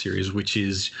 4 Series, which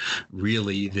is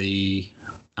really the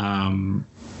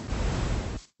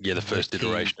Yeah, the first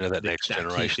iteration of that next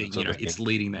generation. Thing, it's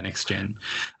leading that next gen.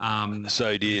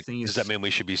 So does that mean we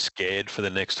should be scared for the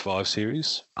next 5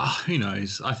 series? Who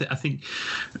knows? I think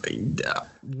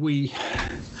we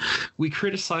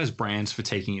criticize brands for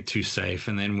taking it too safe,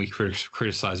 and then we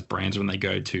criticize brands when they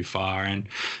go too far. And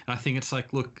I think it's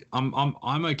like, look,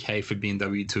 I'm okay for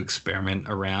BMW to experiment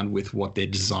around with what their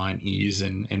design is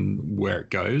and where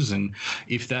it goes. And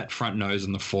if that front nose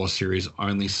in the 4 Series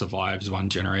only survives one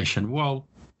generation, well,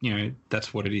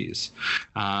 that's what it is.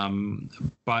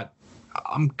 But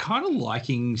I'm kind of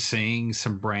liking seeing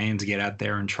some brands get out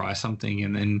there and try something,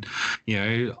 and then,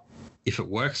 if it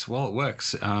works, well, it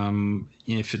works.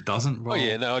 If it doesn't, well,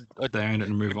 they own it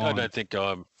and move on. I don't think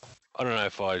I don't know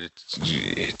if I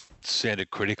sounded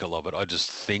critical of it. I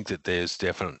just think that there's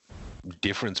definite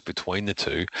difference between the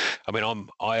two. I mean,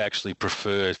 I actually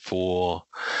prefer for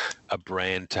a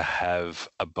brand to have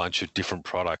a bunch of different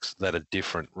products that are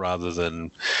different, rather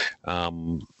than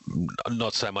I'm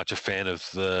not so much a fan of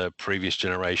the previous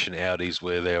generation Audis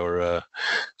where they were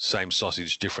same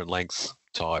sausage, different length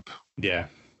type. Yeah.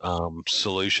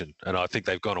 Solution, and I think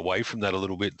they've gone away from that a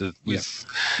little bit with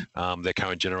their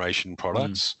current generation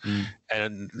products.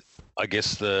 And I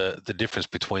guess the difference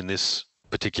between this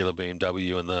particular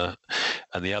BMW and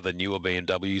the other newer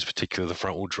BMWs, particularly the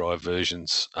front wheel drive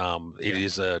versions, it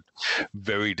is a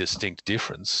very distinct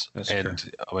difference. That's true.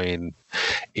 I mean,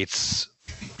 it's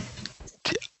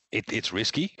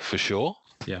risky for sure.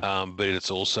 Yeah. But it's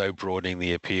also broadening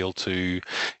the appeal to,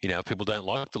 if people don't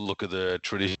like the look of the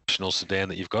traditional sedan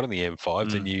that you've got in the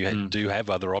M5, then you do have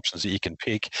other options that you can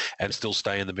pick and still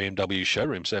stay in the BMW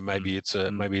showroom. So maybe it's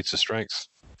a strength.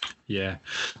 Yeah,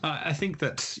 I think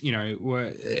that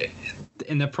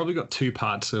and they've probably got two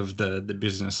parts of the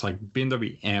business. Like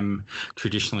BMW M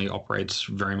traditionally operates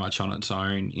very much on its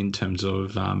own in terms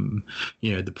of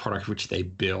the product which they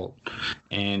built,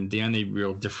 and the only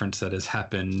real difference that has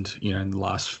happened in the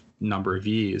last number of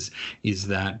years is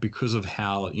that because of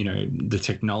how the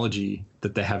technology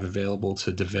that they have available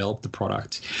to develop the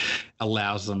product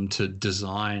allows them to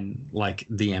design like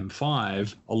the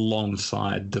M5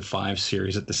 alongside the 5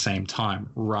 Series at the same time,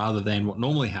 rather than what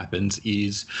normally happens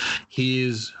is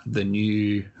here's the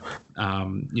new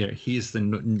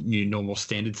new normal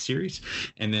standard series,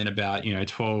 and then about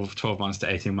 12 months to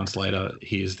 18 months later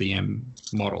here's the M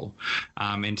model,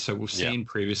 and so we've seen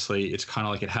previously it's kind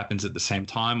of like it happens at the same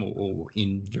time or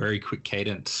in very quick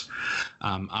cadence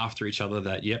after each other,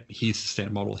 that here's the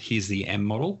standard model, here's the M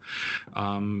model.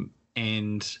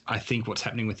 And I think what's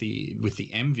happening with the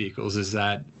M vehicles is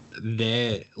that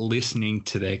they're listening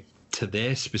to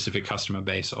their specific customer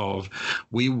base of,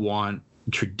 we want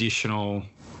traditional,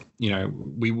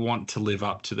 we want to live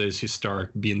up to those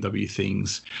historic BMW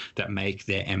things that make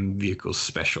their M vehicles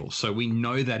special. So we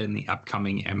know that in the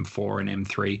upcoming M4 and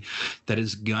M3 that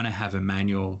is going to have a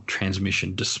manual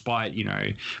transmission, despite,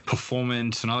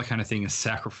 performance and other kind of thing is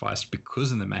sacrificed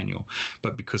because of the manual,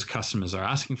 but because customers are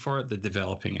asking for it, they're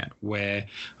developing it. Where,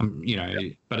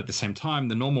 but at the same time,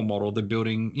 the normal model, they're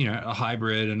building, a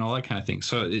hybrid and all that kind of thing.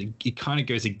 So it kind of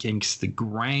goes against the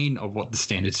grain of what the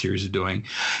standard series are doing.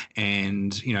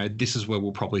 And, this is where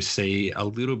we'll probably see a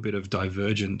little bit of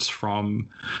divergence from,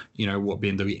 what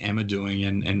BMW M are doing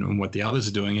and what the others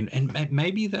are doing. And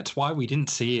maybe that's why we didn't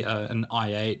see an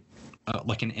i8,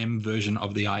 like an M version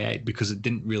of the i8, because it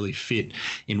didn't really fit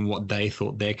in what they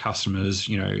thought their customers,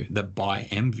 that buy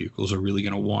M vehicles are really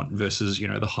going to want versus,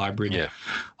 the hybrid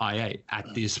i8 at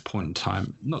this point in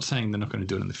time. Not saying they're not going to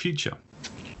do it in the future.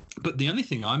 But the only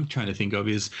thing I'm trying to think of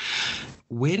is,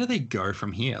 where do they go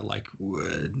from here? Like,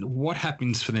 what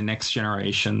happens for the next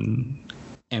generation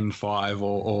M5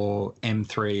 or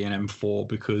M3 and M4?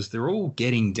 Because they're all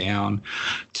getting down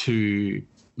to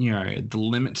the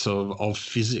limits of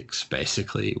physics,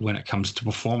 basically, when it comes to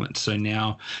performance. So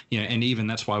now, and even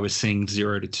that's why we're seeing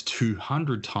 0 to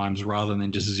 200 times rather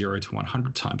than just 0 to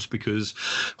 100 times, because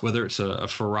whether it's a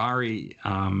Ferrari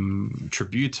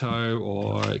Tributo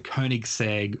or a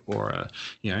Koenigsegg or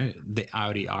the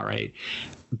Audi R8,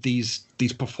 these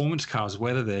performance cars,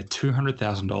 whether they're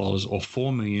 $200,000 or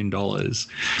 $4 million,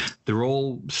 they're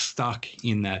all stuck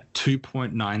in that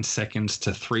 2.9 seconds to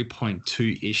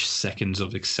 3.2-ish seconds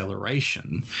of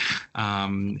acceleration.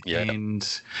 And,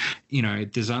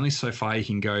 there's only so far you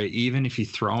can go, even if you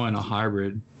throw in a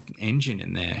hybrid engine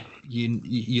in there.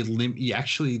 You're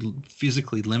actually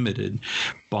physically limited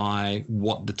by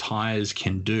what the tires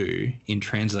can do in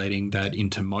translating that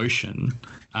into motion.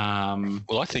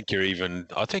 Well, I think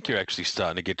you're actually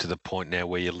starting to get to the point now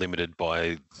where you're limited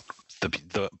by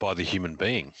by the human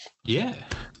being. Yeah.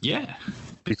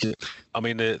 Because I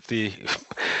mean the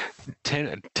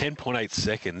 10.8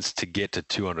 seconds to get to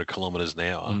 200 kilometers an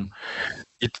hour.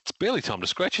 It's barely time to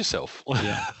scratch yourself.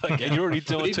 Yeah. And you're already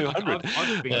doing 200.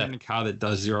 I've been in a car that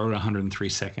does 0 to 103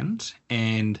 seconds,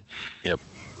 and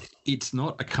it's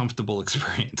not a comfortable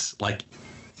experience. Like,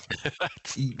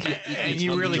 and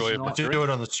you really want to do it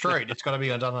on the street. It's got to be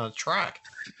done on a track.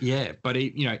 Yeah, but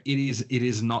it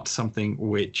is not something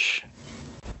which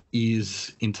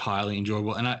is entirely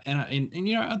enjoyable, and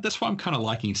you know, that's why I'm kind of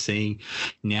liking seeing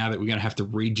now that we're going to have to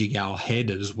rejig our head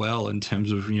as well in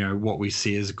terms of, you know, what we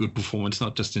see as good performance,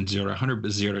 not just in 0 to 100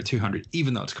 but 0 to 200,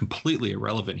 even though it's completely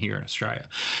irrelevant here in Australia.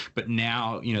 But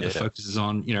now, you know, the focus is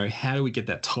on, you know, how do we get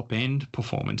that top end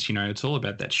performance? You know, it's all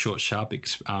about that short, sharp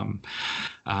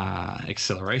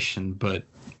acceleration. But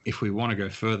if we want to go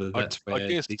further, that's where I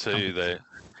guess too they're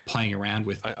playing around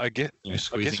with. I guess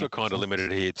we're kind of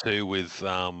limited here too with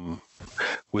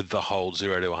the whole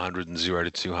 0 to 100 and 0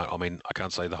 to 200. I mean, I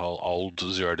can't say the whole old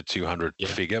 0 to 200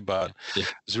 figure, but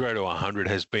 0 to 100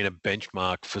 has been a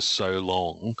benchmark for so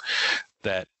long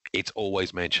that it's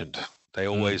always mentioned. They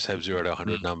always have 0 to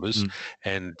 100 numbers.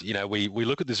 And, you know, we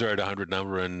look at the 0 to 100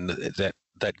 number, and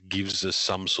that gives us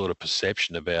some sort of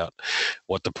perception about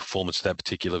what the performance of that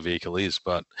particular vehicle is.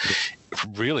 But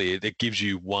really, it gives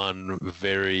you one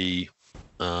very,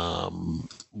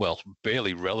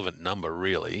 barely relevant number,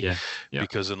 really.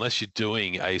 Because unless you're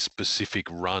doing a specific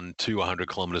run to 100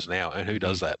 kilometers an hour, and who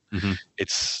does that?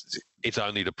 It's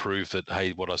only to prove that,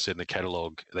 hey, what I said in the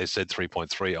catalog, they said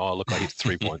 3.3. Oh, look, I hit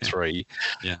 3.3.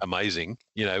 Amazing.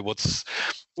 You know,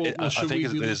 I think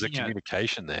there's a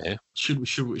communication there.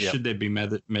 Should there be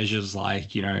measures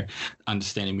like, you know,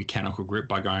 understanding mechanical grip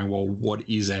by going, well, what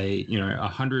is a, you know,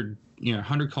 100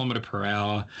 kilometer per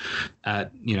hour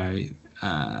at, you know,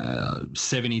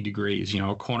 70 degrees, you know,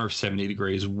 a corner of 70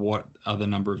 degrees, what are the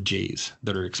number of Gs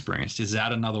that are experienced? Is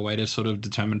that another way to sort of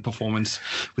determine performance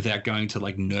without going to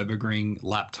like Nürburgring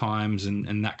lap times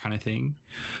and that kind of thing?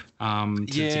 To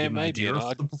get an idea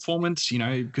of the performance, you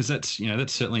know, because that's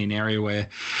certainly an area where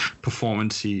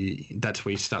performance, that's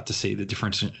where you start to see the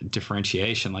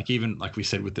differentiation. Like even like we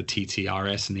said with the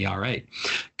TTRS and the R8,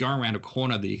 going around a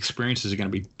corner, the experiences are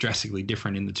going to be drastically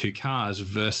different in the two cars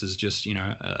versus just, you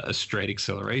know, a straight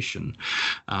acceleration.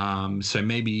 So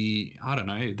maybe, I don't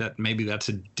know, maybe that's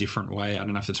a different way. I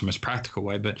don't know if it's the most practical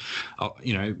way, but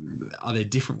you know, are there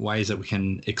different ways that we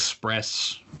can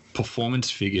express performance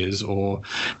figures or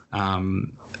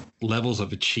levels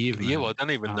of achievement? Yeah, well, I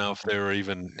don't even know if they're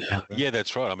even. Yeah,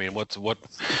 that's right. I mean, what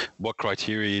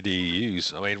criteria do you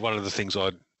use? I mean, one of the things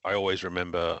I always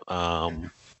remember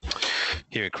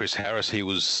hearing Chris Harris, he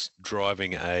was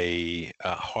driving a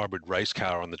hybrid race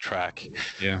car on the track.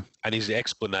 Yeah. And his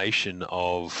explanation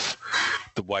of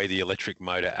the way the electric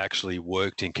motor actually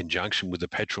worked in conjunction with the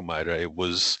petrol motor, it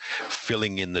was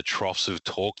filling in the troughs of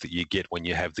torque that you get when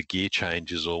you have the gear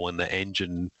changes or when the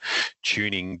engine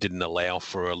tuning didn't allow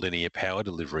for a linear power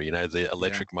delivery. You know, the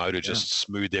electric motor just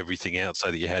smoothed everything out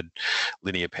so that you had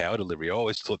linear power delivery. I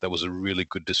always thought that was a really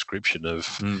good description of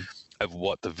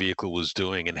what the vehicle was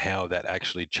doing and how that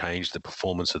actually changed the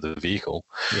performance of the vehicle.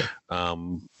 I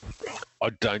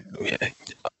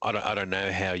don't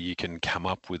know how you can come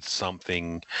up with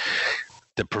something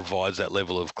that provides that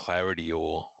level of clarity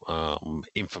or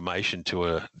information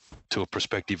to a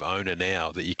prospective owner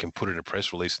now that you can put in a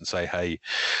press release and say, hey,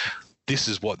 this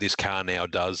is what this car now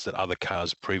does that other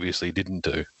cars previously didn't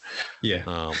do.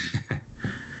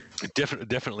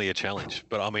 Definitely a challenge.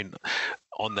 But I mean,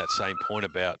 on that same point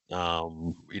about,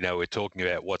 you know, we're talking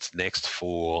about what's next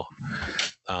for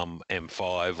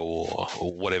M5 or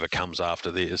whatever comes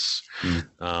after this.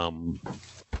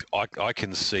 I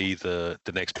can see the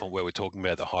next point where we're talking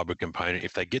about the hybrid component.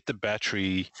 If they get the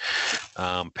battery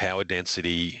power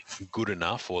density good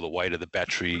enough or the weight of the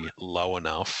battery low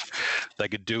enough, they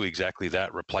could do exactly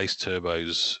that, replace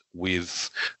turbos with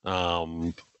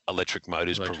electric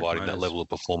motors providing that level of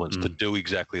performance, to do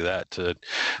exactly that, to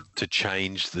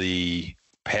change the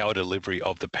power delivery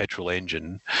of the petrol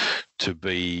engine to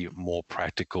be more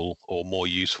practical or more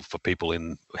useful for people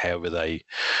in however they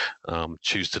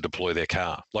choose to deploy their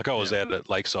car. Like I was out at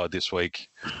Lakeside this week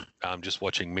just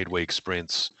watching midweek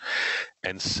sprints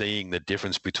and seeing the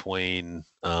difference between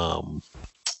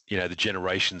you know, the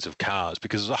generations of cars,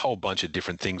 because there's a whole bunch of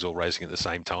different things all racing at the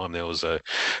same time. There was a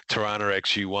Tirana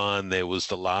XU1, there was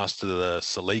the last of the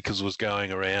Celicas was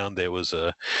going around, there was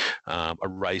a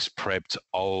race prepped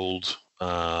old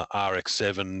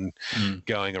RX-7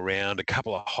 going around, a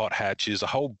couple of hot hatches, a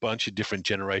whole bunch of different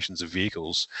generations of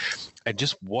vehicles, and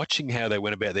just watching how they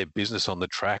went about their business on the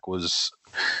track was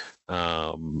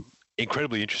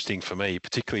incredibly interesting for me,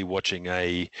 particularly watching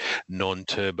a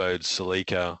non-turboed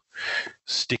Celica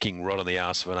sticking right on the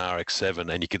arse of an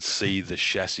RX-7, and you could see the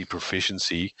chassis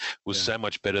proficiency was so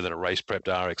much better than a race-prepped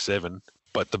RX-7.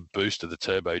 But the boost of the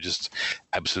turbo just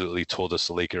absolutely tore the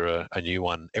Celica a new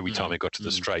one every time it got to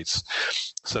the straights.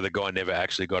 So the guy never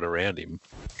actually got around him.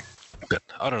 But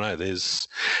I don't know. There's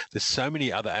so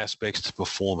many other aspects to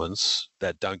performance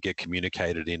that don't get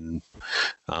communicated in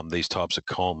these types of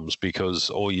comms, because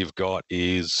all you've got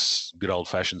is good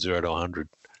old-fashioned 0 to 100.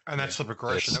 And that's the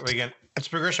progression that we're going. It's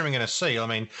progression we're going to see. I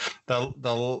mean,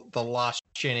 the last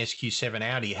Gen SQ7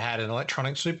 Audi had an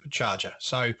electronic supercharger,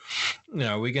 so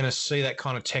we're going to see that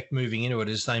kind of tech moving into it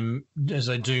as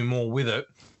they do more with it.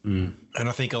 And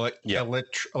I think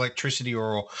electricity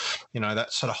or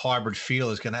that sort of hybrid feel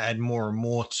is going to add more and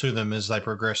more to them as they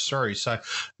progress through. So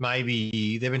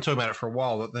maybe they've been talking about it for a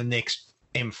while, that the next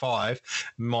M5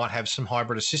 might have some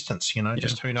hybrid assistance,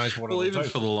 just who knows what it'll even do.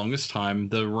 For the longest time,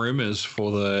 the rumors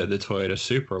for the Toyota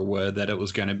Supra were that it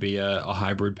was going to be a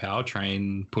hybrid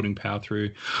powertrain putting power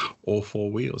through all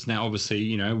four wheels. Now,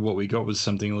 obviously, what we got was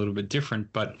something a little bit different,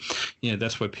 but,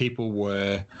 that's where people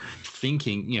were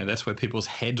thinking, that's where people's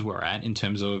heads were at in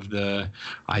terms of the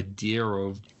idea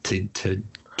of to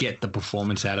get the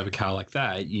performance out of a car like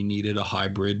that, you needed a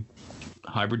hybrid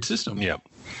system. Yeah.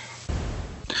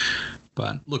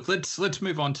 But look, let's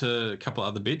move on to a couple of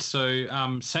other bits. So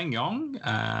SsangYong,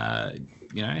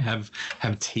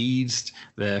 have teased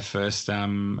their first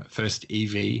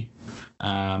EV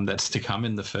that's to come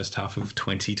in the first half of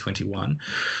 2021.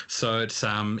 So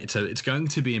it's going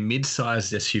to be a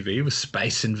mid-sized SUV with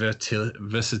space and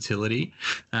versatility,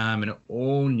 an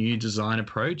all new design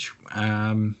approach.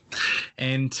 And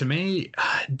to me,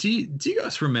 do you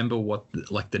guys remember what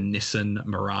the Nissan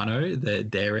Murano,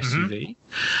 their SUV?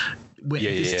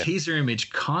 This teaser image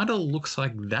kind of looks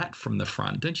like that from the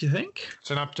front, don't you think?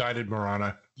 It's an updated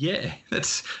Murano. Yeah,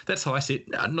 that's how I see it.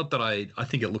 Not that I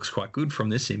think it looks quite good from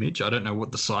this image. I don't know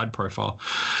what the side profile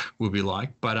will be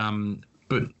like, but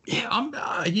yeah,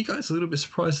 are you guys a little bit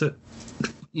surprised that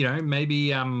maybe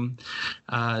a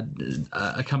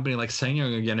company like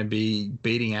SsangYong are going to be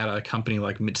beating out a company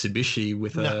like Mitsubishi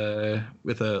with a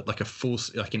full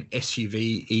an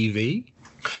SUV EV?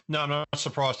 No, I'm not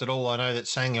surprised at all. I know that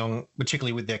SsangYong,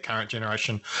 particularly with their current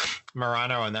generation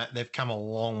Murano and that, they've come a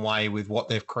long way with what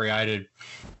they've created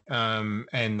and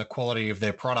the quality of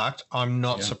their product. I'm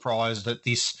not surprised that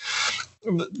this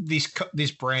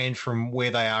brand, from where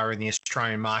they are in the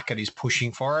Australian market, is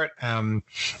pushing for it.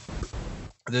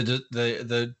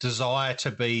 The desire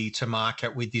to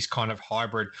market with this kind of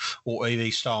hybrid or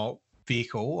EV style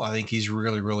vehicle, I think, is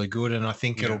really, really good, and I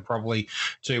think it'll probably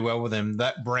do well with them.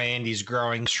 That brand is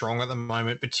growing strong at the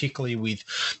moment, particularly with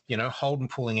Holden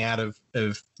pulling out of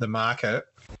the market,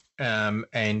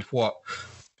 and what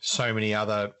so many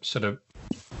other sort of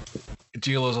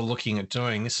dealers are looking at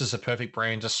doing. This is a perfect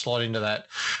brand to slot into that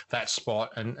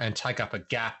spot and take up a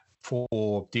gap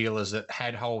for dealers that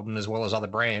had Holden as well as other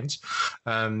brands,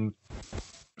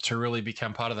 to really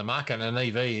become part of the market. And an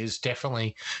EV is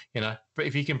definitely, but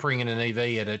if you can bring in an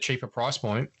EV at a cheaper price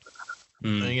point,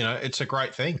 it's a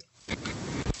great thing.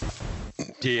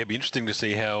 Yeah, it'd be interesting to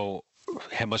see how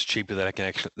much cheaper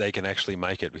they can actually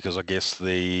make it, because I guess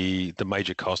the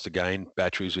major cost, again,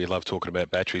 batteries. We love talking about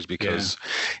batteries because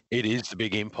it is the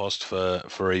big impost for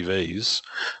EVs.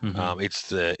 It's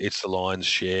the lion's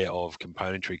share of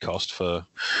componentry cost for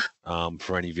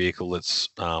any vehicle that's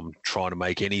trying to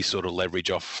make any sort of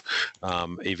leverage off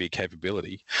EV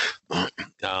capability. I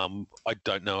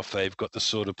don't know if they've got the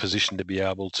sort of position to be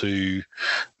able to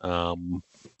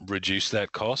reduce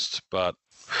that cost, but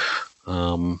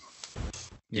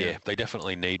yeah, they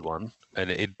definitely need one, and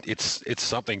it's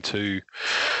something to.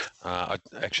 I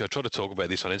tried to talk about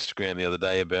this on Instagram the other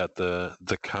day about the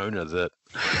Kona, that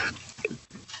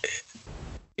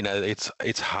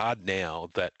it's hard now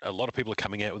that a lot of people are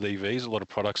coming out with EVs. A lot of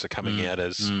products are coming out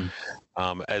as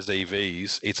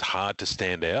EVs. It's hard to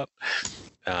stand out.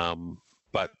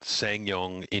 But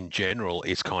SsangYong in general,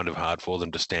 it's kind of hard for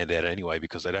them to stand out anyway,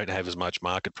 because they don't have as much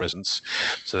market presence.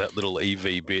 So that little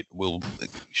EV bit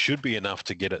should be enough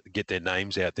to get their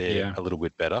names out there a little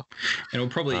bit better. And it'll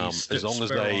probably as long as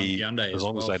they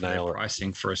nail it.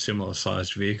 Pricing for a similar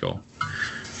sized vehicle.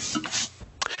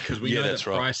 Because we know that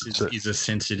price is a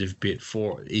sensitive bit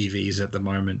for EVs at the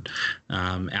moment,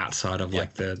 outside of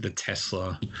like the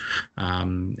Tesla,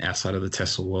 outside of the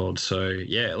Tesla world. So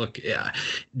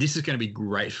this is going to be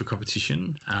great for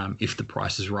competition if the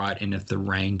price is right and if the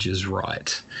range is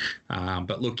right.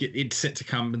 But look, it's set to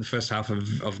come in the first half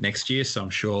of next year, so I'm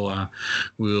sure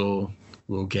we'll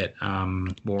we'll get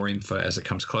more info as it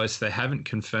comes close. They haven't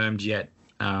confirmed yet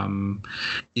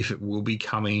if it will be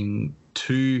coming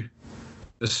to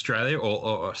Australia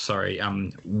or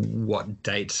what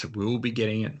dates we'll be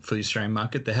getting it for the Australian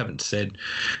market. They haven't said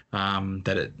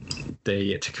that they're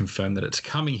yet to confirm that it's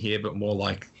coming here, but more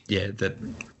like, that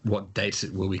what dates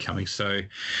it will be coming. So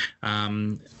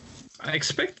I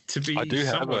expect it to be. I do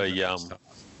have a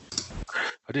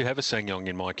Sangyong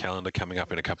in my calendar coming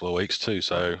up in a couple of weeks too,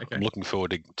 so okay. I'm looking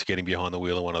forward to getting behind the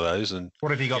wheel of one of those and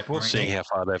what have you got? Seeing how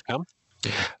far they've come.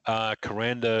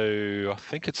 Corando, I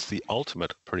think it's the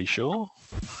Ultimate, pretty sure.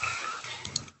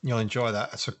 You'll enjoy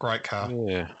that. It's a great car.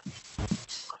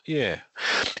 Yeah,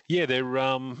 they're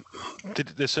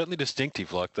certainly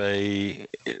distinctive. Like they've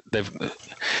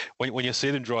when you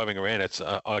see them driving around, it's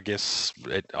I guess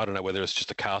I don't know whether it's just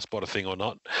a car spotter thing or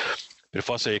not. But if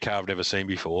I see a car I've never seen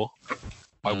before,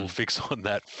 I will fix on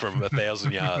that from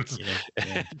 1,000 yards,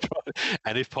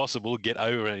 and if possible, get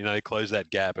over and close that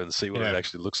gap and see what it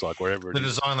actually looks like wherever it is. The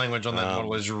design language on that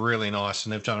model is really nice,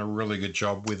 and they've done a really good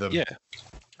job with them.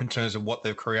 In terms of what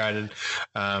they've created.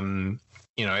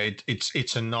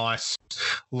 It's a nice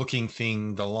looking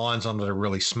thing. The lines on it are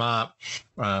really smart.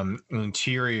 The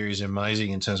interior is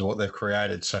amazing in terms of what they've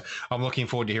created. So I'm looking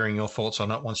forward to hearing your thoughts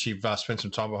on it once you've spent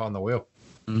some time behind the wheel.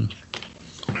 Me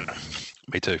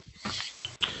too.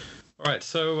 All right,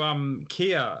 so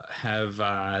Kia have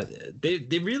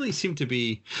they really seem to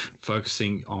be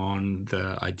focusing on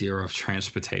the idea of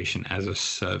transportation as a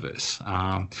service,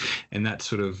 and that's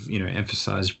sort of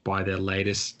emphasized by their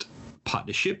latest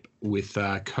partnership with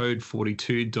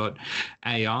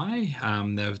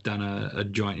Code42.ai. They've done a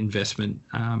joint investment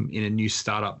in a new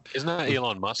startup. Isn't that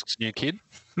Elon Musk's new kid?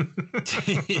 Yeah,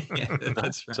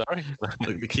 that's right. Sorry.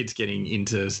 Look, the kid's getting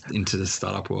into the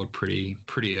startup world pretty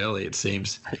early, it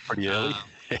seems. Pretty early.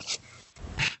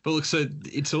 But look, so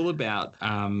it's all about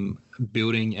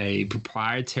building a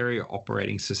proprietary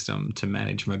operating system to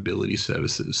manage mobility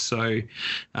services. So,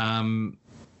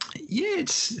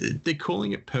 they're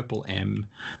calling it Purple M.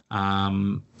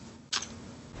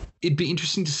 It'd be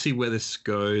interesting to see where this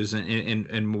goes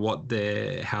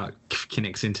and how it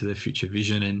connects into the future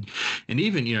vision and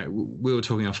even we were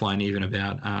talking offline even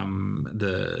about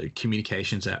the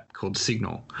communications app called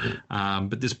Signal,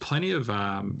 but there's plenty of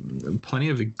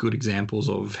good examples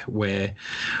of where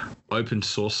open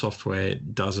source software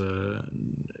does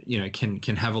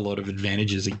can have a lot of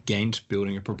advantages against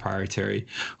building a proprietary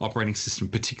operating system,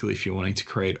 particularly if you're wanting to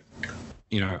create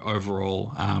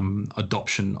overall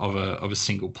adoption of a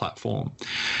single platform.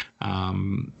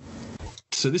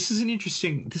 So this is an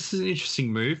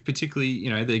interesting move,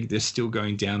 particularly they're still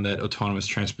going down that autonomous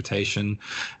transportation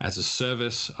as a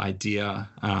service idea,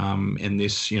 and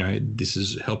this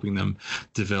is helping them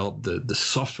develop the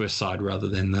software side rather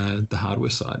than the hardware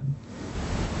side.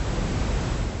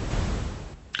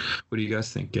 What do you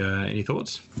guys think? Any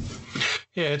thoughts?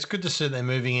 Yeah, it's good to see they're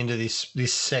moving into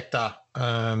this sector.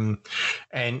 And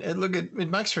it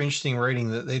makes for interesting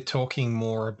reading that they're talking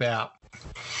more about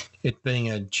it being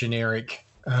a generic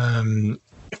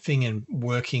thing and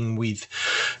working with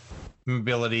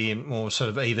mobility and more sort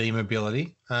of EV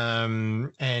mobility. I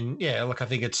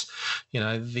think it's,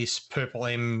 this Purple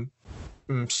M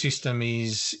system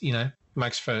is,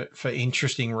 makes for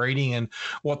interesting reading and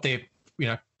what they're,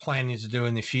 planning to do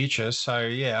in the future. So,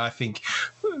 I think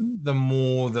the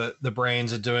more that the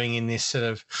brands are doing in this sort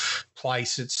of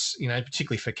place, it's,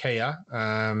 particularly for Kia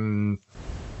and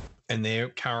their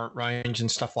current range and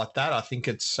stuff like that, I think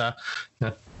it's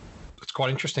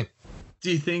quite interesting. Do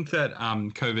you think that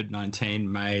COVID-19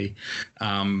 may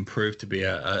prove to be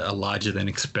a larger than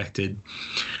expected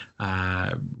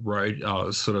road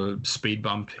sort of speed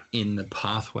bump in the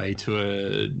pathway to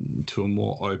a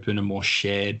more open and more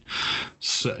shared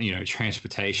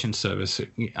transportation service,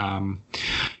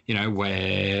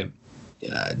 where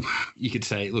you could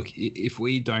say, look, if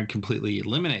we don't completely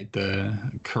eliminate the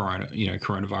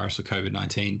coronavirus or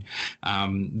COVID-19,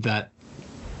 that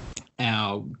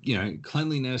our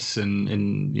cleanliness and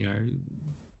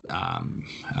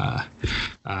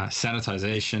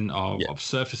sanitization of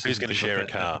surfaces. Who's going to share a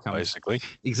car, basically?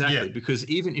 Exactly, because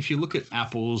even if you look at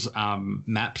Apple's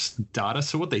Maps data,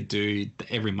 so what they do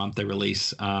every month, they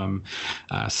release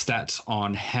stats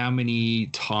on how many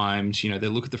times, they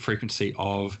look at the frequency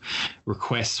of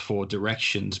requests for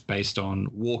directions based on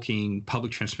walking,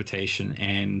 public transportation,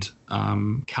 and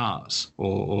cars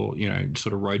or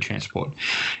sort of road transport.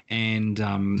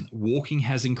 And walking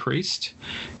has increased.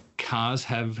 cars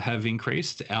have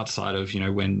increased outside of,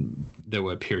 when there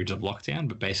were periods of lockdown,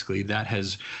 but basically that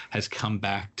has come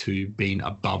back to being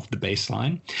above the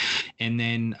baseline. And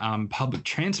then public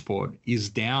transport is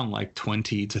down like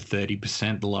 20 to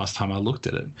 30% the last time I looked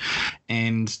at it.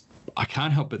 And I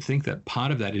can't help but think that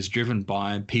part of that is driven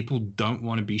by people don't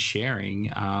want to be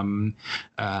sharing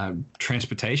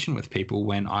transportation with people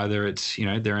when either it's,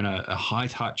 they're in a high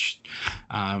touch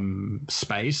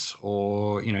space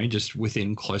or, just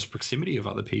within close proximity of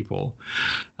other people.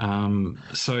 I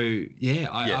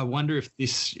wonder if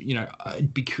this,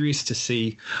 I'd be curious to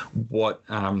see what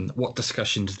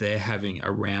discussions they're having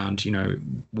around,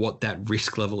 what that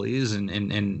risk level is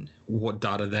and what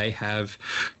data they have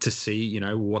to see,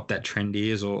 what that trend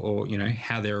is or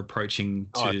how they're approaching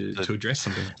to address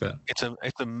something like that.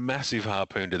 It's a massive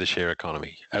harpoon to the share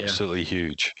economy. Absolutely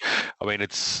huge. I mean,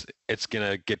 it's going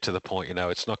to get to the point,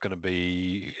 it's not going to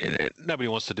be, nobody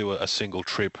wants to do a single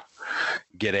trip,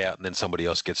 get out, and then somebody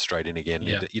else gets straight in again.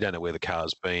 Yeah. You don't know where the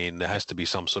car's been. There has to be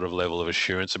some sort of level of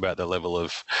assurance about the level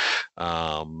of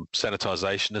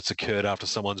sanitization that's occurred after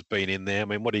someone's been in there. I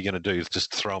mean, what are you going to do?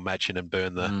 Just throw a match in and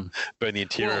burn the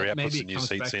interior out, put some new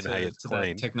seats in, hey, it's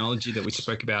clean. That technology that we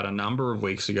spoke about a number of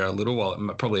weeks ago, a little while,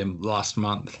 probably last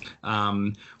month,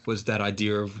 was that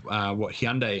idea of what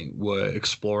Hyundai were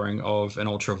exploring of an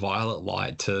ultraviolet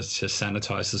light to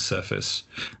sanitize the surface.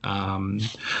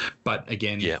 But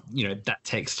again, that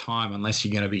takes time unless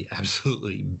you're going to be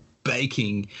absolutely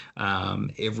baking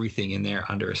everything in there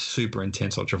under a super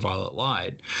intense ultraviolet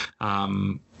light.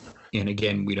 And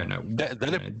again, we don't know.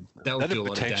 That'd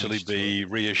potentially be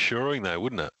reassuring, though,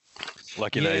 wouldn't it?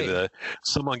 Like,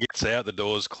 someone gets out, the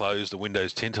doors close, the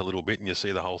windows tint a little bit, and you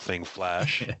see the whole thing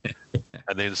flash,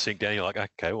 and then sink down. You're like,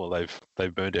 okay, well,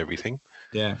 they've burned everything.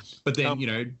 Yeah, but then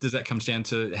does that comes down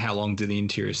to how long do the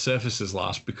interior surfaces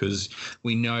last? Because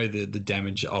we know the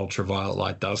damage ultraviolet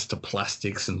light does to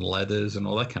plastics and leathers and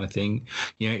all that kind of thing.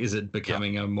 Is it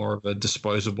becoming a more of a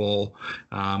disposable,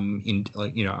 a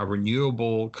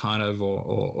renewable kind of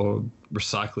or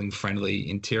recycling friendly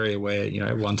interior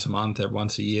where once a month or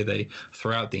once a year they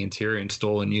throw out the interior,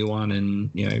 install a new one,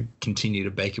 and continue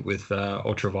to bake it with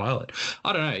ultraviolet?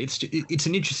 I don't know. It's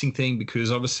an interesting thing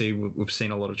because obviously we've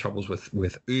seen a lot of troubles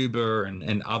with Uber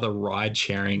and other ride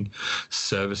sharing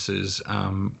services.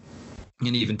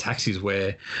 And even taxis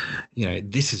where,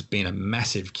 this has been a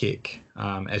massive kick,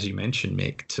 as you mentioned,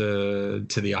 Mick,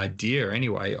 to the idea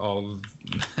anyway of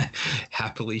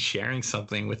happily sharing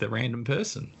something with a random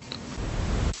person.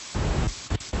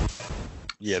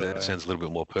 Yeah, that sounds a little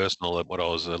bit more personal than what I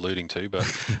was alluding to, but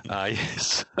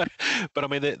yes. But I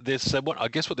mean, there's I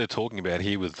guess what they're talking about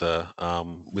here with the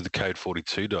code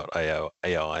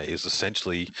 42.ai is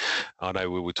essentially, I know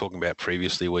we were talking about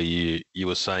previously where you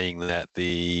were saying that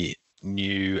the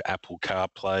new Apple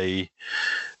CarPlay, is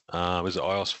it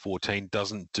iOS 14,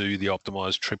 doesn't do the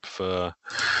optimized trip for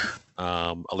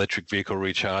electric vehicle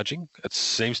recharging. It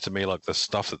seems to me like the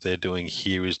stuff that they're doing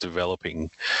here is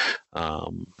developing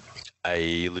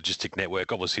a logistic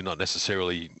network, obviously not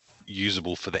necessarily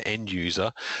usable for the end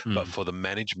user, but for the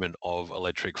management of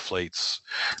electric fleets,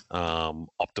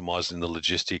 optimizing the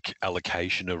logistic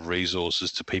allocation of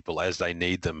resources to people as they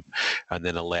need them, and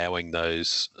then allowing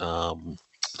those.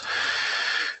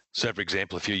 So, for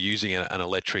example, if you're using an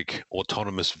electric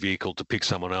autonomous vehicle to pick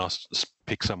someone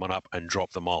up and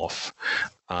drop them off,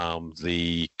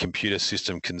 the computer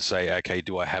system can say, okay,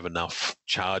 do I have enough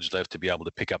charge left to be able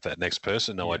to pick up that next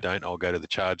person? No, I don't. I'll go to the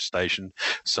charge station.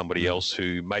 Somebody else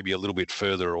who may be a little bit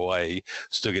further away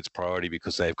still gets priority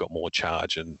because they've got more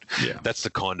charge. And that's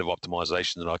the kind of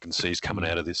optimization that I can see is coming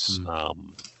out of this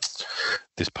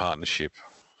this partnership.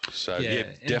 So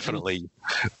definitely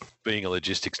being a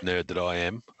logistics nerd that I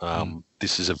am,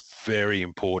 this is a very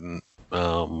important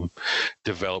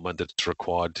development that's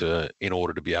required in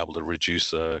order to be able to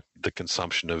reduce the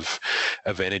consumption of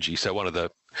energy. So one of the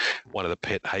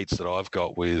pet hates that I've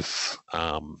got with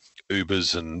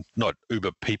Ubers, and not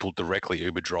Uber people directly,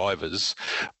 Uber drivers,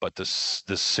 but this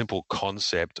simple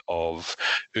concept of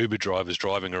Uber drivers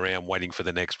driving around waiting for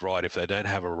the next ride. If they don't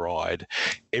have a ride,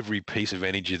 every piece of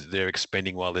energy that they're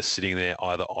expending while they're sitting there,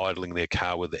 either idling their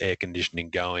car with the air conditioning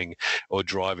going or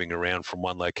driving around from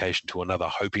one location to another,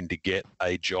 hoping to get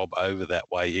a job over that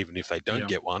way, even if they don't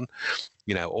get one,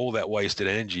 all that wasted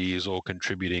energy is all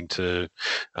contributing to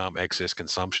excess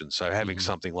consumption. So having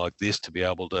something like this to be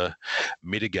able to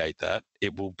mitigate that,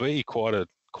 it will be quite a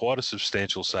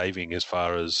substantial saving as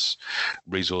far as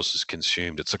resources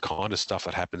consumed. It's the kind of stuff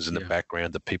that happens in the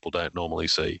background that people don't normally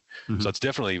see. So it's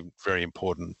definitely very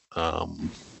important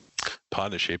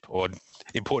partnership or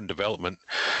important development.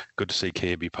 Good to see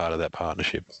Kia be part of that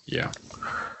partnership. Yeah.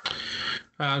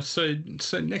 So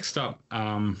next up,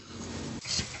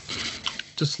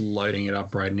 just loading it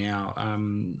up right now.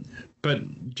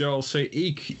 But Joel, so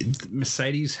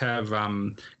Mercedes have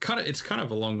it's kind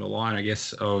of along the line, I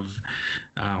guess, of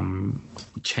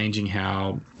changing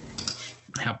how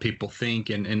people think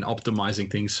and optimizing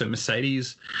things. So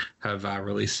Mercedes have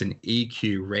released an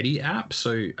EQ Ready app.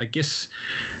 So I guess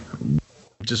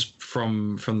just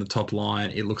from the top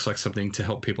line, it looks like something to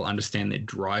help people understand their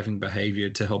driving behavior.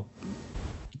 To help,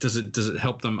 does it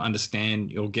help them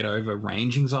understand or get over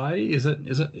range anxiety? Is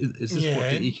this what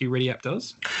the EQ Ready app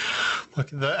does? Look,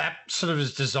 the app sort of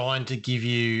is designed to give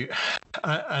you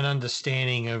an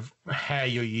understanding of how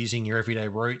you're using your everyday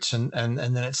routes, and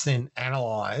then it's then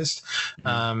analysed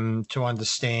to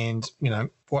understand,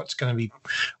 what's going to be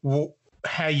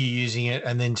how you're using it,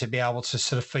 and then to be able to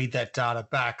sort of feed that data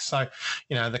back. So,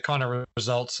 the kind of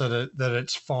results that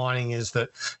it's finding is that,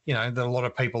 that a lot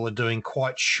of people are doing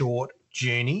quite short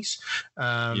journeys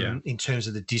in terms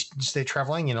of the distance they're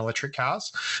traveling in electric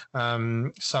cars.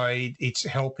 So it's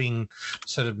helping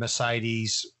sort of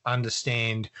Mercedes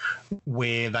understand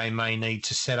where they may need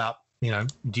to set up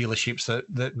dealerships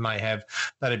that may have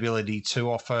that ability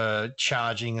to offer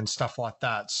charging and stuff like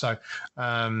that. So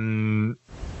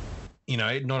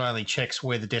it not only checks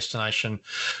where the destination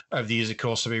of the user could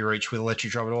also be reached with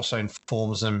electric drive, it also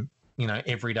informs them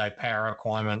everyday power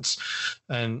requirements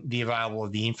and the available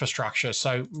of the infrastructure.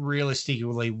 So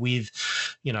realistically, with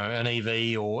an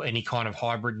EV or any kind of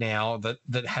hybrid now that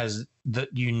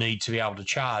you need to be able to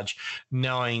charge,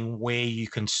 knowing where you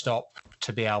can stop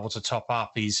to be able to top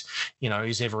up is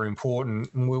ever important.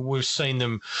 And we've seen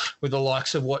them with the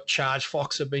likes of what Charge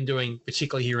Fox have been doing,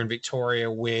 particularly here in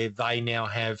Victoria, where they now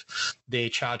have their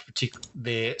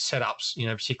their setups,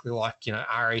 particularly like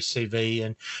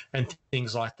RACV and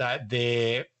things like that.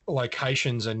 Their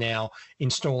locations are now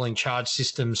installing charge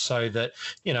systems so that,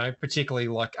 particularly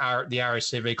like the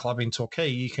RACV club in Torquay,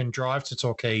 you can drive to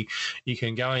Torquay, you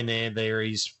can go in there. There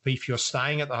is, if you're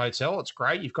staying at the hotel, it's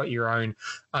great. You've got your own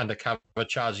undercover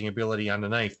charging ability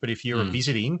underneath. But if you're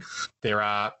visiting, there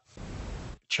are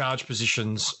charge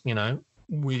positions,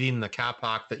 within the car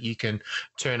park that you can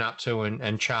turn up to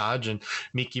and charge. And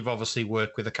Mick, you've obviously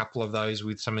worked with a couple of those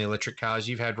with some of the electric cars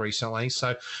you've had recently.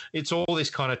 So it's all this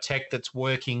kind of tech that's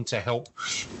working to help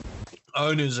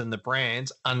owners and the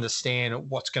brands understand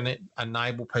what's going to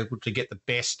enable people to get the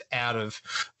best out of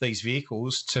these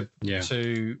vehicles to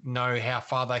know how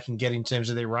far they can get in terms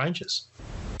of their ranges.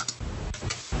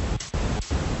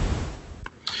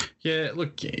 Yeah,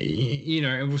 look,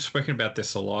 and we've spoken about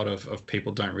this a lot of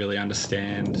people don't really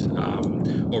understand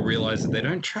or realize that they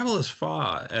don't travel as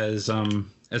far as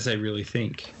they really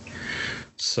think.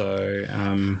 So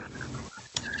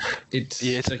it's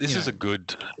a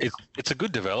good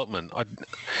development.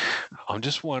 I'm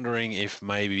just wondering if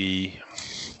maybe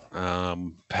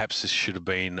perhaps this should have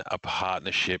been a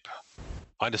partnership.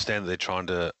 I understand that they're trying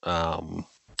to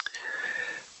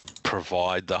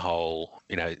provide the whole,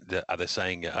 are they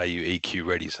saying, are you EQ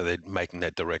ready? So they're making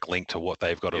that direct link to what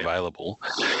they've got available.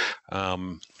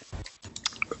 But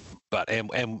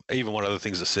even one of the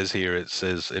things it says here, it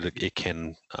says it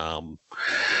can,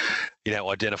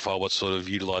 identify what sort of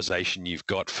utilization you've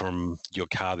got from your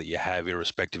car that you have,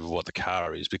 irrespective of what the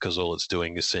car is, because all it's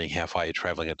doing is seeing how far you're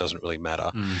traveling. It doesn't really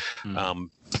matter.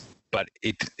 But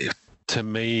to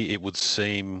me, it would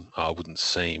seem,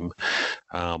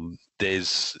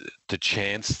 there's the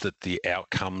chance that the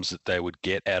outcomes that they would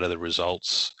get out of the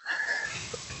results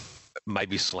may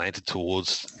be slanted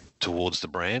towards the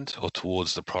brand or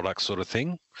towards the product sort of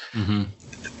thing. Mm-hmm.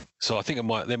 So I think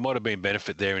there might have been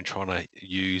benefit there in trying to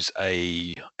use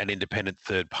an independent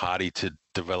third party to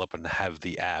develop and have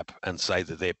the app and say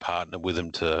that they're partnered with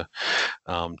them to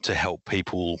help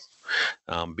people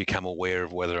become aware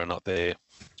of whether or not they're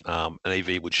an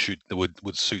EV would suit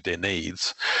their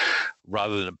needs,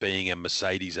 rather than it being a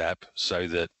Mercedes app so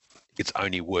that it's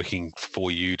only working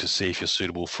for you to see if you're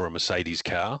suitable for a Mercedes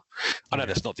car. I know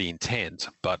that's not the intent,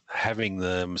 but having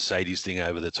the Mercedes thing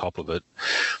over the top of it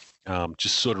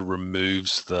just sort of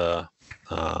removes the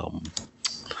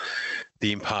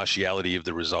impartiality of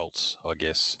the results, I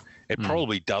guess. It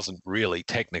probably doesn't really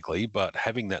technically, but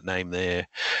having that name there,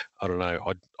 I don't know.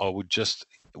 I would just,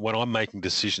 when I'm making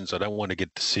decisions, I don't want to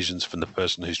get decisions from the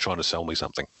person who's trying to sell me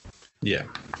something. Yeah.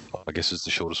 I guess is the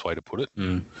shortest way to put it.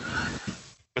 Mm.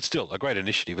 But still, a great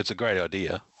initiative. It's a great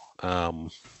idea.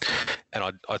 and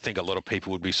I think a lot of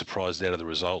people would be surprised out of the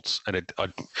results. And I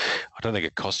don't think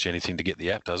it costs you anything to get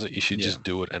the app, does it? You should just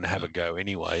do it and have a go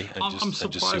anyway, and I'm just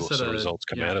see what sort of results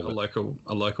come out of it.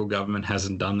 A local government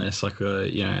hasn't done this. Like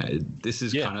this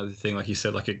is kind of the thing, like you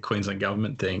said, like a Queensland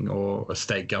government thing or a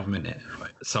state government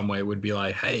somewhere would be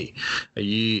like, hey, are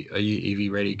you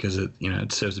EV ready? Because it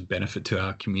serves a benefit to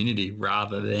our community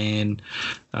rather than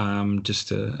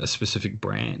just a specific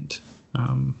brand.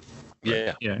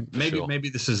 Maybe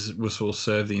this will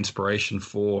serve the inspiration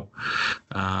for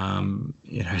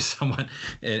someone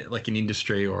like an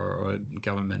industry or a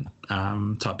government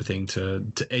type of thing to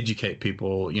educate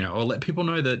people, or let people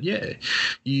know that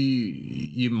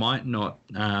you might not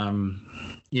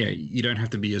you don't have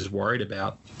to be as worried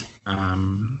about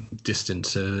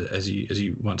distance as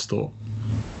you once thought.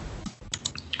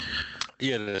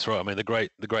 Yeah, that's right. I mean, the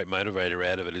great motivator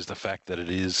out of it is the fact that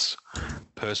it is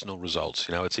personal results.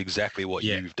 It's exactly what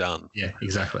you've done. Yeah,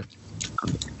 exactly.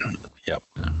 Yep.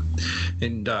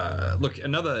 And look,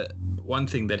 another one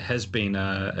thing that has been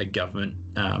a government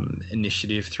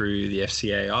initiative through the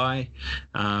FCAI,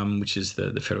 which is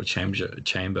the Federal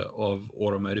Chamber of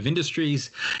Automotive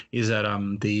Industries, is that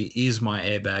the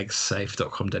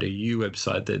ismyairbagssafe.com.au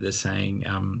website that they're saying,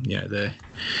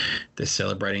 they're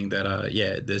celebrating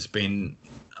that, there's been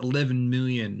 11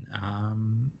 million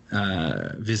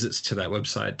visits to that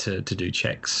website to do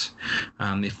checks.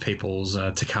 If people's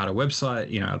Takata website,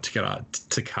 Takata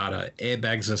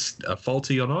airbags are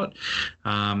faulty or not,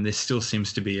 there still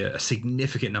seems to be a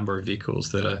significant number of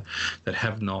vehicles that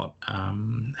have not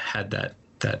had that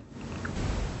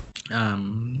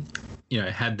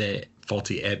had their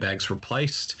faulty airbags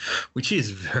replaced, which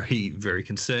is very, very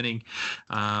concerning.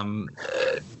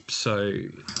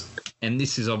 And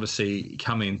this is obviously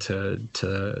coming to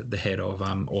the head of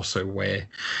also where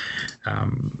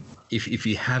if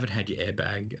you haven't had your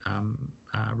airbag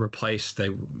replaced, they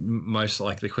most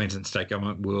likely the Queensland State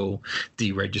Government will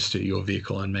deregister your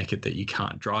vehicle and make it that you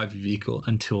can't drive your vehicle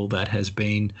until that has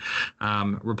been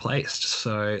replaced.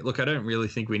 So, look, I don't really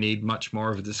think we need much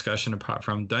more of a discussion apart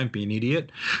from don't be an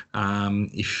idiot.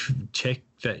 If check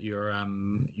that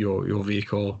your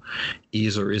vehicle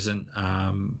is or isn't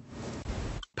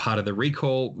part of the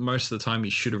recall. Most of the time you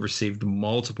should have received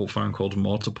multiple phone calls,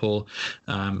 multiple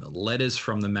letters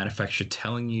from the manufacturer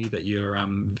telling you that your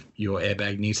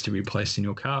airbag needs to be replaced in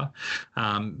your car.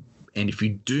 And if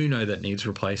you do know that needs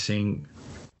replacing,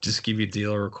 just give your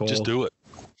dealer a call. Just do it.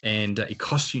 And it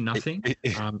costs you nothing.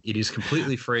 It is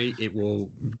completely free. It will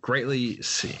greatly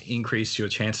increase your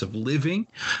chance of living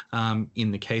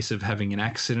in the case of having an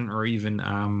accident, or even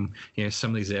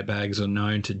some of these airbags are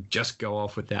known to just go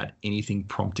off without anything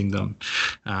prompting them,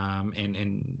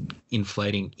 and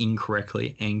inflating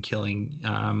incorrectly and killing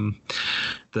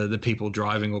the people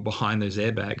driving or behind those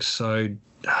airbags. So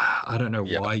I don't know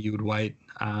why you would wait.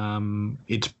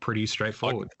 It's pretty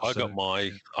straightforward. I got my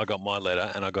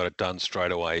letter and I got it done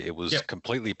straight away. It was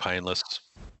completely painless.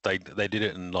 They did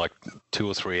it in like 2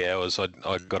 or 3 hours. I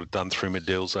got it done through my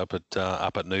deals up at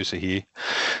Noosa here.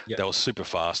 Yep. That was super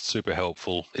fast, super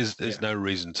helpful. There's no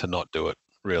reason to not do it,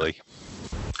 really.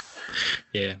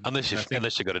 Yeah, unless you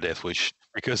got a death wish,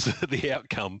 because the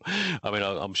outcome. I mean,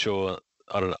 I'm sure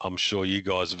you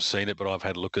guys have seen it, but I've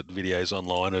had a look at videos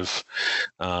online of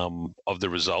the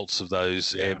results of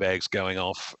those airbags going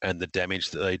off and the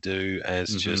damage that they do. And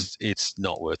it's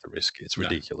not worth the risk. It's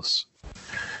ridiculous.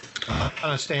 I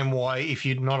understand why, if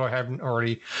you'd not or haven't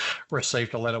already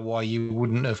received a letter, why you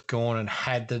wouldn't have gone and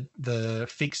had the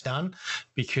fix done,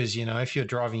 because if you're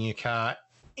driving your car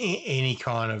any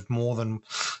kind of more than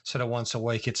sort of once a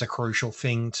week, it's a crucial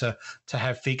thing to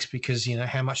have fixed, because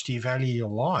how much do you value your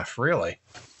life, really?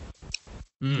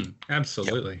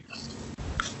 Absolutely.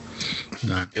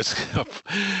 No,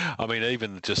 I mean,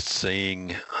 even just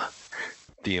seeing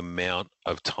the amount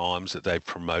of times that they've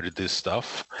promoted this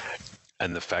stuff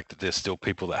and the fact that there's still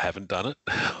people that haven't done it,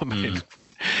 I mean,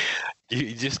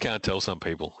 you just can't tell some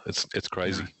people. It's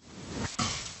crazy.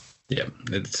 Yeah,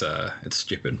 it's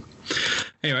stupid.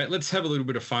 Anyway, let's have a little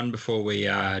bit of fun before we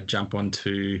jump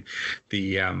onto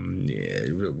the.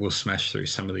 We'll smash through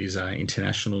some of these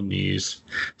international news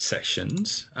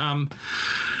sections.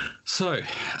 So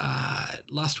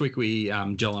last week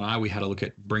Joel and I had a look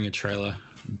at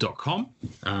bringatrailer.com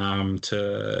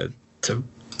to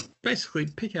basically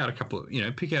pick out a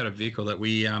vehicle that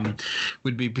we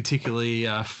would be particularly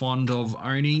fond of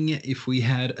owning if we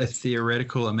had a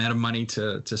theoretical amount of money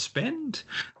to spend.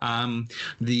 I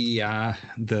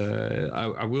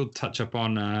will touch up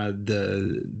on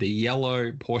the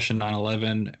yellow Porsche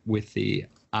 911 with the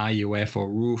RUF or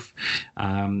roof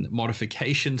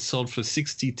modification sold for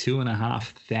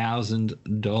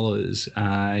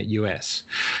 $62,500 US.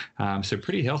 So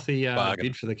pretty healthy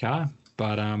bid for the car,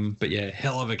 but yeah,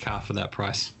 hell of a car for that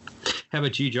price. How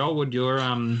about you, Joel? What'd your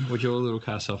little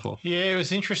car sell for? Yeah, it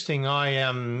was interesting. I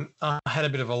had a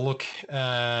bit of a look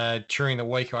during the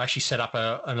week. I actually set up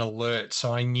an alert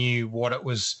so I knew what it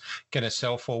was going to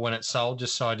sell for when it sold,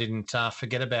 just so I didn't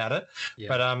forget about it. Yeah.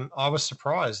 But I was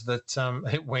surprised that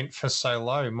it went for so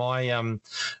low.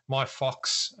 My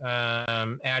Fox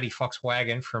Audi Fox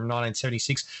wagon from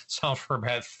 1976 sold for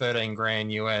about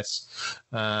 $13,000 US.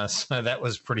 So that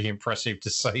was pretty impressive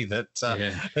to see that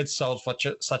it sold for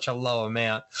such a low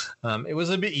amount. It was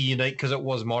a bit unique because it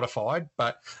was modified,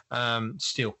 but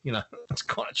still, it's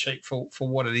kind of cheap for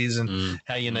what it is and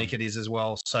how unique it is as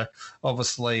well. So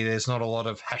obviously there's not a lot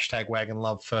of hashtag wagon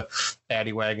love for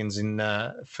Audi wagons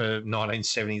for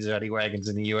 1970s Audi wagons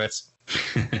in the US.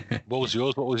 What was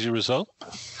yours? What was your result?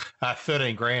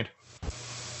 $13,000.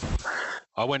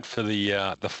 I went for the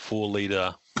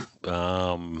 4-litre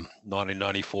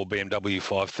 1994 BMW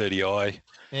 530i.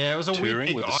 Yeah, it was a weird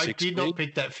pick. I did not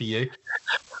pick that for you.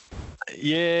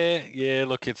 Yeah.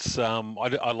 Look, it's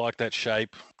I like that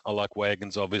shape. I like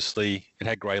wagons. Obviously, it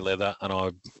had grey leather,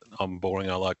 and I'm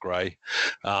boring. I like grey,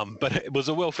 but it was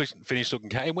a well finished looking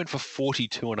car. It went for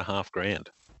 $42,500.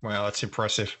 Wow, that's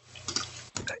impressive.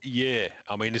 Yeah,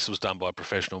 I mean, this was done by a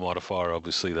professional modifier.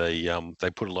 Obviously, they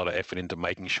put a lot of effort into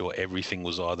making sure everything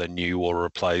was either new or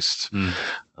replaced.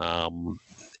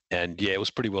 And yeah, it was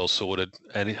pretty well sorted.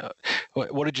 And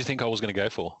what did you think I was going to go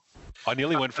for? I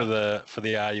nearly went for the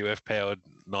RUF powered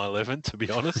 911, to be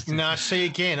honest. No, see,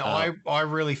 again, I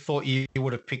really thought you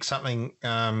would have picked something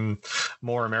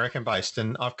more American based,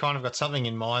 and I've kind of got something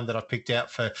in mind that I've picked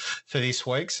out for this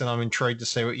week's, and I'm intrigued to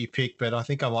see what you pick, but I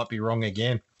think I might be wrong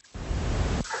again.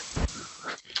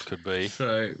 Could be.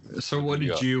 So what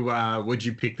did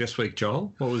you pick this week,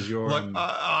 Joel? What was your? Look,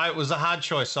 it was a hard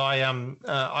choice.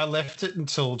 I left it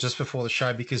until just before the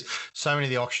show because so many of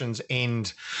the auctions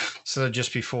end sort of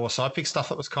just before. So I picked stuff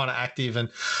that was kind of active, and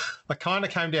I kind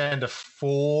of came down to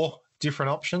 4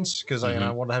 different options because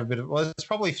I want to have a bit of. Well, there's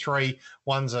probably 3.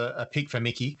 One's a pick for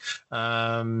Mickey.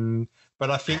 But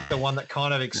I think the one that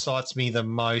kind of excites me the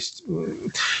most,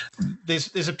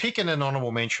 there's a pick and an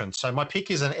honourable mention. So my pick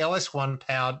is an LS1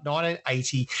 powered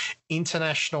 1980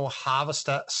 International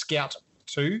Harvester Scout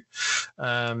 2.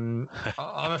 I am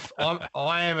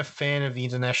a fan of the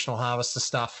International Harvester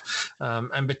stuff,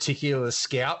 and particularly the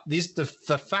Scout.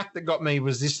 The fact that got me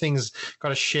was this thing's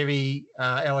got a Chevy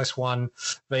LS1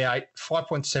 V8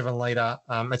 5.7 litre.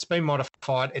 It's been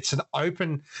modified. It's an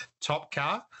open top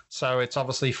car, so it's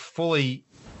obviously fully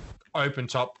open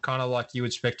top, kind of like you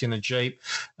would expect in a Jeep.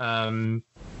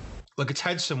 Look, it's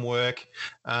had some work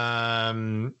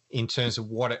in terms of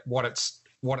what it's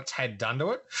had done to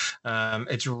it.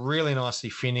 It's really nicely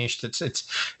finished.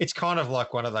 It's kind of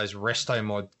like one of those resto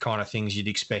mod kind of things you'd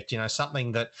expect,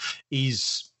 something that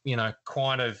is,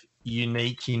 kind of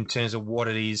unique in terms of what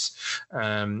it is.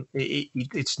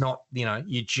 It's not,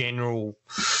 your general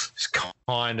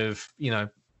kind of,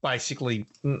 basically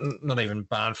not even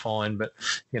barn find, but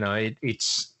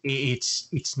it's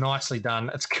nicely done.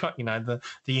 It's got the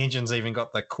engine's even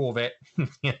got the Corvette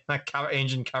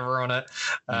engine cover on it.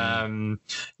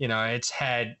 It's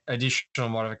had additional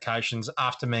modifications,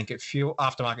 aftermarket fuel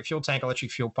tank,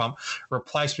 electric fuel pump,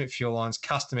 replacement fuel lines,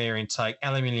 custom air intake,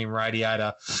 aluminium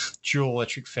radiator, dual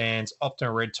electric fans,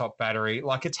 Optima red top battery.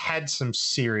 Like, it's had some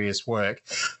serious work.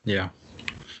 Yeah.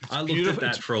 I looked at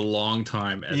that for a long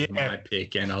time as my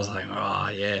pick, and I was like, oh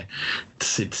yeah,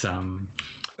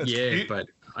 but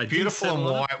I beautiful and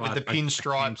white with the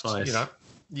pinstripes.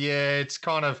 Yeah, it's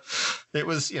kind of, it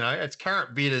was, its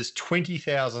current bid is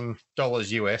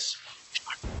 $20,000 US.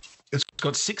 It's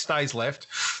got 6 days left,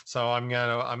 so I'm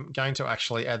going to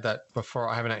actually add that before.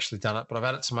 I haven't actually done it, but I've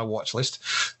added it to my watch list.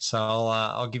 So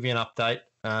I'll give you an update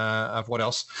of what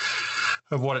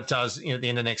it does at the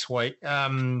end of next week.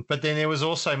 But then there was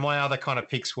also my other kind of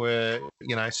picks were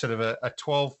sort of a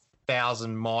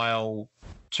 12,000 mile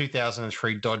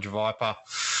 2003 Dodge Viper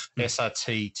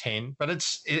SRT 10, but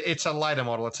it's a later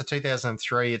model. It's a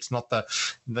 2003. It's not the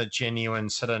genuine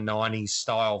sort of 90s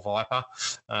style Viper.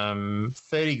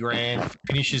 $30,000,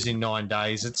 finishes in 9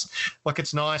 days.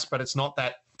 It's nice, but it's not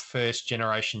that first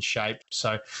generation shape,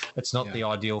 so it's not the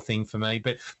ideal thing for me.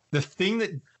 But the thing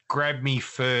that grabbed me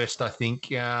first, I think,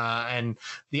 and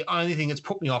the only thing that's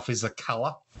put me off is the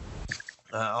colour.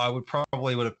 I would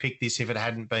have picked this if it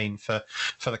hadn't been for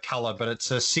the colour, but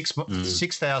it's a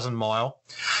 6,000 mile,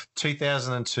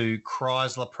 2002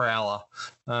 Chrysler Prowler.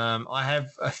 I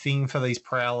have a thing for these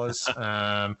Prowlers.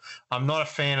 I'm not a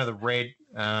fan of the red.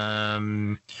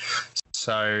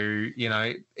 So,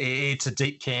 it's a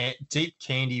deep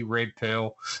candy red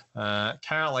pearl.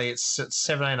 Currently, it's at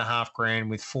 $17,500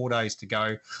 with 4 days to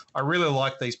go. I really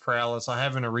like these Prowlers. I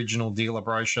have an original dealer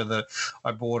brochure that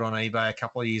I bought on eBay a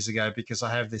couple of years ago because I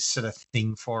have this sort of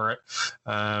thing for it.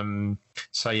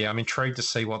 So, yeah, I'm intrigued to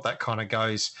see what that kind of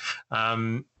goes.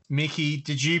 Mickey,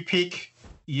 did you pick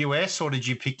US or did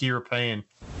you pick European?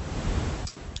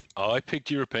 I picked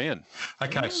European.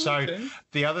 Okay, so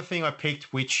the other thing I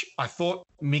picked, which I thought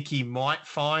Mickey might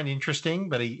find interesting,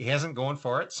 but he hasn't gone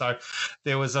for it. So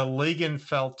there was a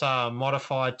Liegenfelter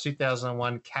modified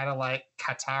 2001 Cadillac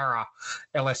Catara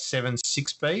LS7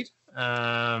 6-speed,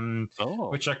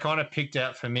 which I kind of picked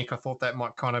out for Mick. I thought that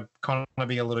might kind of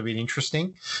be a little bit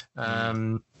interesting.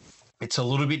 It's a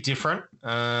little bit different.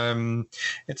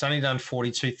 It's only done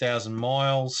 42,000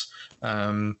 miles.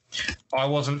 I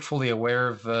wasn't fully aware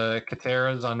of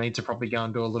Cateras. I need to probably go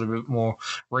and do a little bit more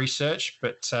research,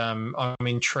 but I'm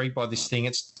intrigued by this thing.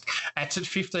 It's at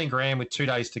 $15,000 with 2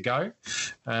 days to go.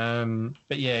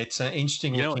 But yeah, it's an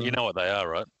interesting. You know what they are,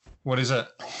 right? What is it?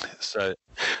 So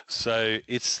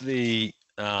it's the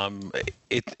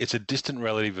it's a distant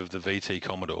relative of the VT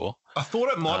Commodore. I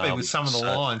thought it might be with some of the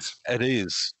lines. It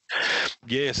is.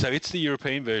 Yeah, so it's the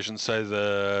European version. So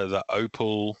the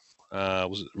Opel,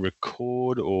 was it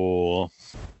Record or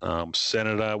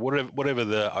Senator, whatever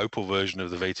the Opel version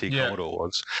of the VT Commodore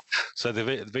was. So the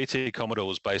VT Commodore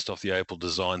was based off the Opel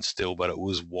design still, but it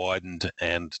was widened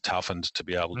and toughened to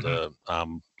be able to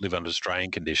live under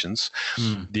Australian conditions.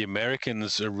 The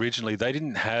Americans originally, they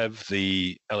didn't have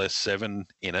the LS7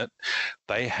 in it.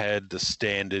 They had the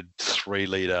standard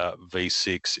 3-litre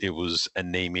V6. It was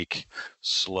anemic,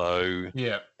 slow,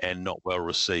 and not well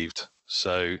received.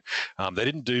 So they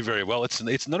didn't do very well.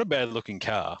 It's not a bad looking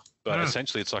car, but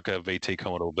essentially it's like a VT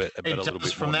Commodore, but a little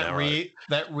bit from more that narrow.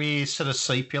 That rear sort of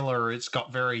C-pillar, it's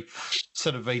got very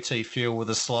sort of VT feel with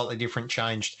a slightly different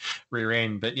changed rear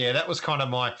end. But yeah, that was kind of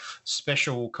my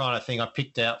special kind of thing I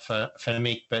picked out for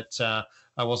Mick, but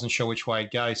I wasn't sure which way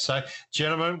it'd go. So,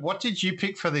 gentlemen, what did you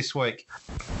pick for this week?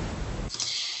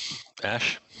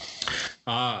 Ash?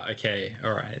 Okay.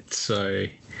 All right. So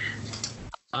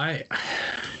I'm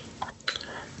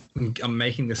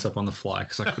making this up on the fly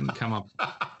because I couldn't come up.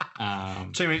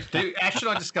 2 minutes. Ash and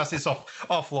I discussed this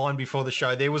offline before the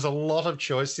show. There was a lot of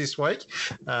choice this week.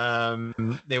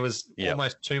 There was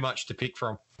almost too much to pick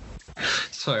from.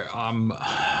 So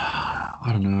I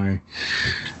don't know.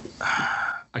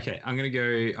 Okay, I'm gonna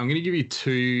give you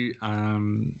two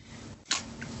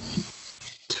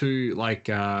like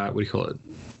what do you call it?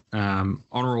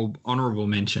 Honorable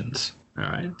mentions. All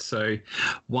right. So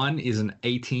one is an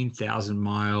 18,000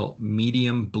 mile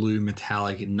medium blue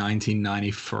metallic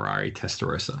 1990 Ferrari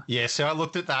Testarossa. Yeah. So I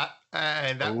looked at that,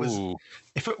 and that was,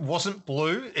 if it wasn't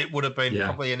blue, it would have been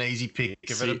probably an easy pick.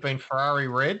 If it had been Ferrari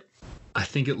red, I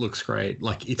think it looks great.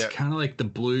 Like it's kind of like the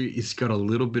blue. It's got a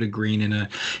little bit of green in it.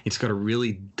 It's got a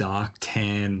really dark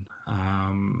tan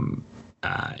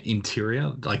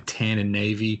interior, like tan and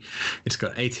navy. It's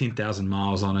got 18,000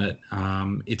 miles on it.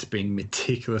 It's been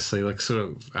meticulously, like sort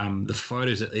of the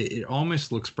photos, it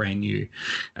almost looks brand new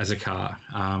as a car.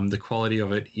 The quality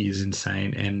of it is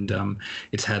insane, and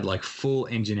it's had like full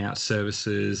engine out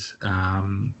services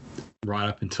right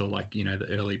up until the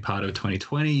early part of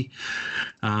 2020,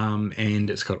 and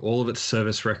it's got all of its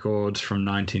service records from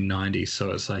 1990. So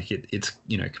it's like it's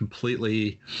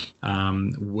completely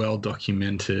well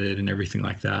documented and everything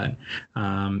like that.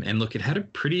 And look, it had a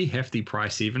pretty hefty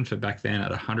price even for back then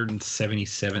at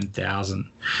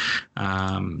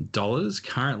 $177,000.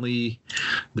 Currently,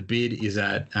 the bid is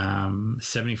at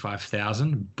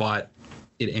 $75,000, but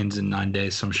it ends in 9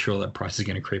 days, so I'm sure that price is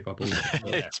going to creep up a little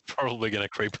bit. It's probably going to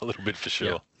creep a little bit for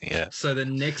sure. Yeah. So the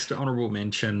next honorable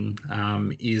mention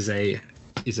is a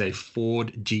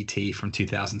Ford GT from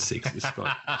 2006. It's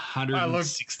got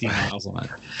 160 miles on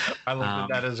it. I looked at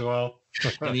that as well.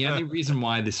 And the only reason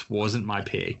why this wasn't my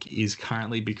pick is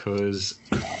currently because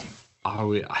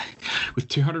with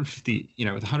 250,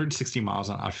 with 160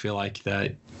 miles on it, I feel like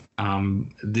that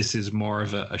this is more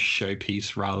of a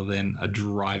showpiece rather than a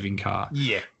driving car.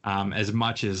 Yeah. As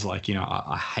much as like,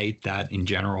 I hate that in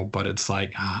general, but it's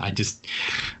like, I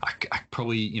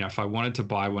probably, if I wanted to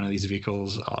buy one of these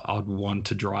vehicles, I'd want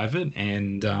to drive it.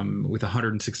 And with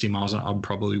 160 miles, I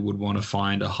probably would want to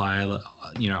find a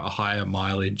higher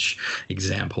mileage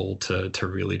example to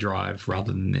really drive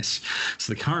rather than this.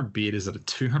 So the current bid is at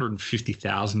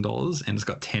 $250,000 and it's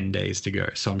got 10 days to go.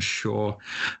 So I'm sure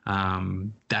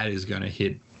that is going to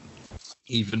hit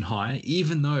even higher,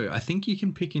 even though I think you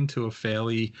can pick into a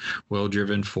fairly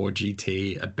well-driven Ford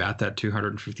GT about that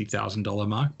 $250,000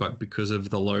 mark, but because of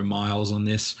the low miles on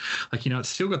this, like, it's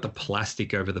still got the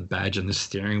plastic over the badge and the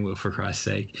steering wheel, for Christ's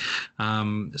sake.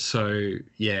 So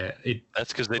yeah,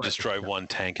 that's because they just drove one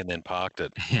tank and then parked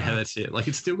it. Yeah, that's it. Like,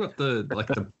 it's still got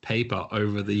the paper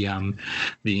over the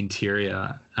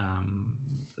interior,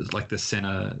 like the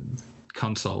center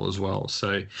console as well.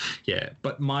 So yeah,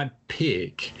 but my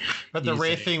pick. But the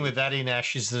rare thing with that in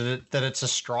Ash is that it's a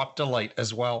stripe delete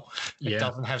as well. It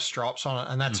doesn't have stripes on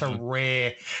it, and that's a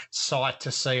rare sight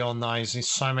to see on those.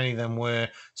 So many of them were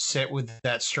set with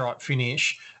that stripe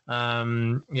finish.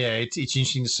 It's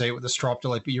interesting to see it with the stripe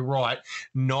delete. But you're right,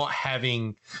 not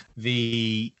having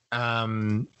being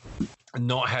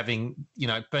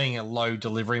a low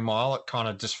delivery mile, it kind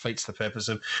of defeats the purpose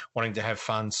of wanting to have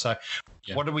fun. So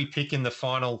what do we pick in the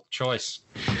final choice?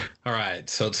 All right,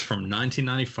 so it's from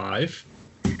 1995.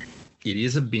 It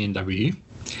is a BMW.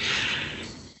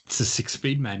 It's a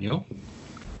 6-speed manual,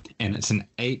 and it's an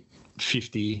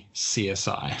 850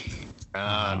 CSI.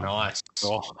 Nice.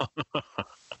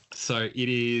 So it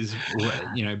is,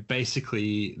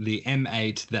 basically the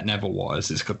M8 that never was.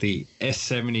 It's got the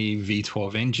S70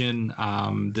 V12 engine.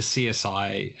 The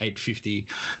CSI 850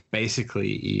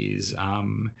 basically is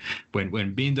when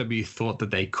BMW thought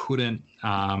that they couldn't,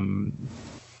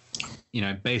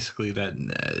 basically that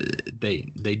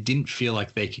they didn't feel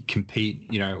like they could compete,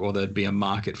 or there'd be a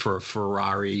market for a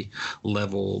Ferrari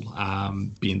level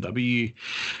BMW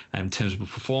in terms of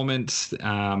performance.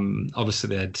 Obviously,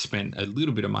 they had spent a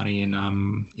little bit of money in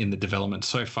the development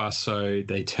so far, so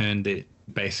they turned it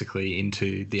basically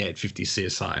into the 850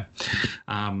 CSI.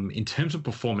 In terms of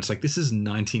performance, like, this is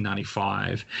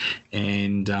 1995,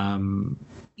 and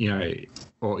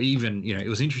or even, it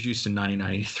was introduced in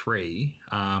 1993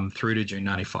 through to June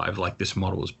 95, like this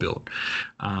model was built.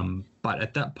 But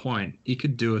at that point, it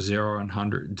could do a 0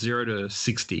 to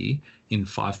 60 in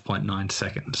 5.9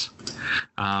 seconds.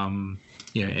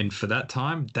 And for that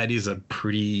time, that is a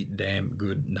pretty damn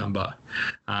good number.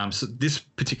 So this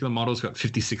particular model's got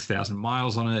 56,000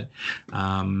 miles on it.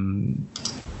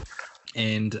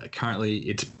 And currently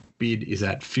its bid is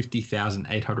at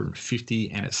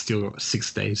 50,850, and it's still got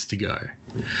 6 days to go.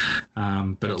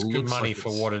 But it's good money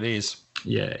for what it is.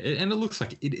 Yeah, and it looks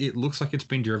like it looks like it's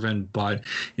been driven, but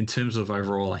in terms of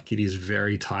overall, like, it is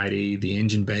very tidy. The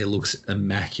engine bay looks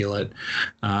immaculate.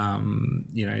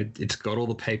 It's got all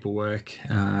the paperwork.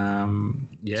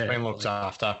 It's been looked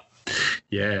after.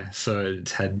 Yeah, so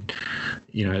it's had,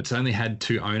 it's only had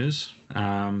 2 owners.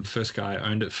 First guy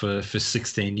owned it for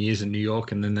 16 years in New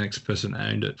York, and then the next person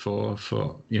owned it for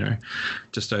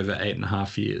just over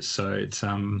 8.5 years. So it's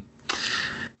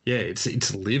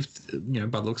it's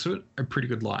lived, by the looks of it, a pretty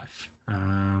good life.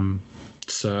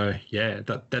 So yeah,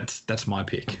 that's my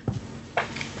pick.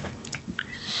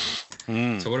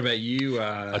 So what about you,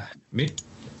 Mick?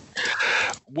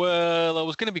 Well, I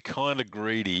was going to be kind of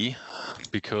greedy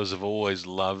because I've always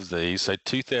loved these. So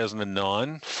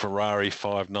 2009 Ferrari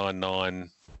 599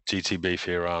 GTB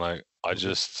Fiorano.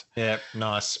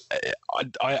 Nice.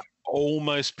 I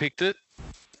almost picked it.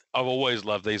 I've always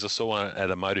loved these. I saw one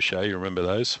at a motor show. You remember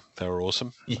those? They were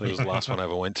awesome. It was the last one I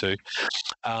ever went to.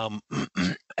 And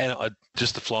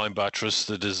just the flying buttress,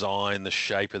 the design, the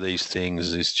shape of these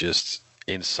things is just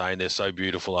insane. They're so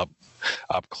beautiful up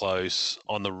close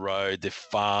on the road. They're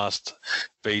fast,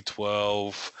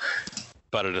 V12.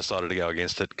 But I decided to go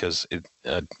against it because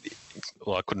I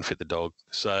couldn't fit the dog.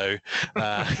 So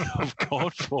I've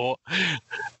gone for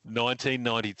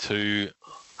 1992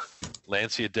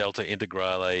 Lancia Delta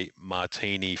Integrale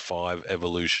Martini 5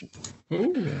 Evolution.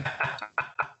 Ooh.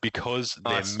 Because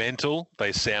they're mental,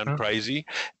 they sound crazy,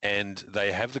 and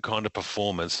they have the kind of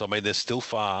performance. I mean, they're still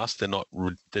fast. They're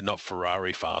not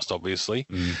Ferrari fast, obviously,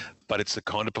 but it's the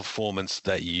kind of performance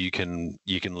that you can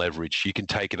leverage. You can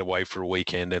take it away for a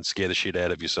weekend and scare the shit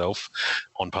out of yourself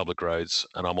on public roads,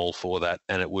 and I'm all for that.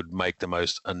 And it would make the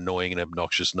most annoying and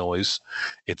obnoxious noise.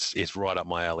 It's right up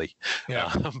my alley.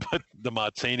 Yeah. But the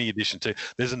Martini edition too.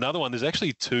 There's another one. There's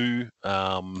actually 2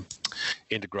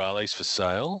 Integrales for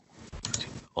sale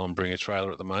on Bring a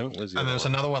Trailer at the moment. And there was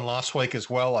another one last week as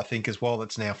well, I think,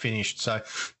 that's now finished. So,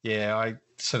 yeah, I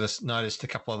sort of noticed a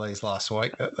couple of these last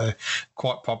week that they're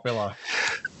quite popular.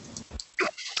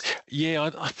 Yeah,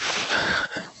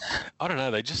 I don't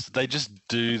know. They just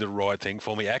do the right thing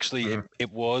for me. Actually, it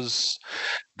was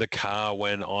the car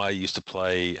when I used to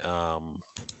play Gran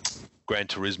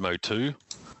Turismo 2.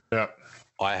 Yeah.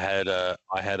 I had a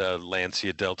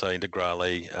Lancia Delta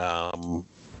Integrale,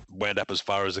 went up as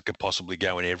far as it could possibly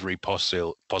go in every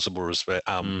possible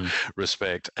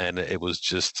respect, and it was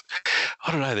just,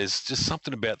 I don't know. There's just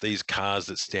something about these cars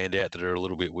that stand out that are a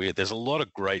little bit weird. There's a lot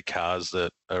of great cars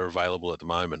that are available at the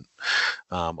moment.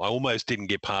 I almost didn't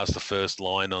get past the first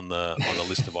line on the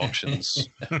list of options.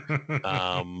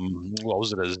 What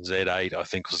was it? A Z8, I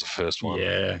think, was the first one.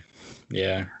 Yeah.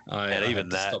 And even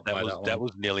that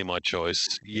was nearly my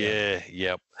choice.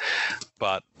 Yeah.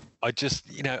 But I just,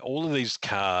 all of these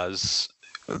cars,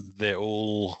 they're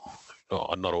all,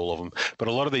 not all of them, but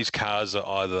a lot of these cars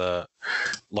are either,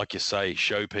 like you say,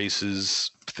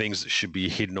 showpieces, things that should be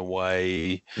hidden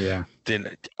away. Yeah.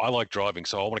 Then I like driving,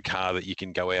 so I want a car that you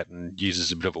can go out and use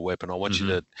as a bit of a weapon. I want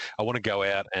I want to go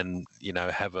out and,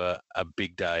 have a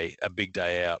big day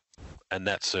out. And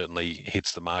that certainly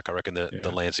hits the mark. I reckon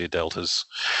the Lancia Deltas,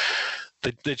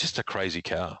 they're just a crazy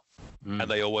car. And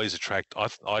they always attract.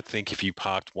 I think if you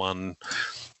parked one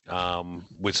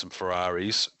with some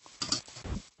Ferraris,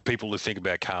 people who think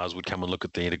about cars would come and look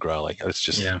at the Integrale. It's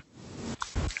just I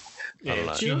don't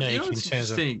know. It's unique in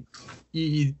terms of.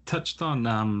 You touched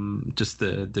on just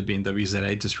the BMW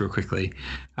Z8 just real quickly.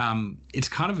 It's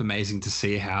kind of amazing to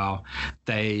see how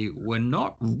they were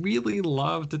not really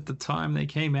loved at the time they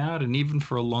came out, and even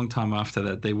for a long time after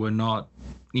that, they were not.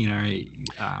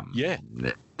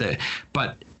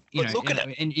 But.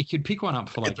 And you could pick one up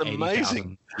for like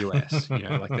 $80,000 US.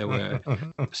 Like there were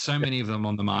so many of them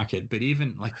on the market. But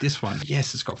even like this one,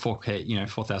 yes, it's got 4K,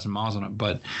 4,000 miles on it.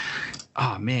 But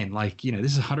oh man, like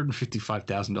this is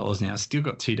 $155,000 now. It's still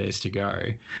got 2 days to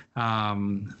go,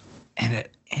 and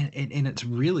it's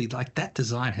really like that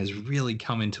design has really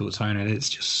come into its own, and it's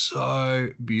just so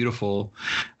beautiful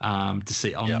to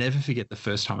see. I'll never forget the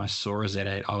first time I saw a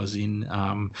Z8. I was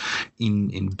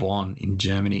in Bonn in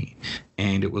Germany,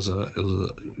 and it was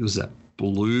that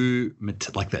blue,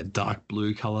 like that dark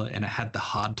blue color, and it had the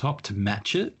hard top to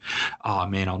match it. Oh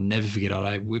man, I'll never forget it.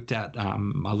 I whipped out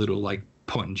my little like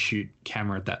point and shoot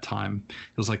camera at that time.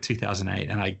 It was like 2008,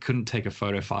 and I couldn't take a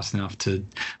photo fast enough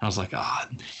I was like,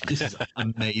 this is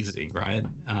amazing, right?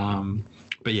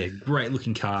 But yeah, great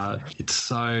looking car.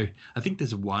 I think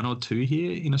there's one or two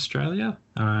here in Australia,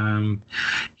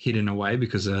 hidden away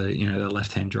because they're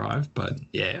left-hand drive. But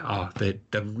yeah,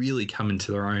 they've really come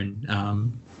into their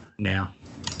own now,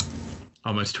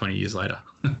 almost 20 years later.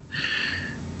 I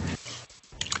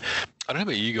don't know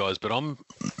about you guys, but I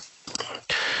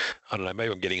don't know,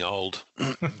 maybe I'm getting old,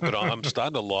 but I'm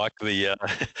starting to like the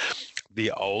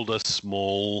older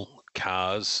small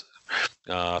cars,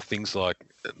 things like,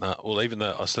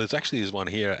 so there's one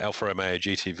here, Alfa Romeo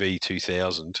GTV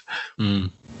 2000.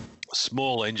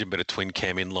 Small engine, but a twin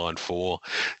cam inline 4.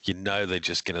 They're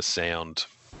just going to sound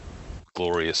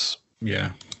glorious.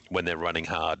 Yeah. When they're running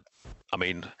hard. I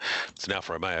mean, it's an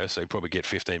Alfa Romeo, so you probably get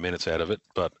 15 minutes out of it,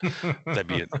 but that'd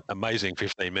be an amazing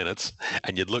 15 minutes,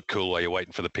 and you'd look cool while you're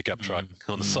waiting for the pickup truck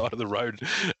on the side of the road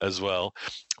as well.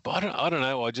 But I don't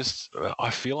know. I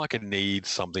feel like I need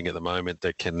something at the moment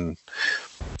that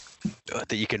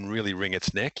you can really wring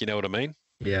its neck. You know what I mean?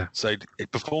 Yeah. So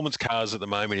performance cars at the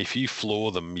moment, if you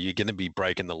floor them, you're going to be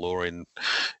breaking the law in,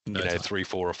 3,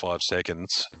 4, or 5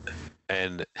 seconds.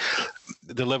 And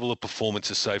the level of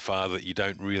performance is so far that you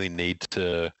don't really need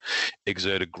to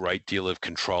exert a great deal of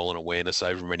control and awareness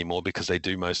over them anymore, because they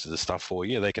do most of the stuff for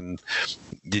you.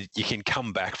 You can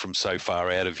come back from so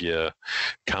far out of your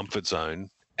comfort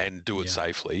zone and do it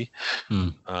safely.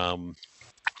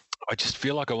 I just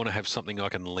feel like I want to have something I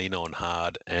can lean on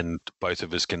hard, and both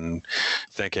of us can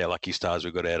thank our lucky stars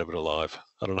we got out of it alive.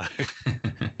 I don't know.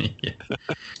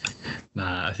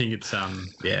 Nah, I think it's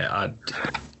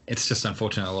it's just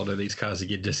unfortunate. A lot of these cars are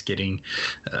just getting,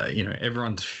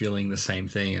 everyone's feeling the same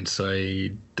thing, and so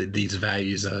these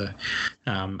values are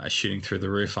shooting through the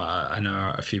roof. I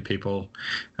know a few people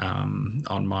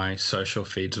on my social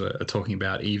feeds are talking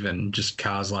about even just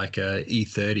cars like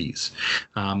E30s.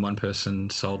 One person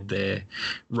sold their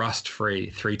rust-free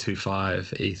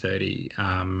 325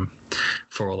 E30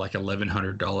 for like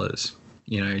 $1,100.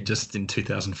 just in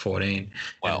 2014.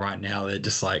 Wow. And right now they're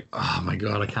just like, oh my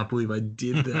God, I can't believe I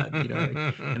did that,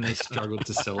 and they struggled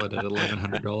to sell it at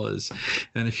 $1,100.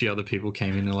 And a few other people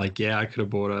came in and like, yeah, I could have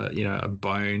bought a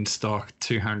bone stock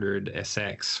 200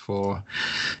 SX for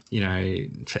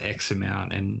X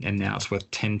amount, and now it's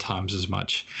worth 10 times as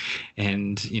much.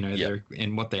 And,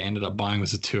 and what they ended up buying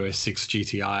was a 206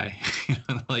 GTI,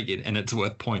 and it's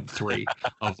worth 0.3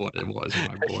 of what it was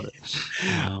when I bought it.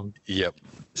 Yep.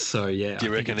 So yeah. Do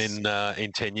you reckon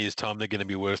in 10 years' time they're going to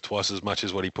be worth twice as much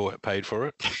as what he paid for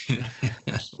it?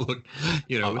 Look,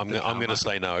 I'm going to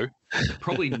say no.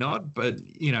 Probably not, but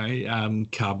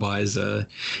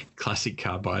classic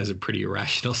car buyers are pretty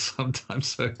irrational sometimes.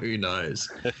 So who knows?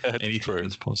 Anything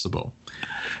is possible.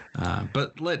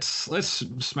 But let's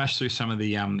smash through some of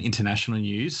the international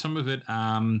news. Some of it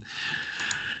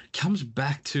comes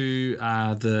back to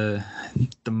the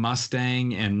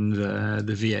Mustang and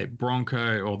the V8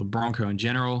 Bronco, or the Bronco in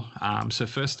general. So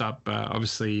first up,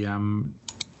 obviously, Joel,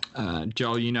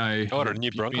 I ordered a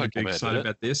new Bronco. You've been excited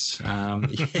about this.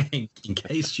 In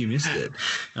case you missed it.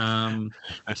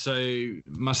 So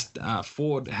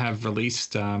Ford have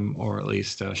released, or at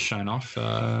least shown off,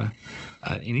 an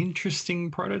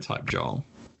interesting prototype, Joel.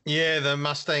 Yeah, the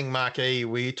Mustang Mach-E.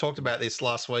 We talked about this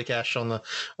last week, Ash, on the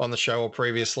show or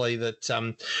previously,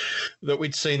 that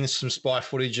we'd seen some spy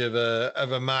footage of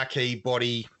a Mach-E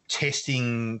body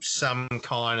testing some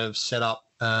kind of setup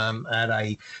at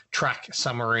a track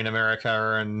somewhere in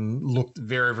America, and looked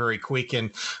very, very quick. And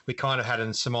we kind of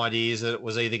had some ideas that it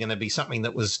was either going to be something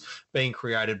that was being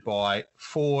created by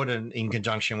Ford and in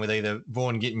conjunction with either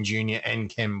Vaughan Gittin Jr. and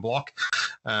Ken Block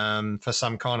for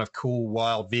some kind of cool,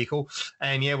 wild vehicle.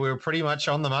 And yeah, we were pretty much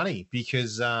on the money,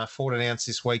 because Ford announced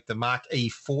this week the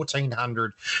Mach-E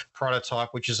 1400 prototype,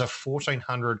 which is a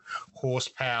 1400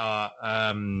 horsepower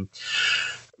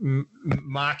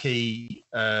Mach-E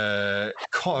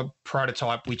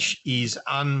prototype, which is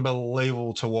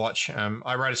unbelievable to watch.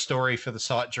 I wrote a story for the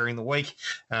site during the week,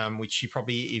 which you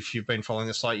probably, if you've been following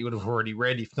the site, you would have already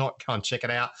read. If not, go and check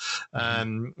it out,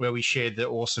 where we shared the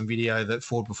awesome video that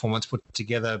Ford Performance put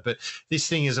together. But this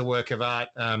thing is a work of art.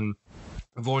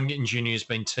 Vaughan Gittin Jr. has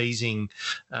been teasing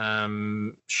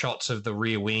shots of the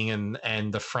rear wing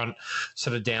and the front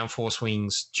sort of downforce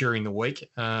wings during the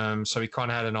week. So we kind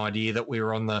of had an idea that we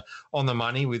were on the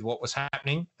money with what was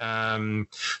happening.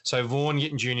 So Vaughan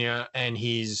Gittin Jr. and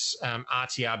his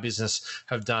RTR business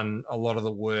have done a lot of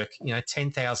the work.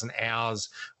 10,000 hours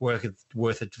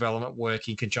worth of development work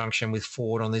in conjunction with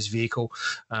Ford on this vehicle.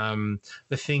 The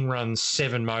thing runs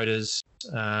 7 motors.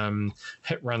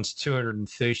 It runs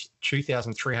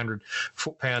 2,300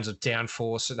 foot-pounds of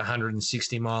downforce at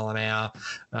 160 mile an hour.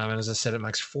 And as I said, it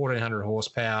makes 1,400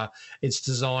 horsepower. It's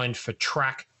designed for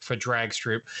track, for drag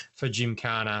strip, for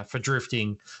gymkhana, for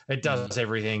drifting. It does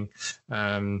everything.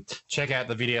 Check out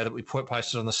the video that we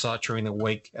posted on the site during the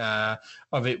week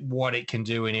of it, what it can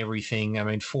do and everything. I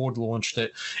mean, Ford launched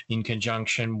it in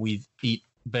conjunction with it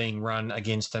being run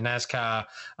against a NASCAR,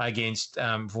 against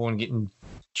Vaughan Gittin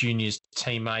Jr.'s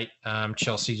teammate,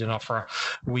 Chelsea D'Onofrio,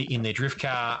 in their drift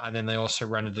car. And then they also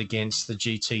run it against the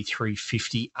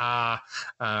GT350R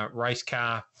race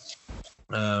car,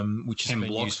 which Ken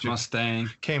Block's Mustang.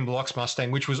 Ken Block's Mustang,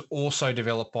 which was also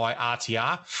developed by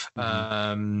RTR,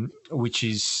 which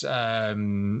is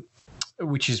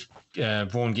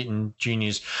Vaughan Gittin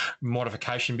Jr.'s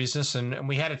modification business. And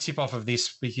we had a tip off of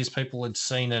this because people had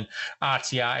seen an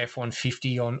RTR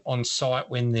F-150 on site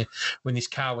when this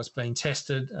car was being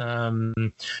tested.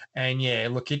 And yeah,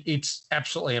 look, it's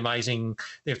absolutely amazing.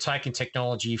 They've taken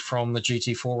technology from the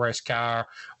GT4 race car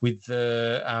with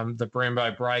the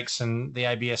Brembo brakes and the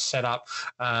ABS setup.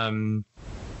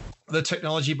 The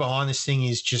technology behind this thing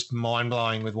is just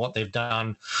mind-blowing with what they've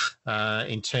done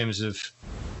in terms of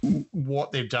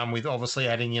what they've done with obviously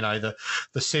adding, the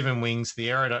 7 wings,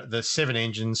 the 7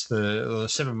 engines, the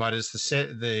 7 motors,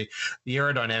 the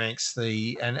aerodynamics,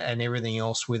 and everything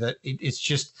else with it. It's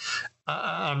just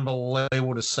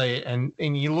unbelievable to see it. And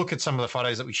you look at some of the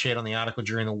photos that we shared on the article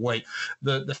during the week,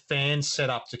 the fans set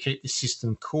up to keep the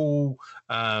system cool.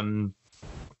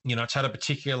 It's had a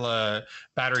particular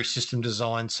battery system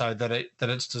design so that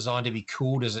it's designed to be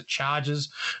cooled as it charges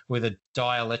with a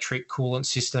dielectric coolant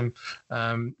system.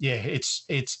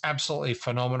 It's absolutely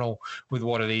phenomenal with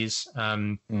what it is.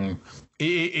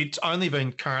 It's only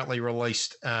been currently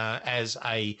released as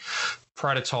a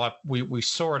prototype. We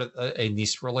saw it in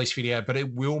this release video, but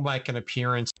it will make an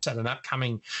appearance at an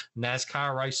upcoming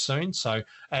NASCAR race soon. So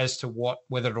as to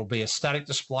whether it'll be a static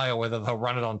display or whether they'll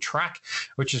run it on track,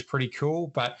 which is pretty cool.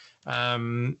 But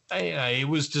it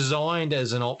was designed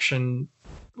as an option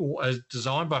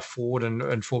designed by Ford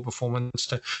and Ford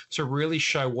Performance to really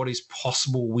show what is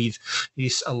possible with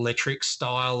this electric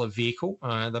style of vehicle.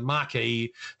 The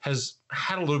Marquee has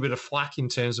had a little bit of flack in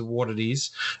terms of what it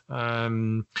is.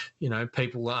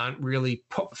 People aren't really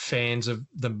fans of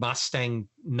the Mustang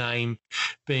name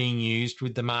being used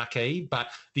with the Marquee, but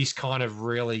this kind of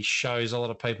really shows a lot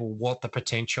of people what the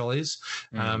potential is.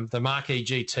 The Marquee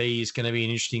GT is going to be an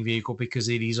interesting vehicle because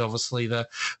it is obviously the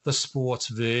sports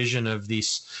version of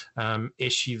this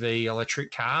SUV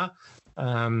electric car.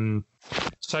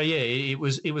 It's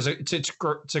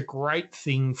a great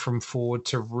thing from Ford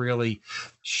to really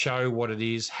show what it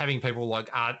is. Having people like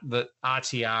the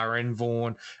RTR and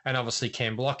Vaughan, and obviously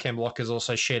Cam Block. Cam Block has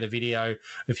also shared a video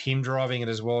of him driving it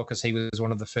as well because he was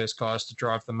one of the first guys to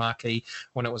drive the Marquee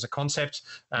when it was a concept.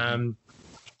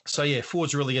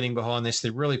 Ford's really getting behind this.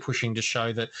 They're really pushing to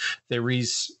show that there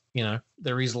is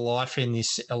life in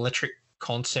this electric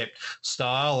concept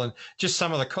style, and just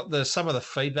some of the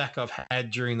feedback I've had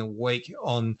during the week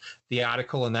on the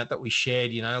article and that we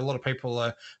shared. A lot of people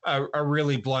are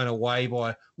really blown away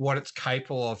by what it's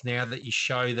capable of now that you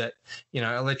show that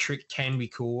electric can be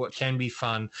cool, it can be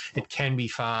fun, it can be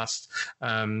fast.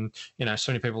 So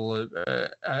many people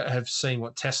have seen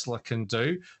what Tesla can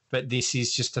do, but this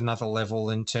is just another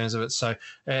level in terms of it. So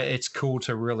it's cool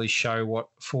to really show what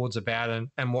Ford's about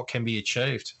and what can be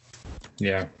achieved.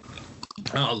 Yeah.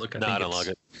 Oh, look, I don't like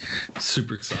it.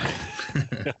 Super exciting.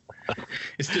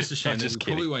 It's just a shame that we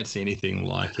probably won't see anything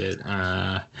like it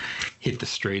hit the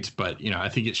streets. But, I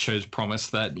think it shows promise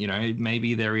that,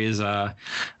 maybe there is a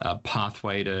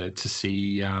pathway to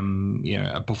see,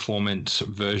 a performance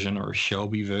version or a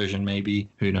Shelby version, maybe,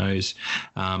 who knows,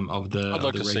 of the I'd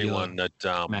like to see one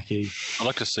that Mackie. I'd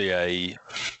like to see a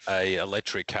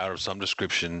electric car of some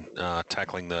description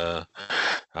tackling the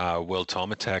World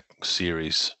Time Attack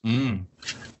series.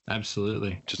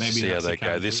 Absolutely. Just maybe to see how they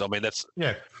go.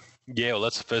 Well,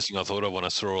 that's the first thing I thought of when I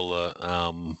saw all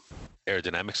the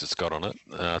aerodynamics it's got on it.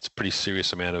 It's a pretty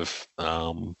serious amount of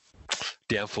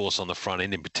downforce on the front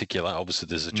end in particular. Obviously,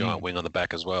 there's a giant wing on the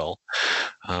back as well.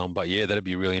 But that'd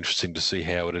be really interesting to see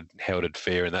how it'd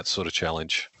fare in that sort of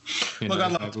challenge. Maybe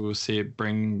we'll see it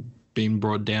being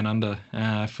brought down under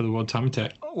for the World Time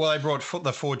Attack. Well, they brought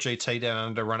the Ford GT down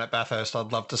under to run at Bathurst.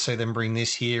 I'd love to see them bring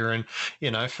this here, and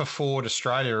for Ford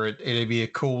Australia, it'd be a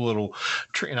cool little.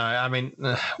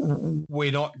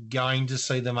 We're not going to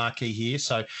see the Marquee here,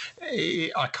 so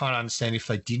I can't understand if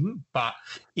they didn't. But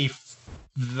if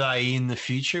they in the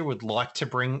future would like to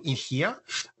bring it here,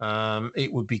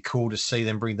 it would be cool to see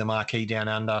them bring the Marquee down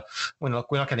under. We're not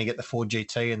going to get the Ford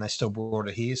GT, and they still brought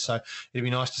it here, so it'd be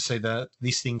nice to see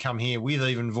this thing come here with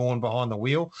even Vaughan behind the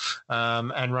wheel,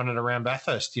 and run it around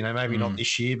Bathurst. Maybe not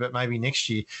this year, but maybe next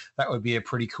year. That would be a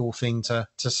pretty cool thing to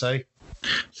see.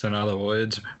 So in other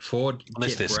words, Ford,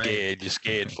 unless they're scared, you're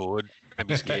scared, Ford. Don't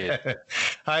be scared.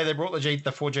 Hey, they brought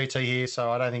the Ford GT here,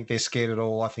 so I don't think they're scared at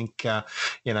all. I think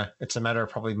it's a matter of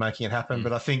probably making it happen.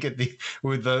 But I think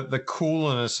with the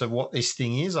coolness of what this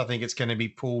thing is, I think it's going to be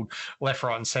pulled left,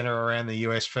 right, and centre around the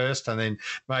US first, and then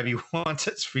maybe once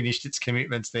it's finished its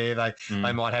commitments there, they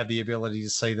might have the ability to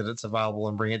see that it's available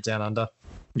and bring it down under.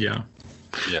 Yeah.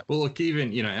 Yeah. Well, look,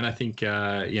 even and I think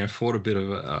Ford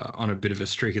on a bit of a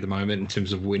streak at the moment in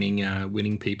terms of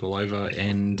winning people over,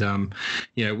 and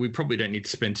we probably don't need to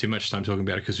spend too much time talking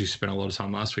about it because we spent a lot of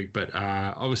time last week. But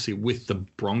obviously, with the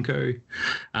Bronco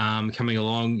coming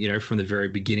along, from the very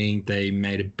beginning, they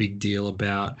made a big deal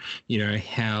about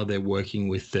how they're working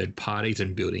with third parties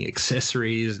and building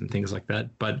accessories and things like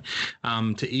that. But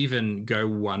to even go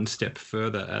one step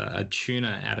further, a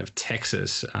tuner out of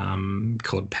Texas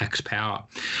called Pax Power.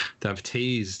 They've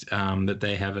teased that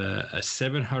they have a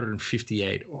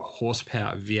 758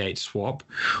 horsepower V8 swap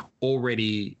all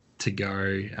ready to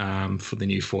go for the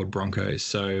new Ford Broncos.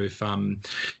 So if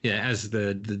as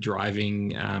the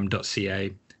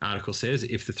driving.ca article says,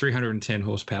 if the 310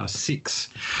 horsepower 6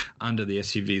 under the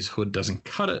SUV's hood doesn't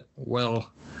cut it, well,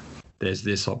 there's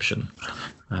this option.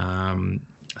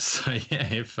 So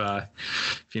if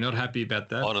you're not happy about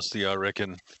that, honestly, I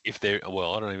reckon I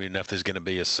don't even know if there's going to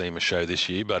be a SEMA show this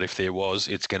year, but if there was,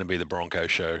 it's going to be the Bronco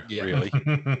show. Yeah. Really,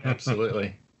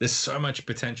 absolutely. There's so much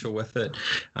potential with it,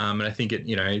 and I think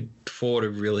Ford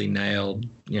have really nailed.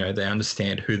 They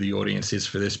understand who the audience is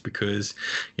for this because,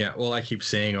 all I keep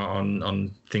seeing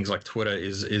on things like Twitter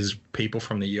is people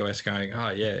from the US going,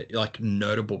 oh yeah, like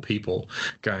notable people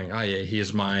going, oh yeah,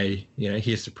 here's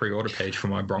the pre-order page for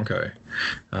my Bronco.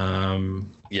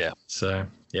 Yeah. So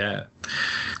yeah,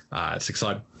 it's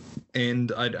exciting.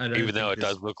 And I don't Even though think it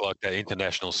does look like that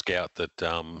international scout that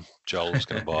Joel was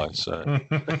going to buy. So,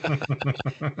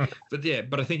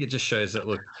 but I think it just shows that,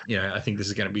 look, I think this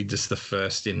is going to be just the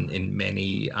first in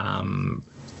many,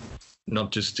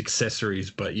 not just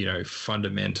accessories, but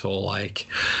fundamental, like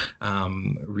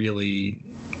really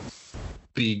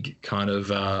big kind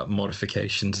of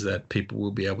modifications that people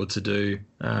will be able to do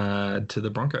to the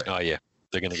Bronco. oh yeah,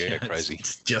 they're going to go crazy.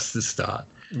 It's just the start.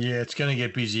 Yeah, it's going to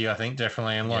get busy, I think,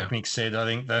 definitely. And like Nick said, I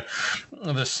think the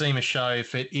SEMA show,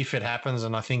 if it happens,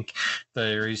 and I think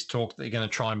there is talk that they're going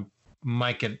to try and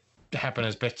make it happen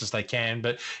as best as they can.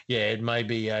 But yeah, it may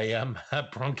be a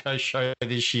Bronco show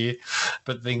this year.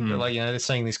 But they're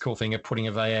seeing this cool thing of putting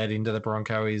a V8 into the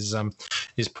Bronco is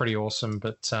pretty awesome.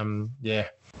 But yeah.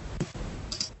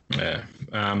 Yeah.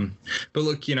 But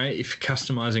look, if you're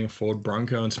customizing a Ford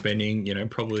Bronco and spending,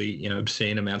 probably,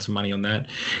 obscene amounts of money on that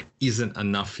isn't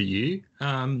enough for you,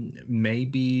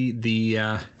 maybe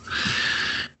the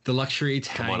luxury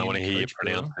Italian. Come on, I want to hear you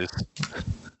pronounce this.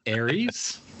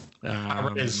 Aries.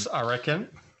 I reckon.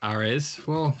 Ares.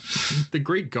 Well, the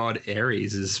Greek god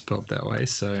Ares is spelled that way.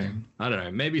 So I don't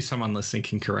know. Maybe someone listening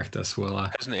can correct us. Well,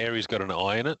 hasn't Aries got an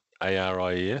I in it?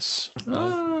 Aries?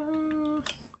 I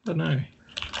don't know.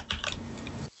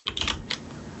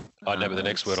 I know, but the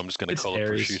next word I'm just going to call it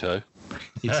prosciutto.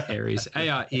 It's Ares.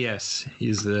 Ares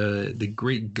is the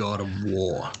Greek god of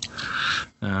war.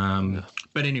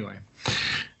 But anyway,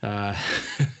 the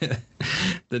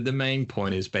main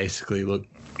point is basically, look,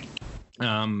 they're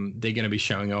going to be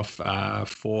showing off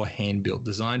 4 hand-built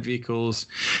design vehicles.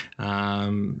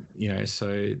 So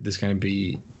there's going to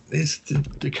be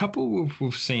the couple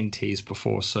we've seen teased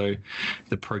before. So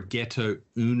the Progetto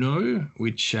Uno,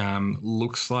 which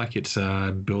looks like it's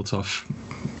built off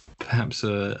perhaps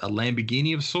a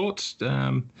Lamborghini of sorts.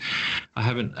 I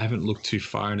haven't looked too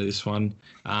far into this one.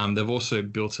 They've also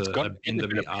built a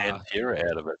NWR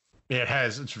Pantera out of it. Yeah, it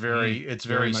has. It's very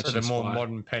sort of more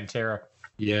modern Pantera.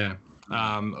 Yeah.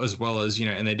 As well as,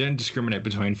 and they don't discriminate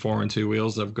between 4 and 2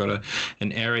 wheels. They've got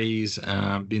an Aries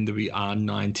BMW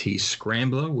R9T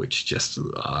Scrambler, which just,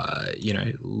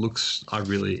 looks, I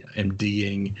really am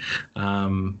digging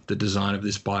the design of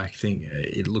this bike thing.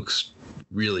 It looks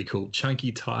really cool.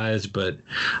 Chunky tires, but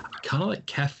kind of like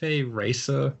cafe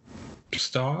racer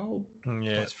style.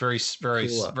 Yeah, it's very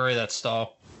that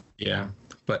style. Yeah,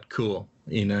 but cool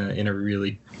in a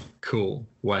really cool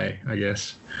way, I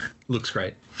guess. Looks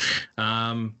great.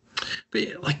 But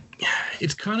yeah,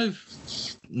 it's kind of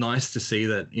nice to see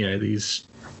that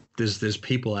there's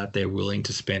people out there willing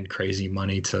to spend crazy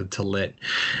money to let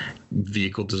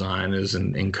vehicle designers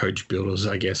and coach builders,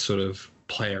 I guess, sort of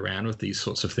play around with these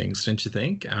sorts of things, don't you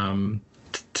think?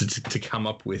 To come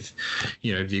up with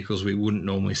vehicles we wouldn't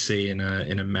normally see in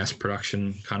a mass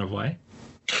production kind of way.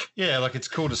 Yeah, it's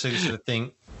cool to see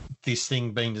this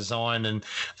thing being designed, and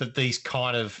that these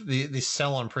kind of this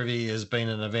Salon Privy has been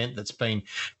an event that's been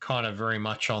kind of very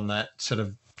much on that sort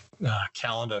of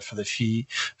calendar for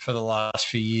the last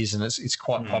few years, and it's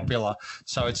quite popular.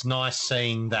 So it's nice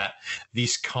seeing that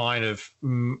this kind of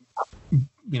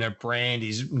brand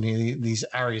is these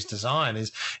Aries design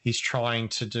is trying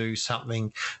to do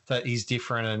something that is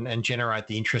different and generate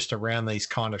the interest around these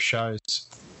kind of shows.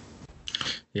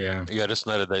 Yeah. I just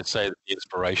noted they say that the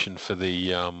inspiration for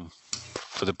the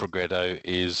Progresso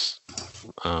is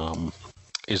the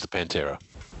Pantera.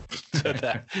 So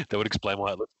that would explain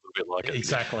why it looks a little bit like it.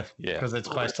 Exactly. Yeah. Because it's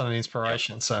based on an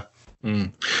inspiration. So.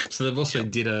 So they've also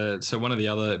so one of the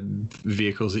other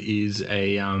vehicles is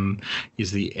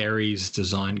the Aries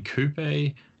design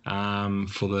coupe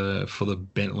for the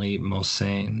Bentley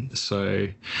Mulsanne. So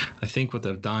I think what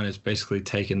they've done is basically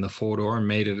taken the 4-door and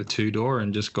made it a 2-door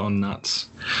and just gone nuts,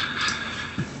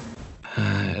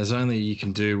 as only you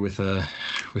can do with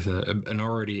an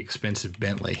already expensive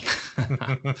Bentley,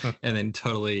 and then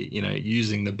totally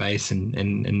using the base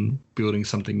and building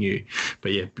something new.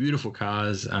 But yeah, beautiful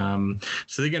cars. So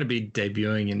they're going to be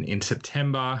debuting in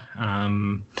September,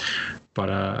 but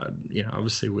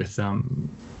obviously with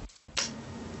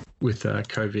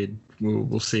COVID,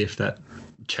 we'll see if that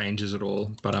changes at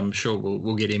all. But I'm sure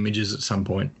we'll get images at some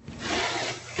point.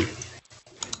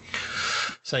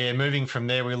 So yeah, moving from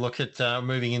there, we look at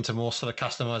moving into more sort of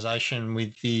customization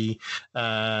with the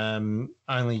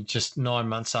only just 9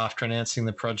 months after announcing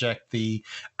the project, the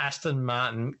Aston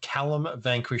Martin Callum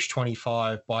Vanquish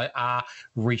 25 by R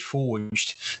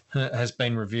Reforged has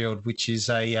been revealed, which is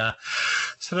a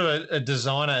sort of a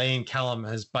designer. Ian Callum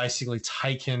has basically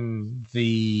taken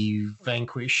the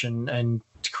Vanquish and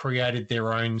created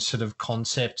their own sort of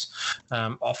concept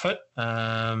off it.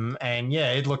 And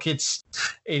yeah, it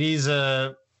is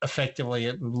effectively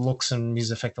it looks and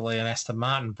is effectively an Aston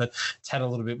Martin, but it's had a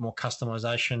little bit more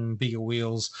customization, bigger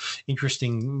wheels,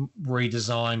 interesting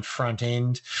redesigned front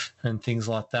end, and things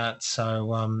like that.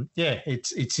 So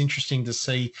it's interesting to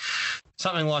see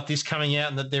something like this coming out,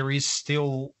 and that there is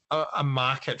still a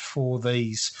market for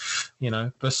these,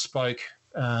 bespoke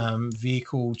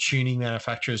vehicle tuning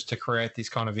manufacturers to create these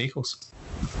kind of vehicles.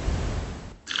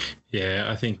 Yeah,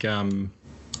 I think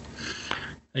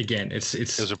again,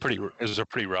 it was a pretty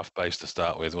rough base to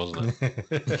start with, wasn't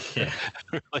it?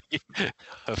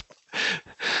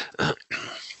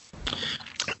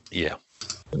 Yeah.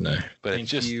 No, but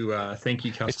thank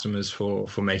you, customers,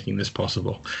 for making this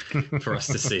possible for us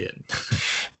to see it.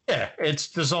 Yeah, it's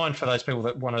designed for those people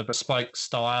that want a bespoke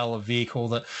style of vehicle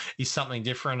that is something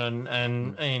different,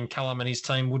 and Callum and his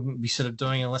team wouldn't be sort of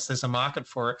doing unless there's a market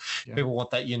for it. Yeah. People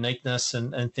want that uniqueness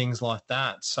and things like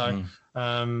that. So,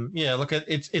 look,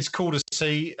 it's cool to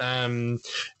see, and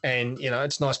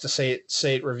it's nice to see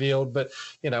it revealed. But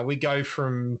we go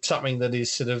from something that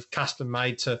is sort of custom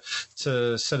made to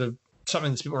sort of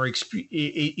something that's a bit more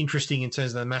interesting in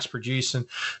terms of the mass produce, and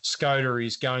Skoda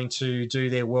is going to do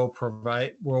their world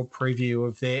preview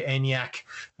of their Enyaq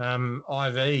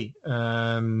IV,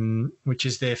 which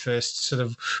is their first sort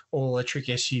of all-electric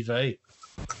SUV.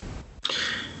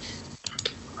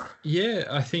 Yeah,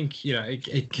 I think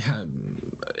it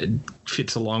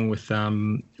fits along with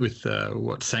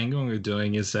what Sangong are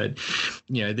doing. Is that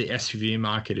the SUV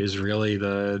market is really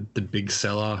the big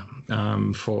seller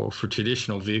for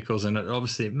traditional vehicles, and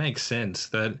it makes sense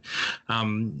that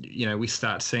we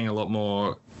start seeing a lot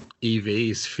more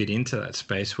EVs fit into that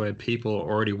space where people are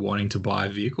already wanting to buy a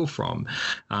vehicle from,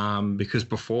 because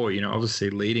before, obviously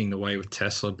leading the way with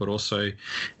Tesla, but also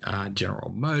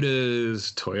General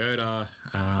Motors, Toyota,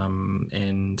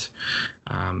 and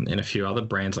a few other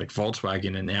brands like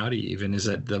Volkswagen and Audi even, is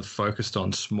that they've focused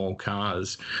on small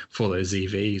cars for those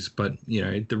EVs. But,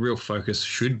 the real focus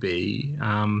should be,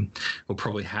 or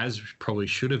probably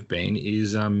should have been,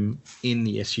 is in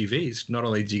the SUVs. Not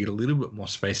only do you get a little bit more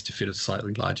space to fit a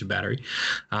slightly larger battery,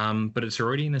 but it's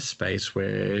already in a space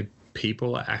where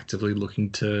people are actively looking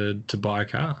to buy a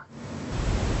car.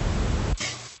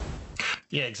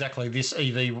 Yeah, exactly. This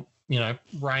EV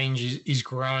range is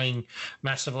growing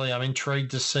massively. I'm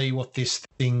intrigued to see what this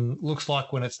thing looks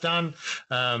like when it's done,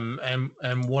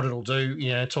 and what it'll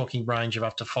do. Talking range of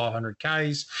up to 500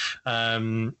 Ks.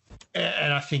 And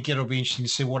I think it'll be interesting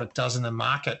to see what it does in the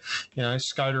market.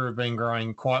 Skoda have been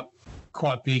growing quite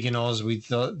big in Oz with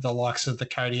the likes of the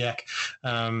Kodiaq,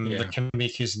 the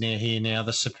Kamiq is near here now,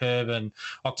 the Superb and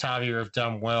Octavia have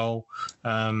done well.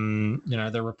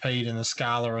 The Rapide and the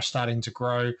Scala are starting to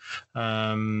grow,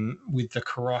 with the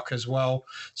Karoq as well.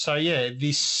 So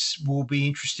this will be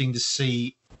interesting to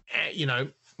see,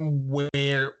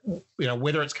 where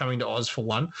whether it's coming to Oz for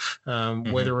one,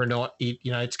 whether or not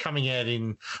it's coming out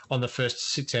on the 1st of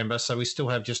September, so we still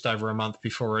have just over a month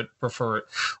before it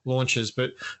launches.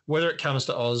 But whether it comes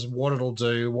to Oz, what it'll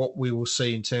do, what we will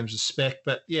see in terms of spec.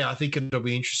 But I think it'll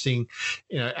be interesting,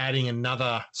 adding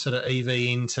another sort of EV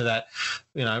into that,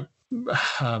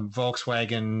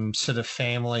 Volkswagen sort of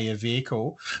family of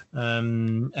vehicle,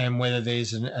 and whether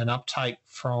there's an uptake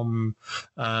from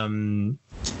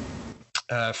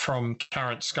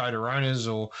current Skoda owners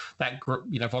or that group,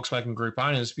 Volkswagen Group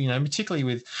owners, particularly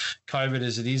with COVID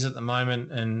as it is at the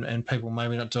moment, and people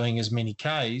maybe not doing as many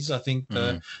Ks. I think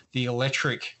the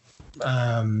electric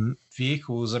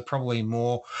vehicles are probably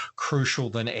more crucial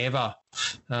than ever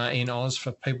in Oz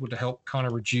for people to help kind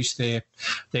of reduce their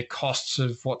costs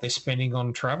of what they're spending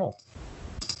on travel.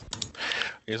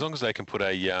 As long as they can put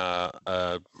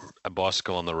a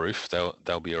bicycle on the roof,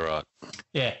 they'll be all right.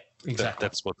 Yeah. Exactly.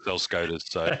 That's what sells Skodas.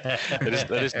 So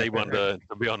they just need one to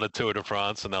be on the Tour de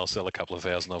France, and they'll sell a couple of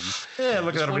thousand of them. Yeah,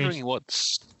 look at that. Wondering do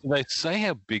they say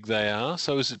how big they are?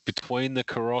 So is it between the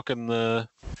Karoq and the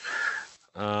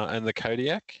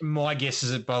Kodiaq? My guess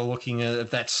is that by looking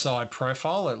at that side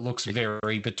profile, it looks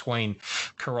very between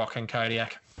Karoq and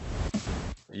Kodiaq.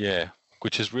 Yeah,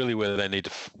 which is really where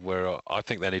I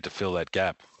think they need to fill that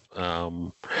gap.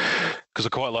 Because I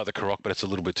quite like the Karoq, but it's a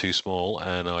little bit too small,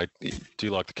 and I do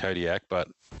like the Kodiaq, but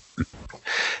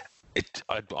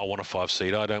I want a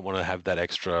 5-seater. I don't want to have that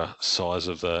extra size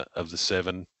of the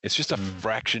 7. It's just a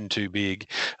fraction too big,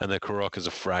 and the Karoq is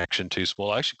a fraction too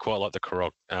small. I actually quite like the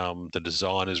Karoq. The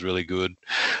design is really good.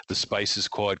 The space is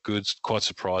quite good. It's quite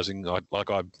surprising. I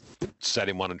sat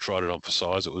in one and tried it on for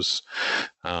size. It was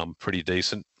pretty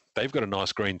decent. They've got a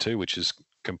nice green too, which is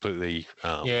completely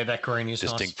that green is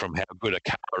distinct nice from how good a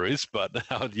car is, but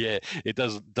it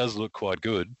does look quite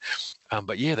good.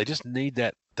 But they just need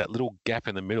that little gap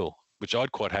in the middle. which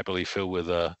I'd quite happily fill with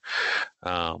a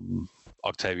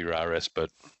Octavia RS, but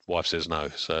wife says no.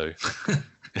 So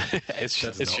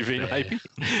SUV maybe.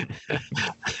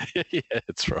 Yeah,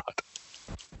 that's right.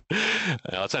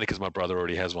 It's only because my brother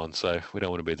already has one, so we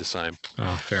don't want to be the same.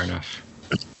 Oh, fair enough.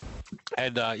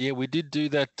 And we did do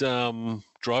that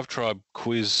Drive Tribe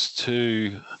quiz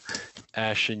too,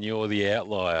 Ash, and you're the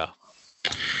outlier.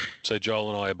 So Joel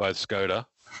and I are both Skoda.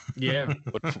 Yeah.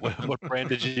 What brand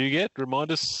did you get?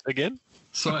 Remind us again.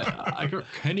 So I got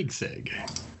Koenigsegg.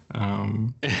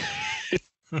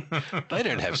 They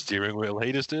don't have steering wheel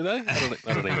heaters, do they? I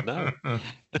don't even know.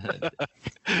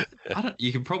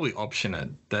 You can probably option it.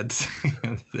 That's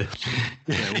when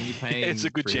you pay. It's a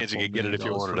good chance you can get it if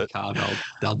you wanted it. Car,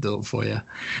 they'll do it for you.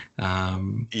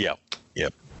 Yep.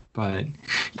 But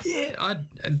yeah,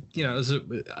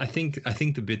 I think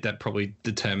the bit that probably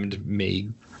determined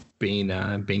me being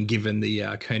given the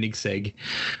Koenigsegg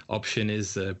option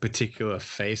is a particular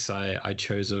face I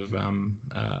chose of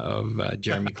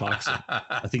Jeremy Clarkson.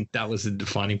 I think that was the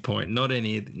defining point.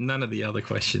 None of the other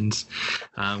questions,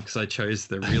 because I chose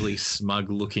the really smug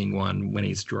looking one when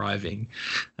he's driving.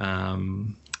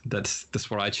 That's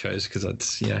what I chose because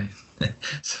it's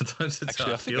sometimes it's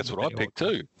actually I think that's what I picked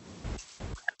too.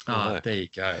 Oh, there you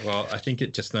go. Well, I think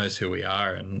it just knows who we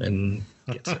are and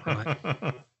gets it right.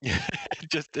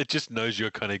 It just knows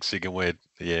you're Koenigsegg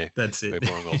and that's it. We're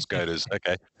boring old Skodas.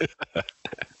 Okay.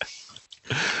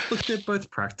 Look, they're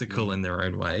both practical in their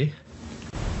own way.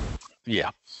 Yeah.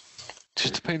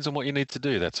 Just depends on what you need to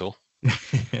do, that's all.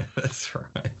 Yeah, that's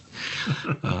right.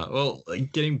 Well,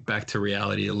 getting back to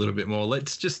reality a little bit more,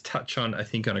 let's just touch on, I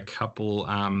think, on a couple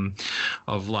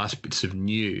of last bits of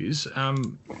news.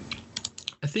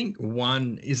 I think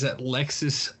one is that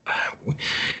Lexus,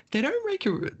 they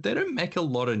don't make a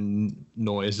lot of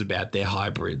noise about their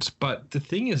hybrids. But the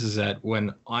thing is that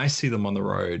when I see them on the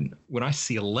road, when I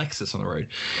see a Lexus on the road,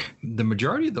 the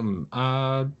majority of them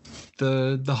are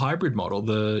the hybrid model,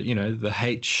 the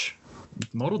H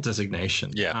model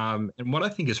designation. Yeah. And what I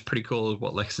think is pretty cool is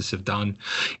what Lexus have done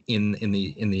in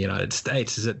the United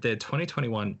States is that their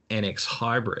 2021 NX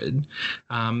hybrid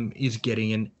is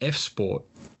getting an F Sport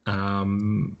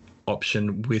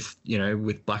option with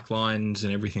black lines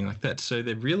and everything like that. So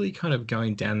they're really kind of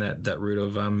going down that route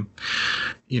of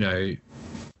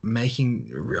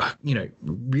making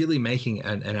really making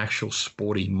an actual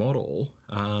sporty model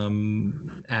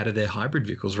out of their hybrid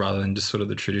vehicles rather than just sort of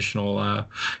the traditional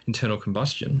internal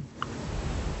combustion.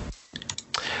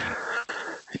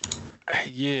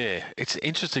 Yeah, it's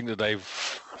interesting that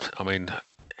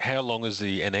how long is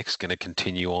the NX going to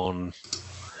continue on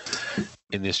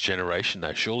in this generation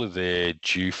though? Surely they're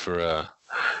due for an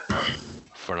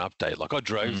update. Like I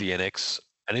drove the NX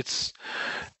and it's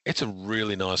a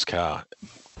really nice car,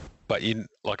 but I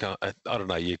don't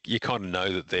know, you kind of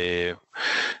know that they're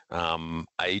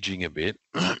aging a bit,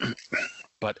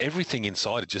 but everything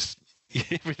inside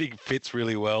everything fits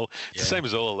really well. It's the same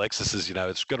as all the Lexuses,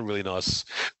 it's got a really nice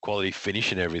quality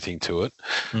finish and everything to it.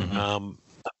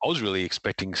 I was really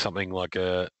expecting something like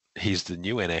here's the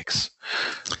new NX,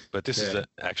 but this is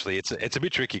actually it's a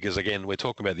bit tricky because again we're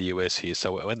talking about the US here.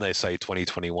 So when they say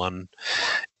 2021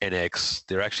 NX,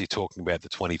 they're actually talking about the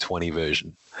 2020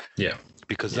 version. Yeah,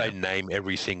 because they name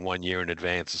everything 1 year in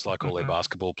advance. It's like all their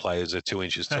basketball players are 2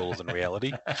 inches taller than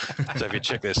reality. So if you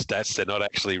check their stats, they're not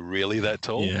actually really that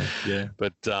tall. Yeah.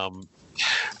 But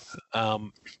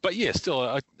yeah,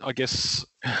 still, I guess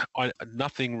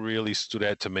nothing really stood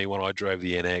out to me when I drove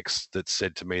the NX that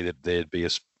said to me that there'd be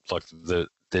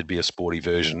a sporty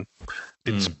version.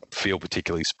 Didn't feel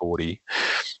particularly sporty.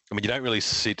 I mean, you don't really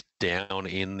sit down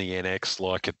in the NX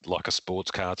like a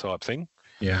sports car type thing.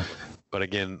 Yeah. But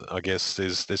again, I guess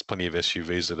there's plenty of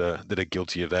SUVs that are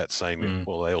guilty of that, saying,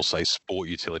 well, they all say sport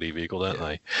utility vehicle, don't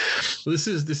they? Well, this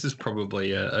is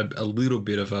probably a little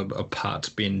bit of a parts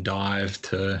bin dive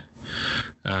to,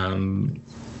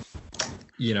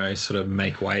 sort of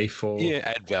make way for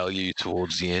add value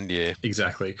towards the end. Yeah,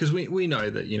 exactly. Because we know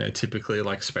that typically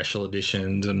like special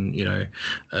editions and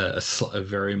a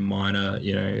very minor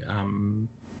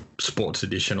sports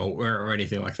edition or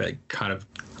anything like that kind of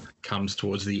comes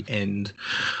towards the end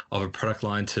of a product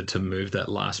line to move that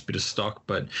last bit of stock.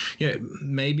 But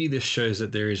maybe this shows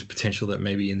that there is potential that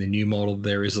maybe in the new model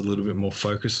there is a little bit more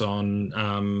focus on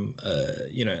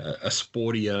a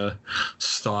sportier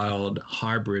styled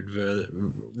hybrid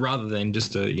rather than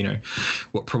just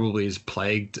what probably has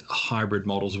plagued hybrid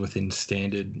models within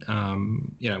standard.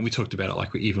 We talked about it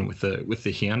like even with the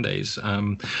Hyundais,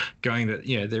 going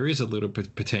that there is a little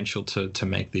bit potential to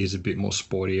make these a bit more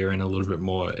sportier and a little bit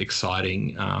more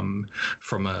exciting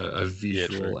from a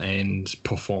visual and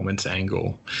performance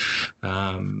angle.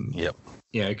 Yep.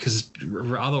 You know, because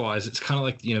otherwise it's kind of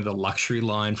like, you know, the luxury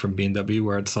line from BMW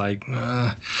where it's like,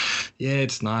 yeah,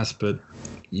 it's nice, but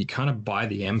you kind of buy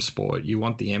the M Sport. You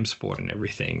want the M Sport and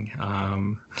everything.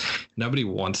 Nobody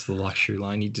wants the luxury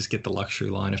line. You just get the luxury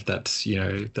line if that's, you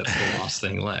know, that's the last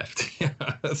thing left.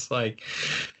 It's like,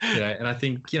 you know, and I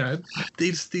think, you know,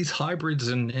 these hybrids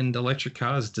and electric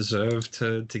cars deserve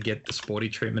to get the sporty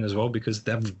treatment as well because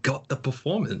they've got the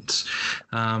performance.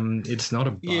 It's not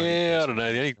a bug. Yeah, I don't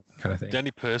know. Kind of thing. The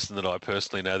only person that I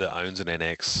personally know that owns an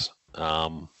NX,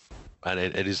 and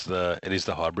it is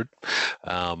the hybrid.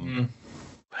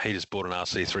 He just bought an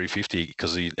RC350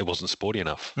 because it wasn't sporty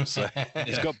enough. So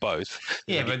he's got both.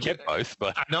 Yeah, but he kept both.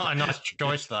 But not a nice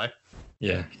choice though.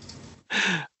 Yeah.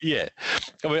 Yeah.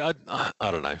 I mean,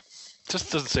 I don't know.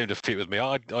 Just doesn't seem to fit with me.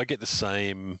 I get the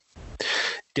same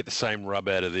rub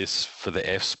out of this for the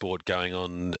F Sport going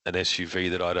on an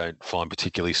SUV that I don't find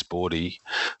particularly sporty.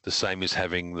 The same as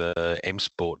having the M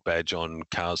Sport badge on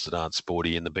cars that aren't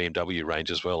sporty in the BMW range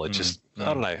as well. It just, I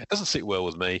don't know, it doesn't sit well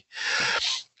with me.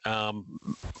 The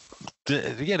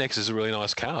NX is a really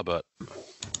nice car, but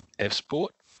F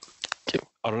Sport,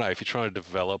 I don't know, if you're trying to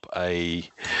develop an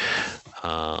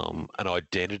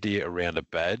identity around a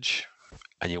badge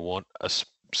and you want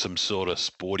some sort of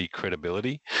sporty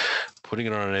credibility, putting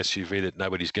it on an SUV that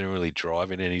nobody's going to really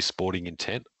drive in any sporting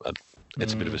intent,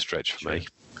 it's a bit of a stretch for me.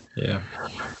 Yeah.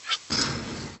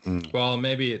 Well,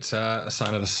 maybe it's a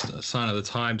sign of the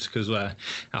times because our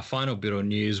final bit of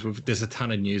news. There's a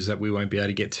ton of news that we won't be able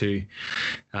to get to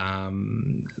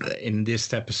in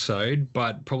this episode,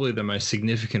 but probably the most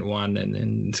significant one,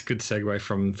 and it's a good segue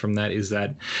from that, is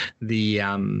that the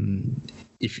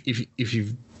if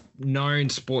you've known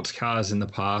sports cars in the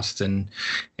past and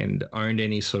owned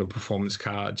any sort of performance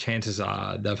car, chances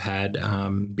are they've had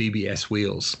BBS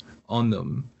wheels on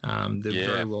them. They're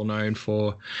very well known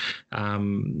for,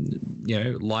 you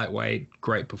know, lightweight,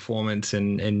 great performance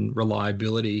and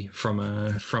reliability from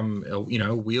a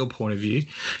wheel point of view.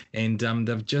 And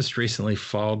they've just recently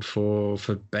filed for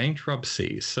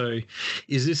bankruptcy. So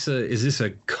is this a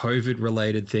COVID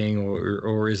related thing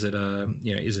or is it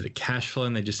a cash flow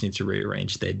and they just need to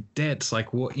rearrange their debts?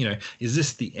 Like what, you know, is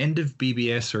this the end of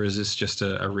BBS or is this just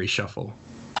a reshuffle?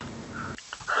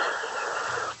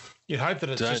 You'd hope that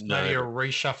it's just maybe a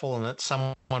reshuffle and that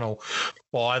someone will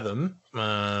buy them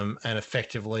and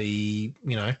effectively,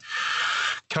 you know,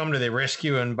 come to their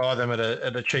rescue and buy them at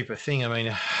a cheaper thing. I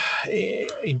mean,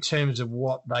 in terms of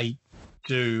what they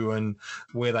do and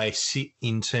where they sit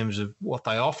in terms of what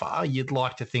they offer, you'd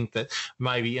like to think that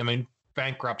maybe, I mean,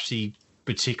 bankruptcy,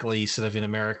 particularly sort of in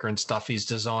America and stuff, is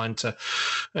designed to,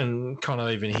 and kind of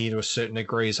even here to a certain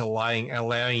degree, is allowing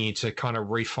you to kind of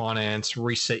refinance,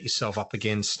 reset yourself up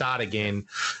again, start again,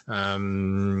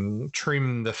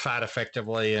 trim the fat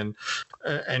effectively, and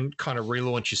kind of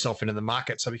relaunch yourself into the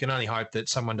market. So we can only hope that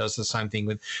someone does the same thing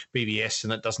with BBS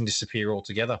and that doesn't disappear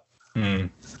altogether.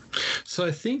 So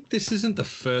I think this isn't the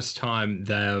first time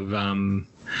they've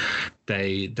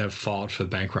filed for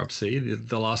bankruptcy.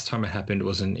 The last time it happened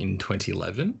was in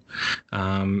 2011,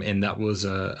 and that was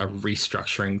a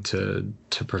restructuring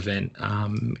to prevent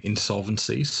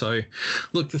insolvency. So,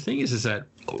 look, the thing is that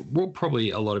what probably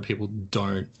a lot of people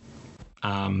don't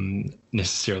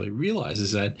necessarily realize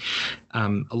is that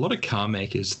a lot of car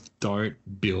makers don't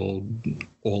build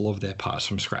all of their parts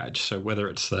from scratch. So whether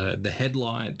it's the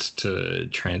headlights to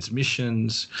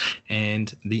transmissions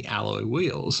and the alloy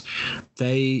wheels,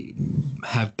 they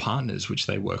have partners which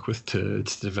they work with to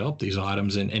develop these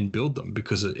items and build them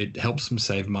because it helps them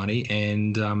save money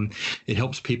and it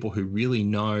helps people who really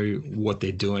know what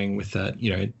they're doing with that, you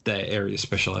know, their area of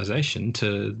specialization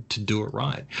to do it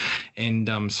right. And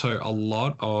so a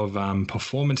lot of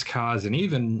performance cars and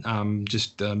even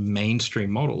just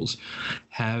mainstream models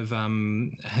have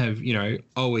you know,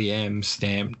 OEM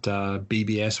stamped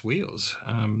BBS wheels.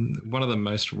 One of the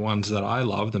most ones that I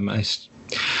love, the most,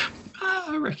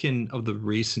 I reckon, of the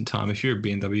recent time, if you're a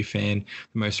BMW fan,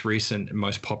 the most recent and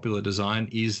most popular design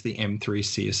is the M3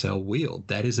 CSL wheel.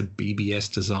 That is a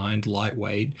BBS designed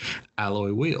lightweight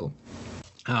alloy wheel.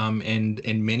 And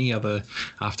many other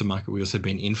aftermarket wheels have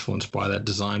been influenced by that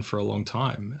design for a long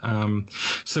time.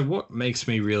 So what makes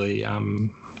me really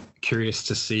curious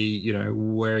to see, you know,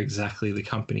 where exactly the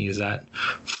company is at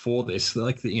for this.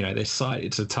 Like, you know, their site,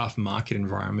 it's a tough market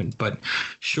environment, but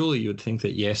surely you would think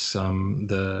that, yes,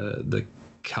 the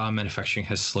car manufacturing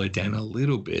has slowed down a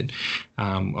little bit,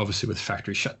 obviously with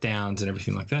factory shutdowns and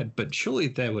everything like that. But surely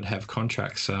they would have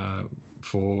contracts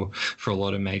for a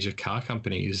lot of major car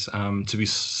companies to be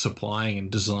supplying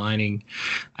and designing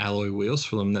alloy wheels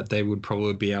for them, that they would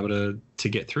probably be able to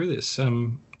get through this.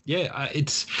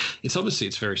 It's obviously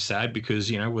it's very sad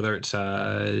because, whether it's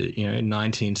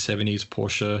 1970s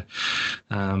Porsche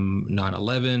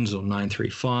 911s or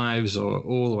 935s or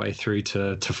all the way through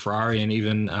to Ferrari and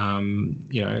even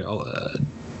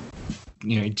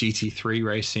GT3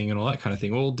 racing and all that kind of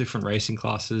thing, all different racing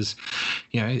classes.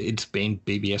 It's been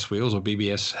BBS wheels, or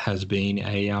BBS has been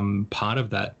a part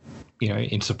of that,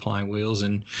 in supplying wheels.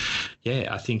 And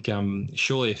I think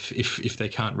surely if they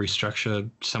can't restructure,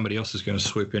 somebody else is going to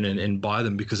swoop in and buy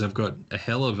them, because they've got a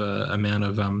hell of a amount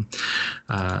of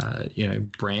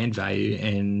brand value.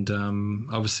 And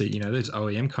obviously, those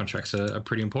OEM contracts are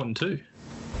pretty important too.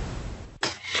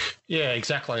 Yeah,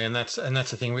 exactly, and that's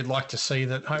the thing. We'd like to see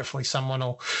that. Hopefully, someone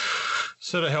will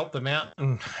sort of help them out,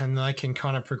 and they can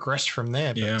kind of progress from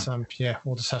there. But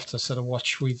we'll just have to sort of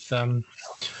watch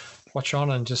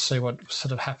on and just see what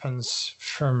sort of happens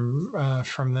from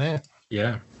there.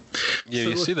 Yeah,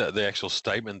 you see that the actual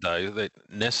statement though, that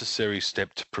necessary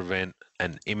step to prevent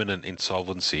an imminent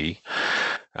insolvency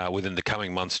within the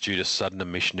coming months due to sudden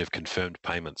omission of confirmed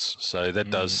payments. So that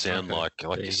does sound like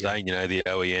you're saying, the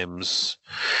OEMs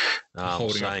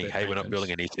saying, hey, we're not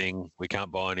building anything, we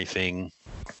can't buy anything,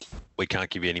 we can't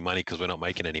give you any money because we're not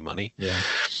making any money. Yeah.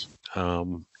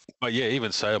 But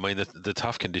even so, I mean, the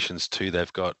tough conditions too,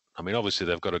 they've got, obviously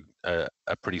they've got a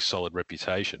pretty solid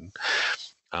reputation.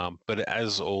 But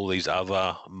as all these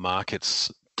other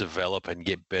markets develop and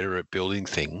get better at building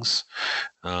things,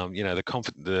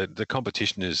 the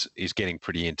competition is getting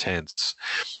pretty intense.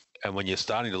 And when you're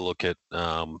starting to look at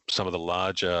some of the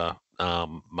larger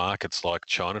markets like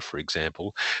China, for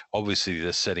example, obviously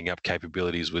they're setting up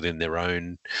capabilities within their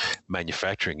own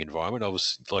manufacturing environment.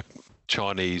 Obviously, like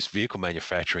Chinese vehicle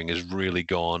manufacturing has really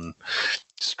gone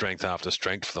strength after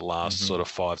strength for the last sort of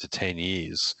 5 to 10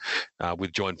 years,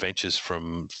 with joint ventures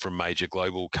from major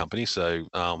global companies. So,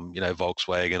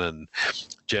 Volkswagen and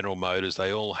General Motors,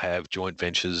 they all have joint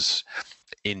ventures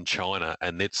in China,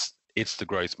 and it's the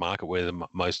growth market where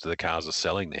most of the cars are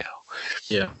selling now.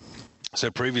 Yeah. So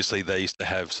previously they used to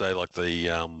have, say, like the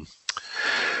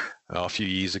a few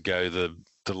years ago, the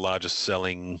largest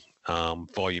selling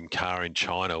volume car in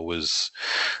China was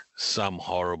some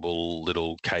horrible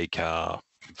little K car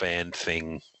van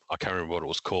thing. I can't remember what it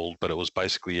was called, but it was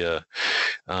basically a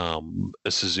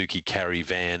Suzuki Carry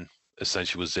van.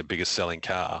 Essentially was their biggest selling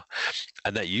car,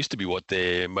 and that used to be what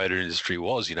their motor industry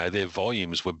was. Their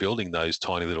volumes were building those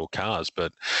tiny little cars,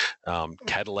 but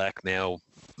Cadillac now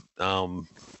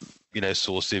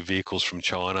source their vehicles from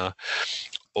China.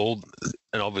 And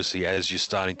obviously, as you're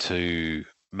starting to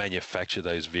manufacture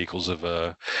those vehicles of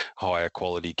a higher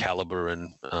quality caliber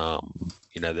and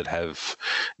that have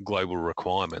global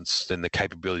requirements, then the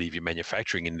capability of your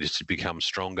manufacturing industry becomes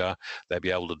stronger. They'll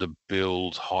be able to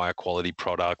build higher quality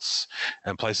products,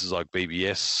 and places like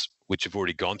BBS, which have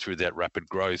already gone through that rapid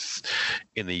growth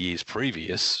in the years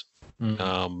previous,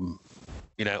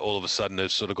 all of a sudden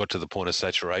they've sort of got to the point of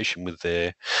saturation with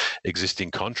their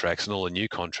existing contracts, and all the new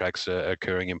contracts are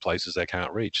occurring in places they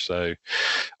can't reach. So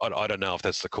I don't know if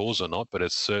that's the cause or not, but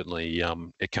it's certainly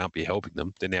it can't be helping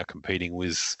them. They're now competing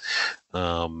with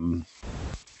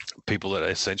people that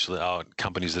essentially are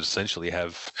companies that essentially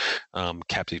have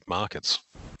captive markets.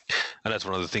 And that's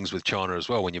one of the things with China as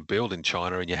well. When you build in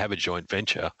China and you have a joint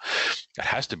venture, it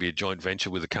has to be a joint venture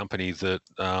with a company that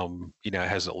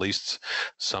has at least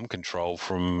some control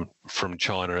from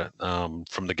China,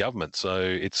 from the government. So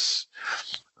it's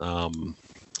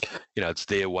it's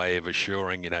their way of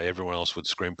assuring. Everyone else would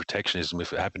scream protectionism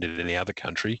if it happened in any other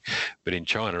country, but in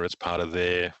China, it's part of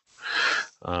their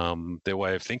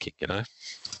way of thinking.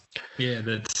 Yeah,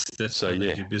 that's so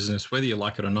your business, whether you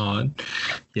like it or not.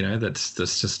 That's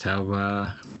just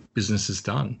how business is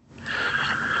done.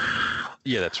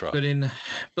 Yeah, that's right.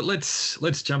 But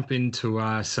let's jump into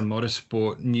some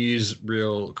motorsport news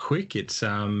real quick. It's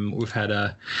we've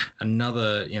had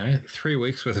another 3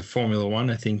 weeks worth of Formula One.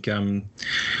 I think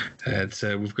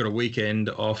we've got a weekend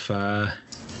off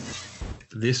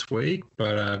this week,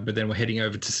 but then we're heading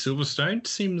over to Silverstone.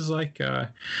 Seems like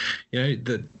that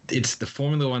it's the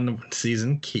Formula One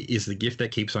season is the gift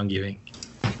that keeps on giving.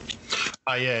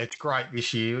 Oh yeah, it's great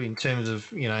this year in terms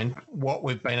of what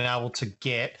we've been able to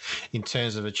get in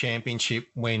terms of a championship.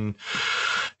 When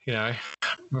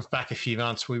back a few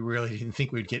months, we really didn't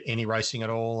think we'd get any racing at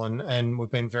all, and we've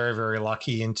been very, very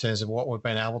lucky in terms of what we've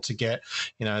been able to get.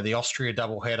 The Austria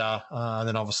doubleheader,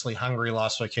 then obviously Hungary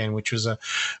last weekend, which was a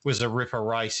ripper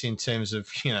race in terms of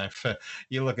for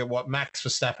you look at what Max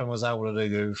Verstappen was able to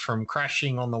do from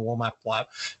crashing on the warm-up lap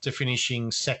to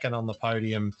finishing second on the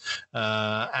podium.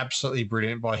 Absolutely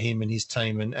brilliant by him and his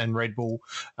team and Red Bull.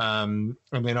 And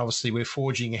then obviously we're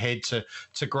forging ahead to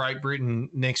Great Britain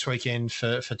next weekend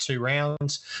for 2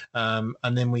 rounds.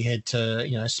 And then we head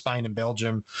to, Spain and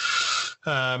Belgium.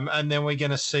 And then we're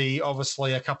going to see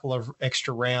obviously a couple of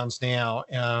extra rounds now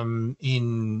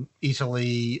in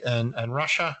Italy and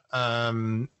Russia.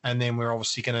 And then we're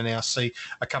obviously going to now see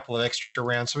a couple of extra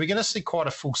rounds. So we're going to see quite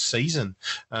a full season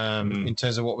in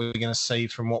terms of what we're going to see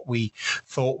from what we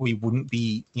thought we wouldn't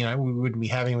be, we wouldn't be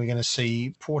having. We're going to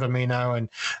see Portimao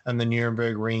and the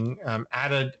Nuremberg Ring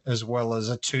added, as well as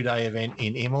a 2-day event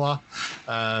in Imola.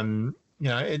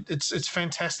 It's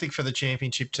fantastic for the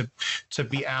championship to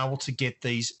be able to get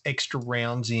these extra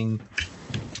rounds in.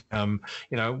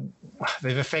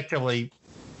 They've effectively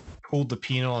pulled the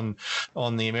pin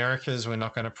on the Americas. We're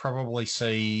not going to probably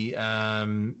see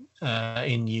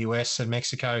in US and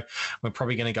Mexico. We're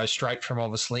probably going to go straight from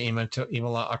obviously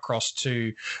Imola across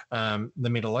to the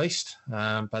Middle East,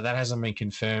 but that hasn't been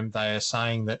confirmed. They are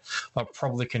saying that they'll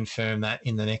probably confirm that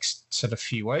in the next sort of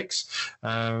few weeks.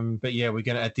 But yeah, we're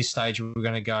going to, at this stage, we're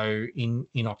going to go in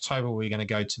October. We're going to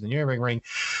go to the Nuremberg Ring,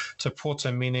 to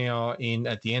Portimao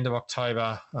at the end of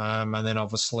October, and then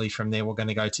obviously from there we're going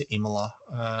to go to Imola,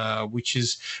 which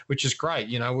is great.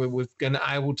 We're going to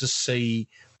able to see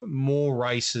more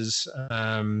races.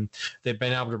 They've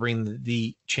been able to bring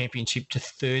the championship to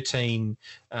 13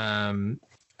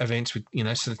 events with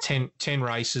sort of 10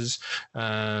 races.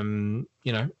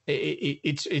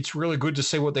 It's really good to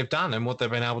see what they've done and what they've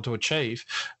been able to achieve.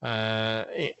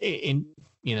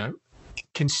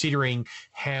 Considering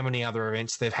how many other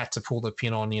events they've had to pull the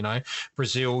pin on,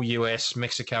 Brazil, US,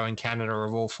 Mexico, and Canada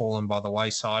have all fallen by the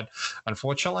wayside,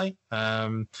 unfortunately.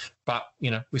 But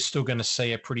we're still going to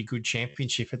see a pretty good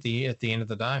championship at the end of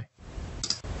the day.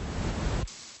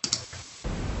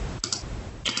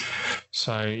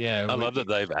 So yeah, I love that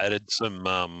they've added some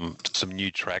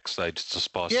new tracks to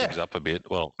spice things up a bit.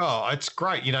 Well, it's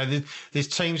great. This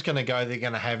team's going to go. They're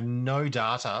going to have no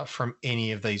data from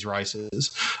any of these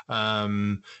races.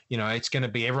 It's going to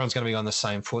be everyone's going to be on the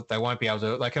same foot. They won't be able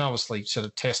to. They can obviously sort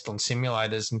of test on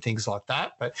simulators and things like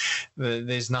that, but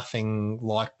there's nothing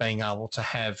like being able to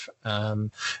have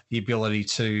the ability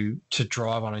to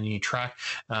drive on a new track.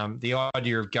 The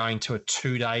idea of going to a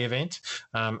 2-day event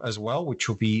as well, which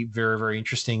will be very, very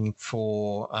interesting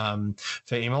for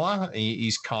Imola,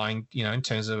 is kind, in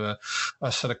terms of a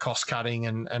sort of cost cutting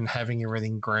and having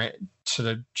everything sort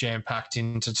of jam packed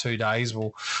into 2 days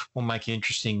will make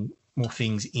more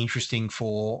things interesting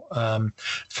for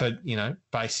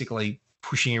basically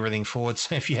pushing everything forward.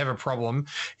 So if you have a problem,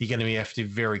 you're going to have to be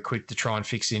very quick to try and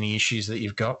fix any issues that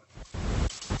you've got.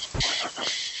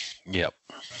 Yep.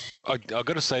 I've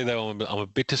got to say though, I'm a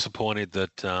bit disappointed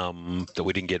that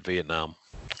we didn't get Vietnam.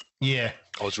 Yeah.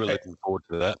 I was really looking forward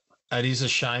to that. It is a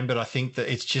shame, but I think that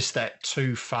it's just that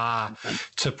too far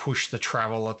to push the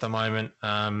travel at the moment.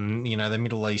 The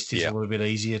Middle East is a little bit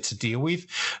easier to deal with.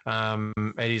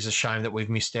 It is a shame that we've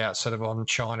missed out sort of on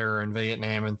China and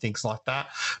Vietnam and things like that.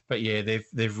 But yeah,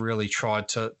 they've really tried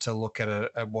to look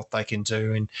at what they can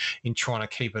do in trying to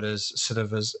keep it as sort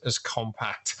of as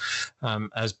compact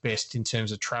as best in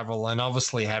terms of travel, and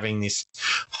obviously having this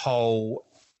whole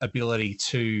ability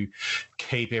to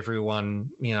keep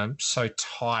everyone, so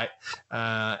tight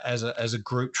as a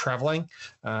group traveling,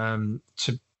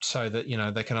 so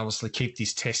that they can obviously keep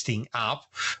this testing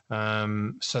up,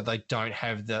 so they don't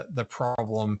have the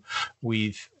problem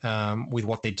with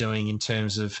what they're doing in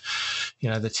terms of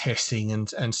the testing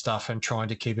and stuff, and trying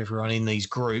to keep everyone in these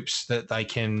groups that they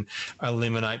can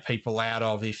eliminate people out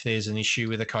of if there's an issue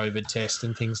with a COVID test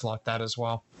and things like that as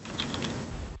well.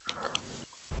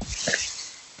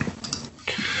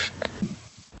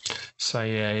 So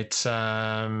yeah, it's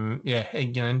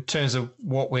in terms of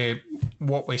what we're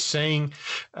seeing,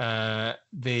 the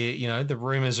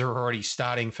rumours are already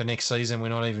starting for next season. We're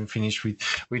not even finished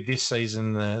with this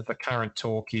season. The current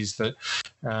talk is that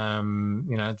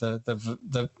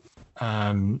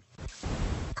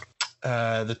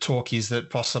the talk is that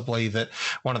possibly that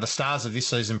one of the stars of this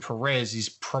season, Perez, is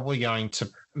probably going to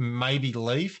maybe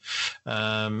leave,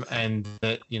 and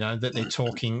that that they're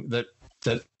talking that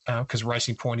because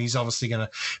Racing Point is obviously going to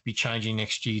be changing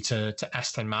next year to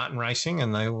Aston Martin Racing,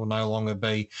 and they will no longer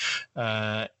be,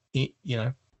 be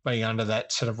under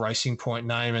that sort of Racing Point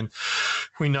name. And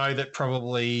we know that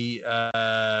probably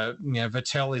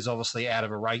Vettel is obviously out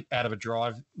of a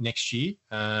drive next year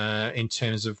in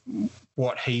terms of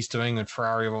what he's doing, and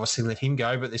Ferrari have obviously let him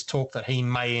go. But there's talk that he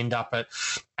may end up at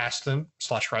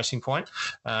Aston/Racing Point,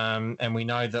 and we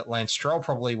know that Lance Stroll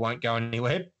probably won't go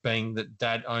anywhere, being that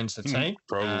Dad owns the team.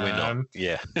 Probably not.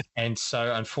 Yeah. And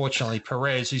so, unfortunately,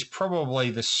 Perez, who's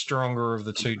probably the stronger of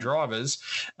the two drivers,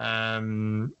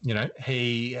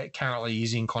 he currently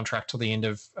is in contract till the end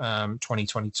of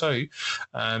 2022.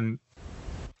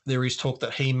 There is talk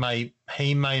that he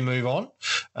may move on,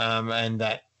 and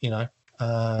that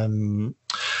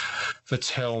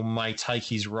Vettel may take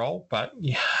his role, but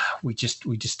yeah, we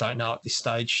just don't know at this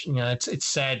stage. It's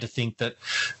sad to think that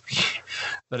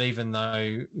even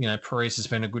though Perez has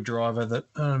been a good driver,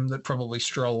 that probably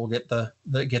Stroll will get the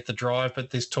drive. But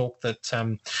there's talk that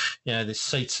there's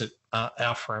seats at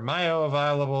Alfa Romeo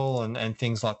available and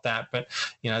things like that. But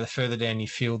the further down your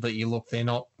field that you look, they're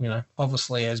not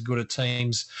obviously as good a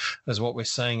teams as what we're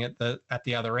seeing at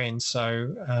the other end.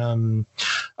 So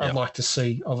I'd like to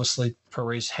see obviously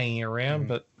Perez hanging around,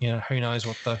 but who knows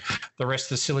what the rest of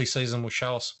the silly season will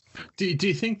show us. Do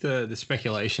you think the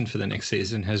speculation for the next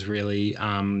season has really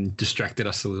distracted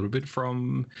us a little bit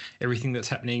from everything that's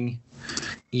happening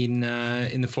in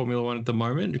the Formula One at the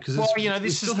moment? Because we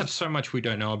still have so much we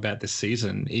don't know about this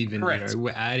season. Even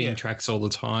we're adding tracks all the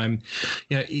time.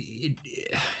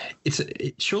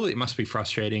 Surely it must be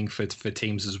frustrating for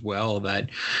teams as well that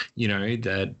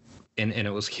that and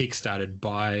it was kickstarted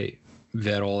by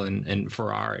Vettel and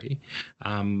Ferrari,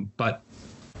 but.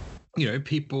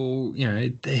 People,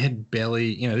 they had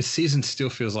barely, this season still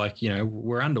feels like,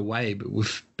 we're underway, but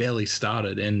we've barely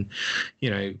started. And,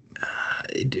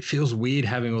 it feels weird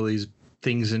having all these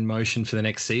things in motion for the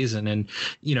next season. And,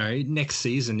 next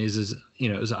season is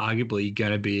arguably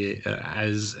going to be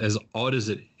as odd as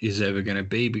it is ever going to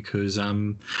be because,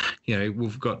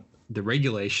 we've got the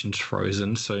regulations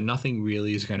frozen, so nothing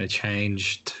really is going to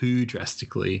change too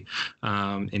drastically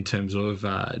in terms of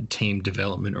team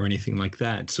development or anything like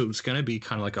that. So it's going to be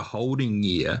kind of like a holding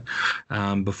year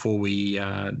before we,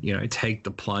 take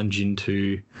the plunge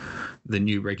into the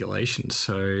new regulations.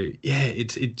 So yeah,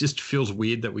 it just feels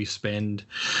weird that we spend,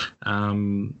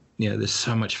 there's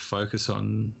so much focus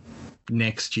on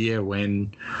next year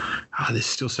when there's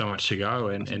still so much to go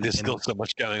and there's still so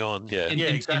much going on.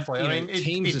 Exactly.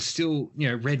 Teams are still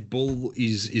Red Bull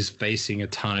is facing a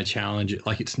ton of challenge.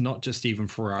 Like it's not just even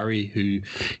Ferrari who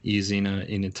is in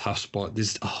a tough spot.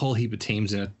 There's a whole heap of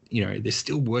teams they're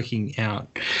still working out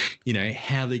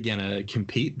how they're going to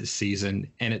compete this season,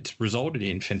 and it's resulted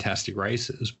in fantastic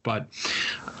races, but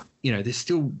they're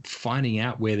still finding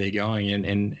out where they're going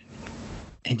and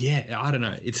yeah, I don't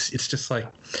know. It's just like,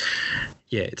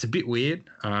 yeah, it's a bit weird.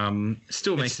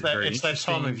 Still makes it very interesting. It's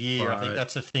that time of year. I think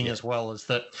that's the thing as well, is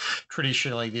that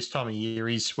traditionally this time of year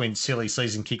is when silly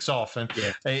season kicks off. And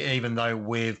even though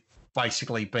we've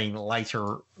basically been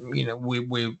later,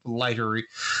 we're later,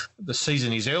 the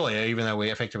season is earlier, even though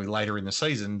we're effectively later in the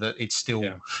season, that it's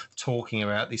still talking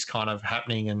about this kind of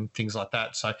happening and things like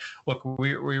that. So, look,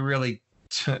 we really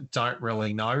don't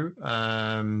really know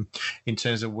in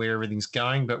terms of where everything's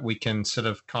going, but we can sort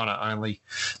of kind of only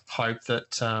hope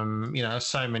that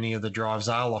so many of the drives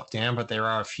are locked down, but there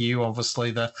are a few.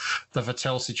 Obviously the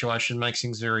Vettel situation makes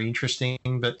things very interesting,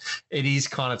 but it is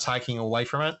kind of taking away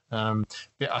from it,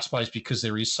 I suppose, because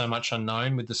there is so much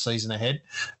unknown with the season ahead,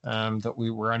 that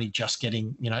we're only just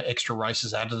getting extra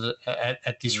races out of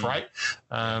at this rate.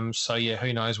 So yeah,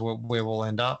 who knows where we'll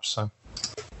end up. So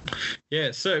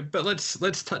yeah, but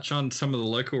let's touch on some of the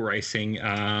local racing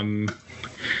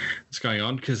that's going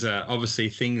on, because obviously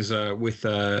things with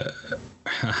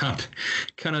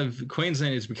kind of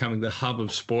Queensland is becoming the hub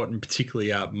of sport, and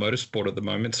particularly motorsport at the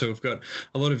moment. So we've got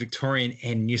a lot of Victorian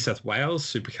and New South Wales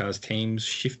supercars teams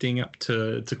shifting up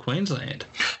to Queensland.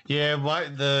 Yeah,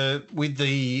 with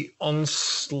the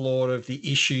onslaught of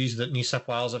the issues that New South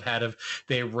Wales have had of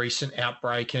their recent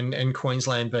outbreak, and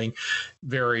Queensland being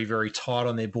very, very tight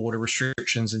on their border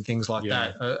restrictions and things like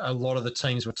that. A lot of the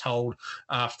teams were told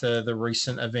after the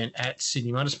recent event at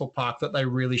Sydney Motorsport Park that they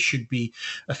really should be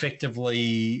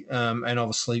effectively, and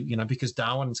obviously, because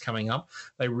Darwin is coming up,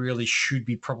 they really should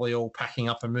be probably all packing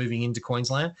up and moving into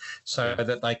Queensland so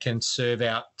that they can serve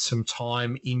out some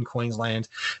time in Queensland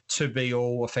to be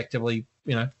all effectively,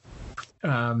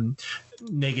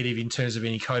 negative in terms of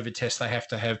any COVID tests they have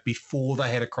to have before they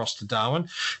head across to Darwin,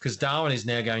 because Darwin is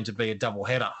now going to be a double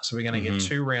header. So we're going to get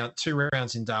two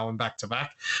rounds in Darwin back to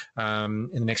back in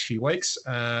the next few weeks.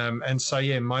 And so,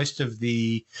 most of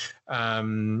the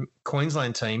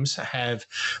Queensland teams have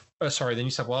the New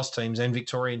South Wales teams and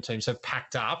Victorian teams have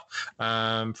packed up.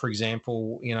 For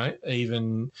example,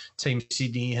 even Team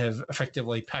Sydney have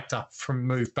effectively packed up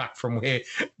moved back from where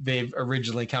they've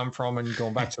originally come from and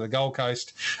gone back to the Gold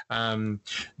Coast. The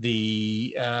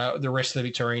rest of the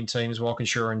Victorian teams,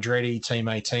 Walkinshaw and Andretti, Team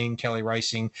 18, Kelly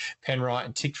Racing, Penrite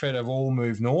and Tickford have all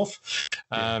moved north.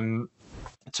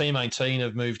 Team 18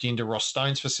 have moved into Ross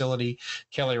Stone's facility.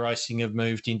 Kelly Racing have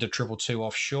moved into 222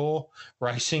 Offshore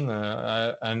Racing,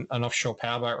 an offshore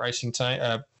powerboat racing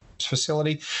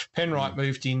facility. Penrite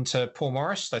moved into Paul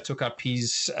Morris. They took up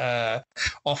his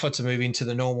offer to move into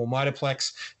the normal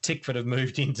Motorplex. Tickford have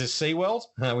moved into SeaWorld,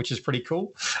 which is pretty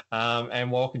cool.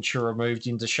 And Walkinshaw have moved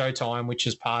into Showtime, which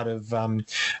is part of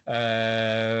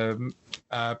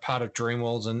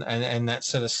Dreamworlds and that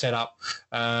sort of setup.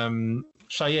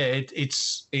 So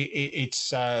it's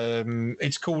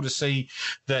cool to see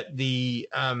that the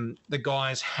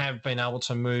guys have been able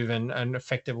to move and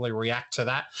effectively react to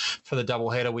that for the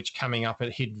doubleheader, which coming up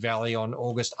at Hidden Valley on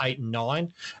August 8 and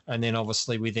 9, and then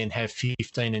obviously we then have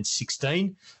 15 and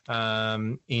 16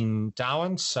 in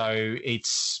Darwin. So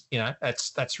it's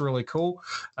that's really cool,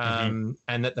 and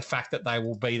that the fact that they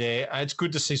will be there, it's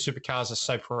good to see Supercars are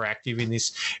so proactive in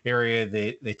this area.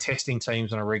 They're testing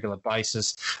teams on a regular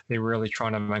basis. They're really trying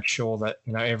to make sure that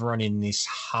everyone in this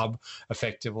hub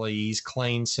effectively is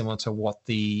clean, similar to what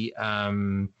the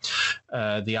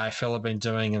AFL have been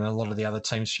doing, and a lot of the other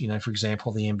teams. For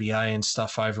example, the NBA and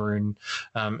stuff over in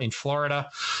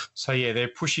Florida. So they're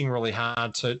pushing really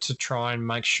hard to try and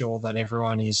make sure that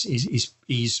everyone is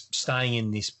staying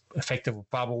in this effective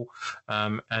bubble,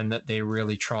 and that they're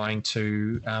really trying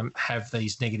to have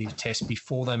these negative tests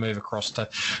before they move across to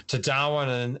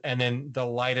Darwin. And then the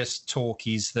latest talk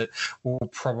is that we'll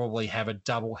probably have a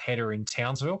double header in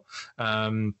Townsville.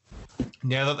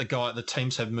 Now that the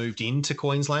teams have moved into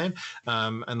Queensland,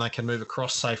 and they can move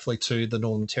across safely to the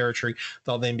Northern Territory,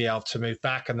 they'll then be able to move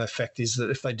back. And the fact is that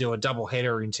if they do a double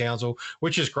header in Townsville,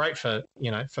 which is great for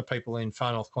people in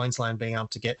far north Queensland being able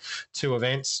to get two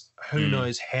events, who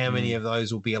knows how many of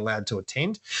those will be allowed to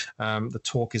attend. The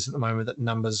talk is at the moment that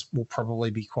numbers will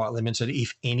probably be quite limited,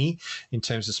 if any, in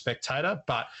terms of spectator.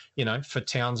 But, for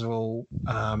Townsville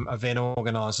event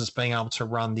organisers, being able to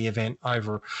run the event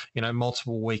over,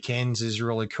 multiple weekends is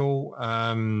really cool.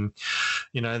 The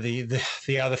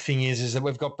other thing is that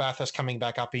we've got Bathurst coming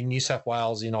back up in New South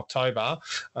Wales in October.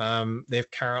 They're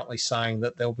currently saying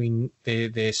that there'll be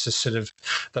there's sort of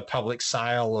the public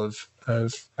sale of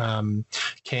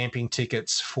camping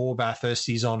tickets for Bathurst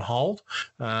is on hold,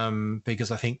 because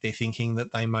I think they're thinking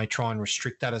that they may try and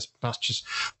restrict that as much as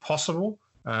possible.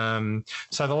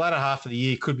 So the latter half of the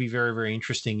year could be very, very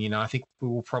interesting. I think we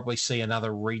will probably see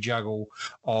another rejuggle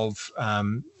of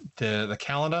the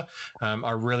calendar.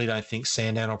 I really don't think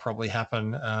Sandown will probably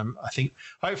happen. I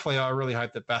really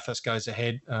hope that Bathurst goes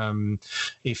ahead.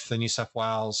 If the New South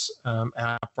Wales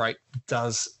outbreak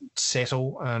does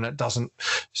settle and it doesn't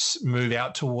move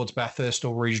out towards Bathurst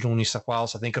or regional New South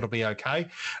Wales, I think it'll be okay.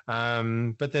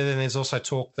 But then there's also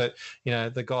talk that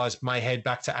the guys may head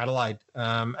back to Adelaide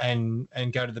and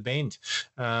go to the Bend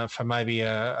for maybe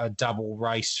a double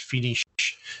race finish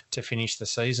to finish the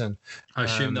season. I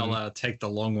assume they'll take the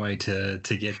long way to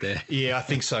get there. Yeah, I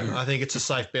think so. I think it's a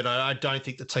safe bet. I don't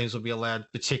think the teams will be allowed,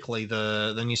 particularly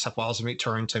the New South Wales and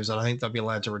Victorian teams, I don't think they'll be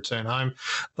allowed to return home.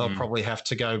 They'll probably have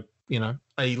to go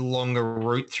a longer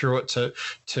route through it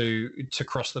to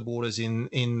cross the borders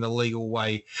in the legal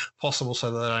way possible,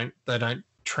 so that they don't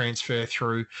transfer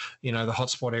through the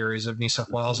hotspot areas of New South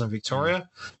Wales and Victoria.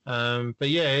 But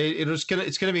it's going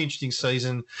to be an interesting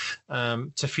season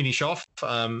to finish off.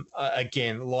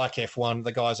 Again, like F1,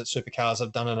 the guys at Supercars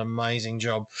have done an amazing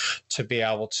job to be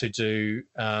able to do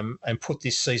and put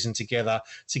this season together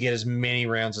to get as many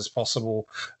rounds as possible.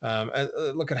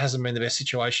 Look, it hasn't been the best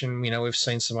situation. We've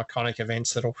seen some iconic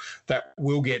events that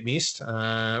will get missed.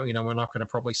 We're not going to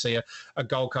probably see a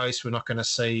Gold Coast. We're not going to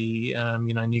see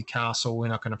Newcastle.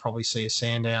 We're not going to probably see a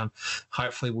Sandown.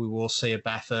 Hopefully we will see a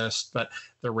Bathurst, but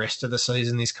the rest of the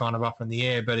season is kind of up in the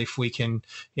air. But if we can,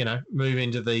 move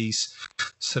into these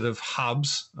sort of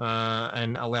hubs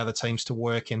and allow the teams to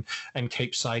work and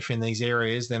keep safe in these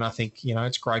areas, then I think,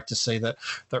 it's great to see that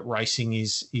racing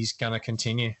is going to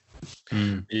continue.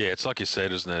 Yeah, it's like you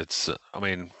said, isn't it?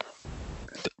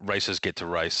 Racers get to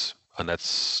race. and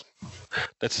that's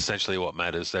essentially what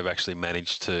matters. They've actually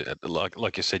managed to,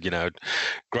 like you said,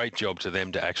 great job to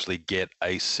them to actually get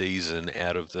a season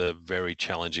out of the very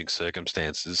challenging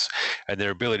circumstances, and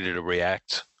their ability to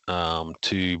react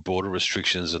to border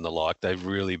restrictions and the like. They've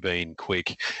really been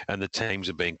quick, and the teams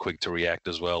have been quick to react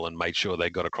as well and made sure they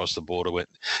got across the border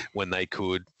when they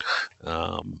could.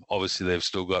 Obviously, they've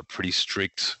still got pretty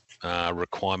strict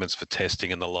requirements for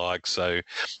testing and the like, so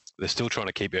they're still trying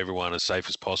to keep everyone as safe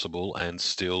as possible and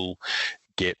still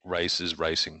get races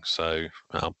racing. So,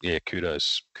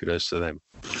 kudos to them.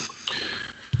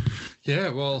 Yeah,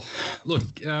 well, look,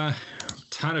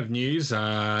 ton of news,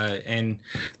 and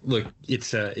look,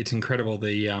 it's incredible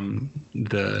the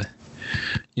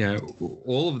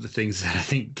all of the things that I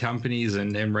think companies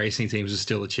and racing teams are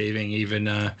still achieving, even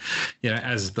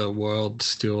as the world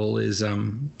still is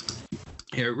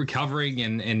recovering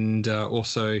and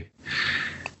also,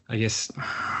 I guess,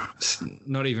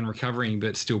 not even recovering,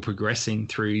 but still progressing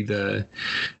through the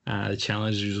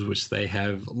challenges which they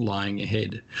have lying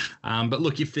ahead. But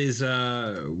look, if there's,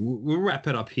 we'll wrap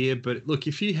it up here. But look,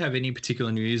 if you have any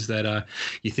particular news that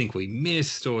you think we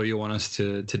missed or you want us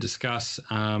to discuss,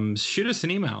 shoot us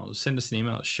an email. Send us an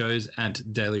email at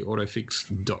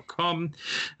shows@dailyautofix.com.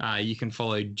 You can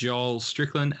follow Joel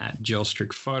Strickland at Joel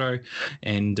Strick Photo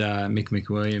and Mick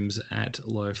McWilliams at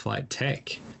Low Flight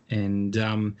Tech. And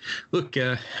look,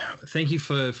 thank you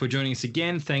for joining us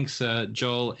again. Thanks,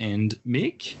 Joel and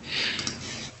Mick.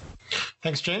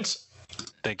 Thanks, gents.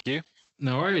 Thank you.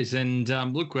 No worries. And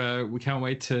look, we can't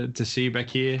wait to see you back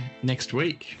here next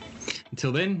week.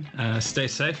 Until then, stay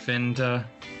safe and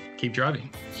keep driving.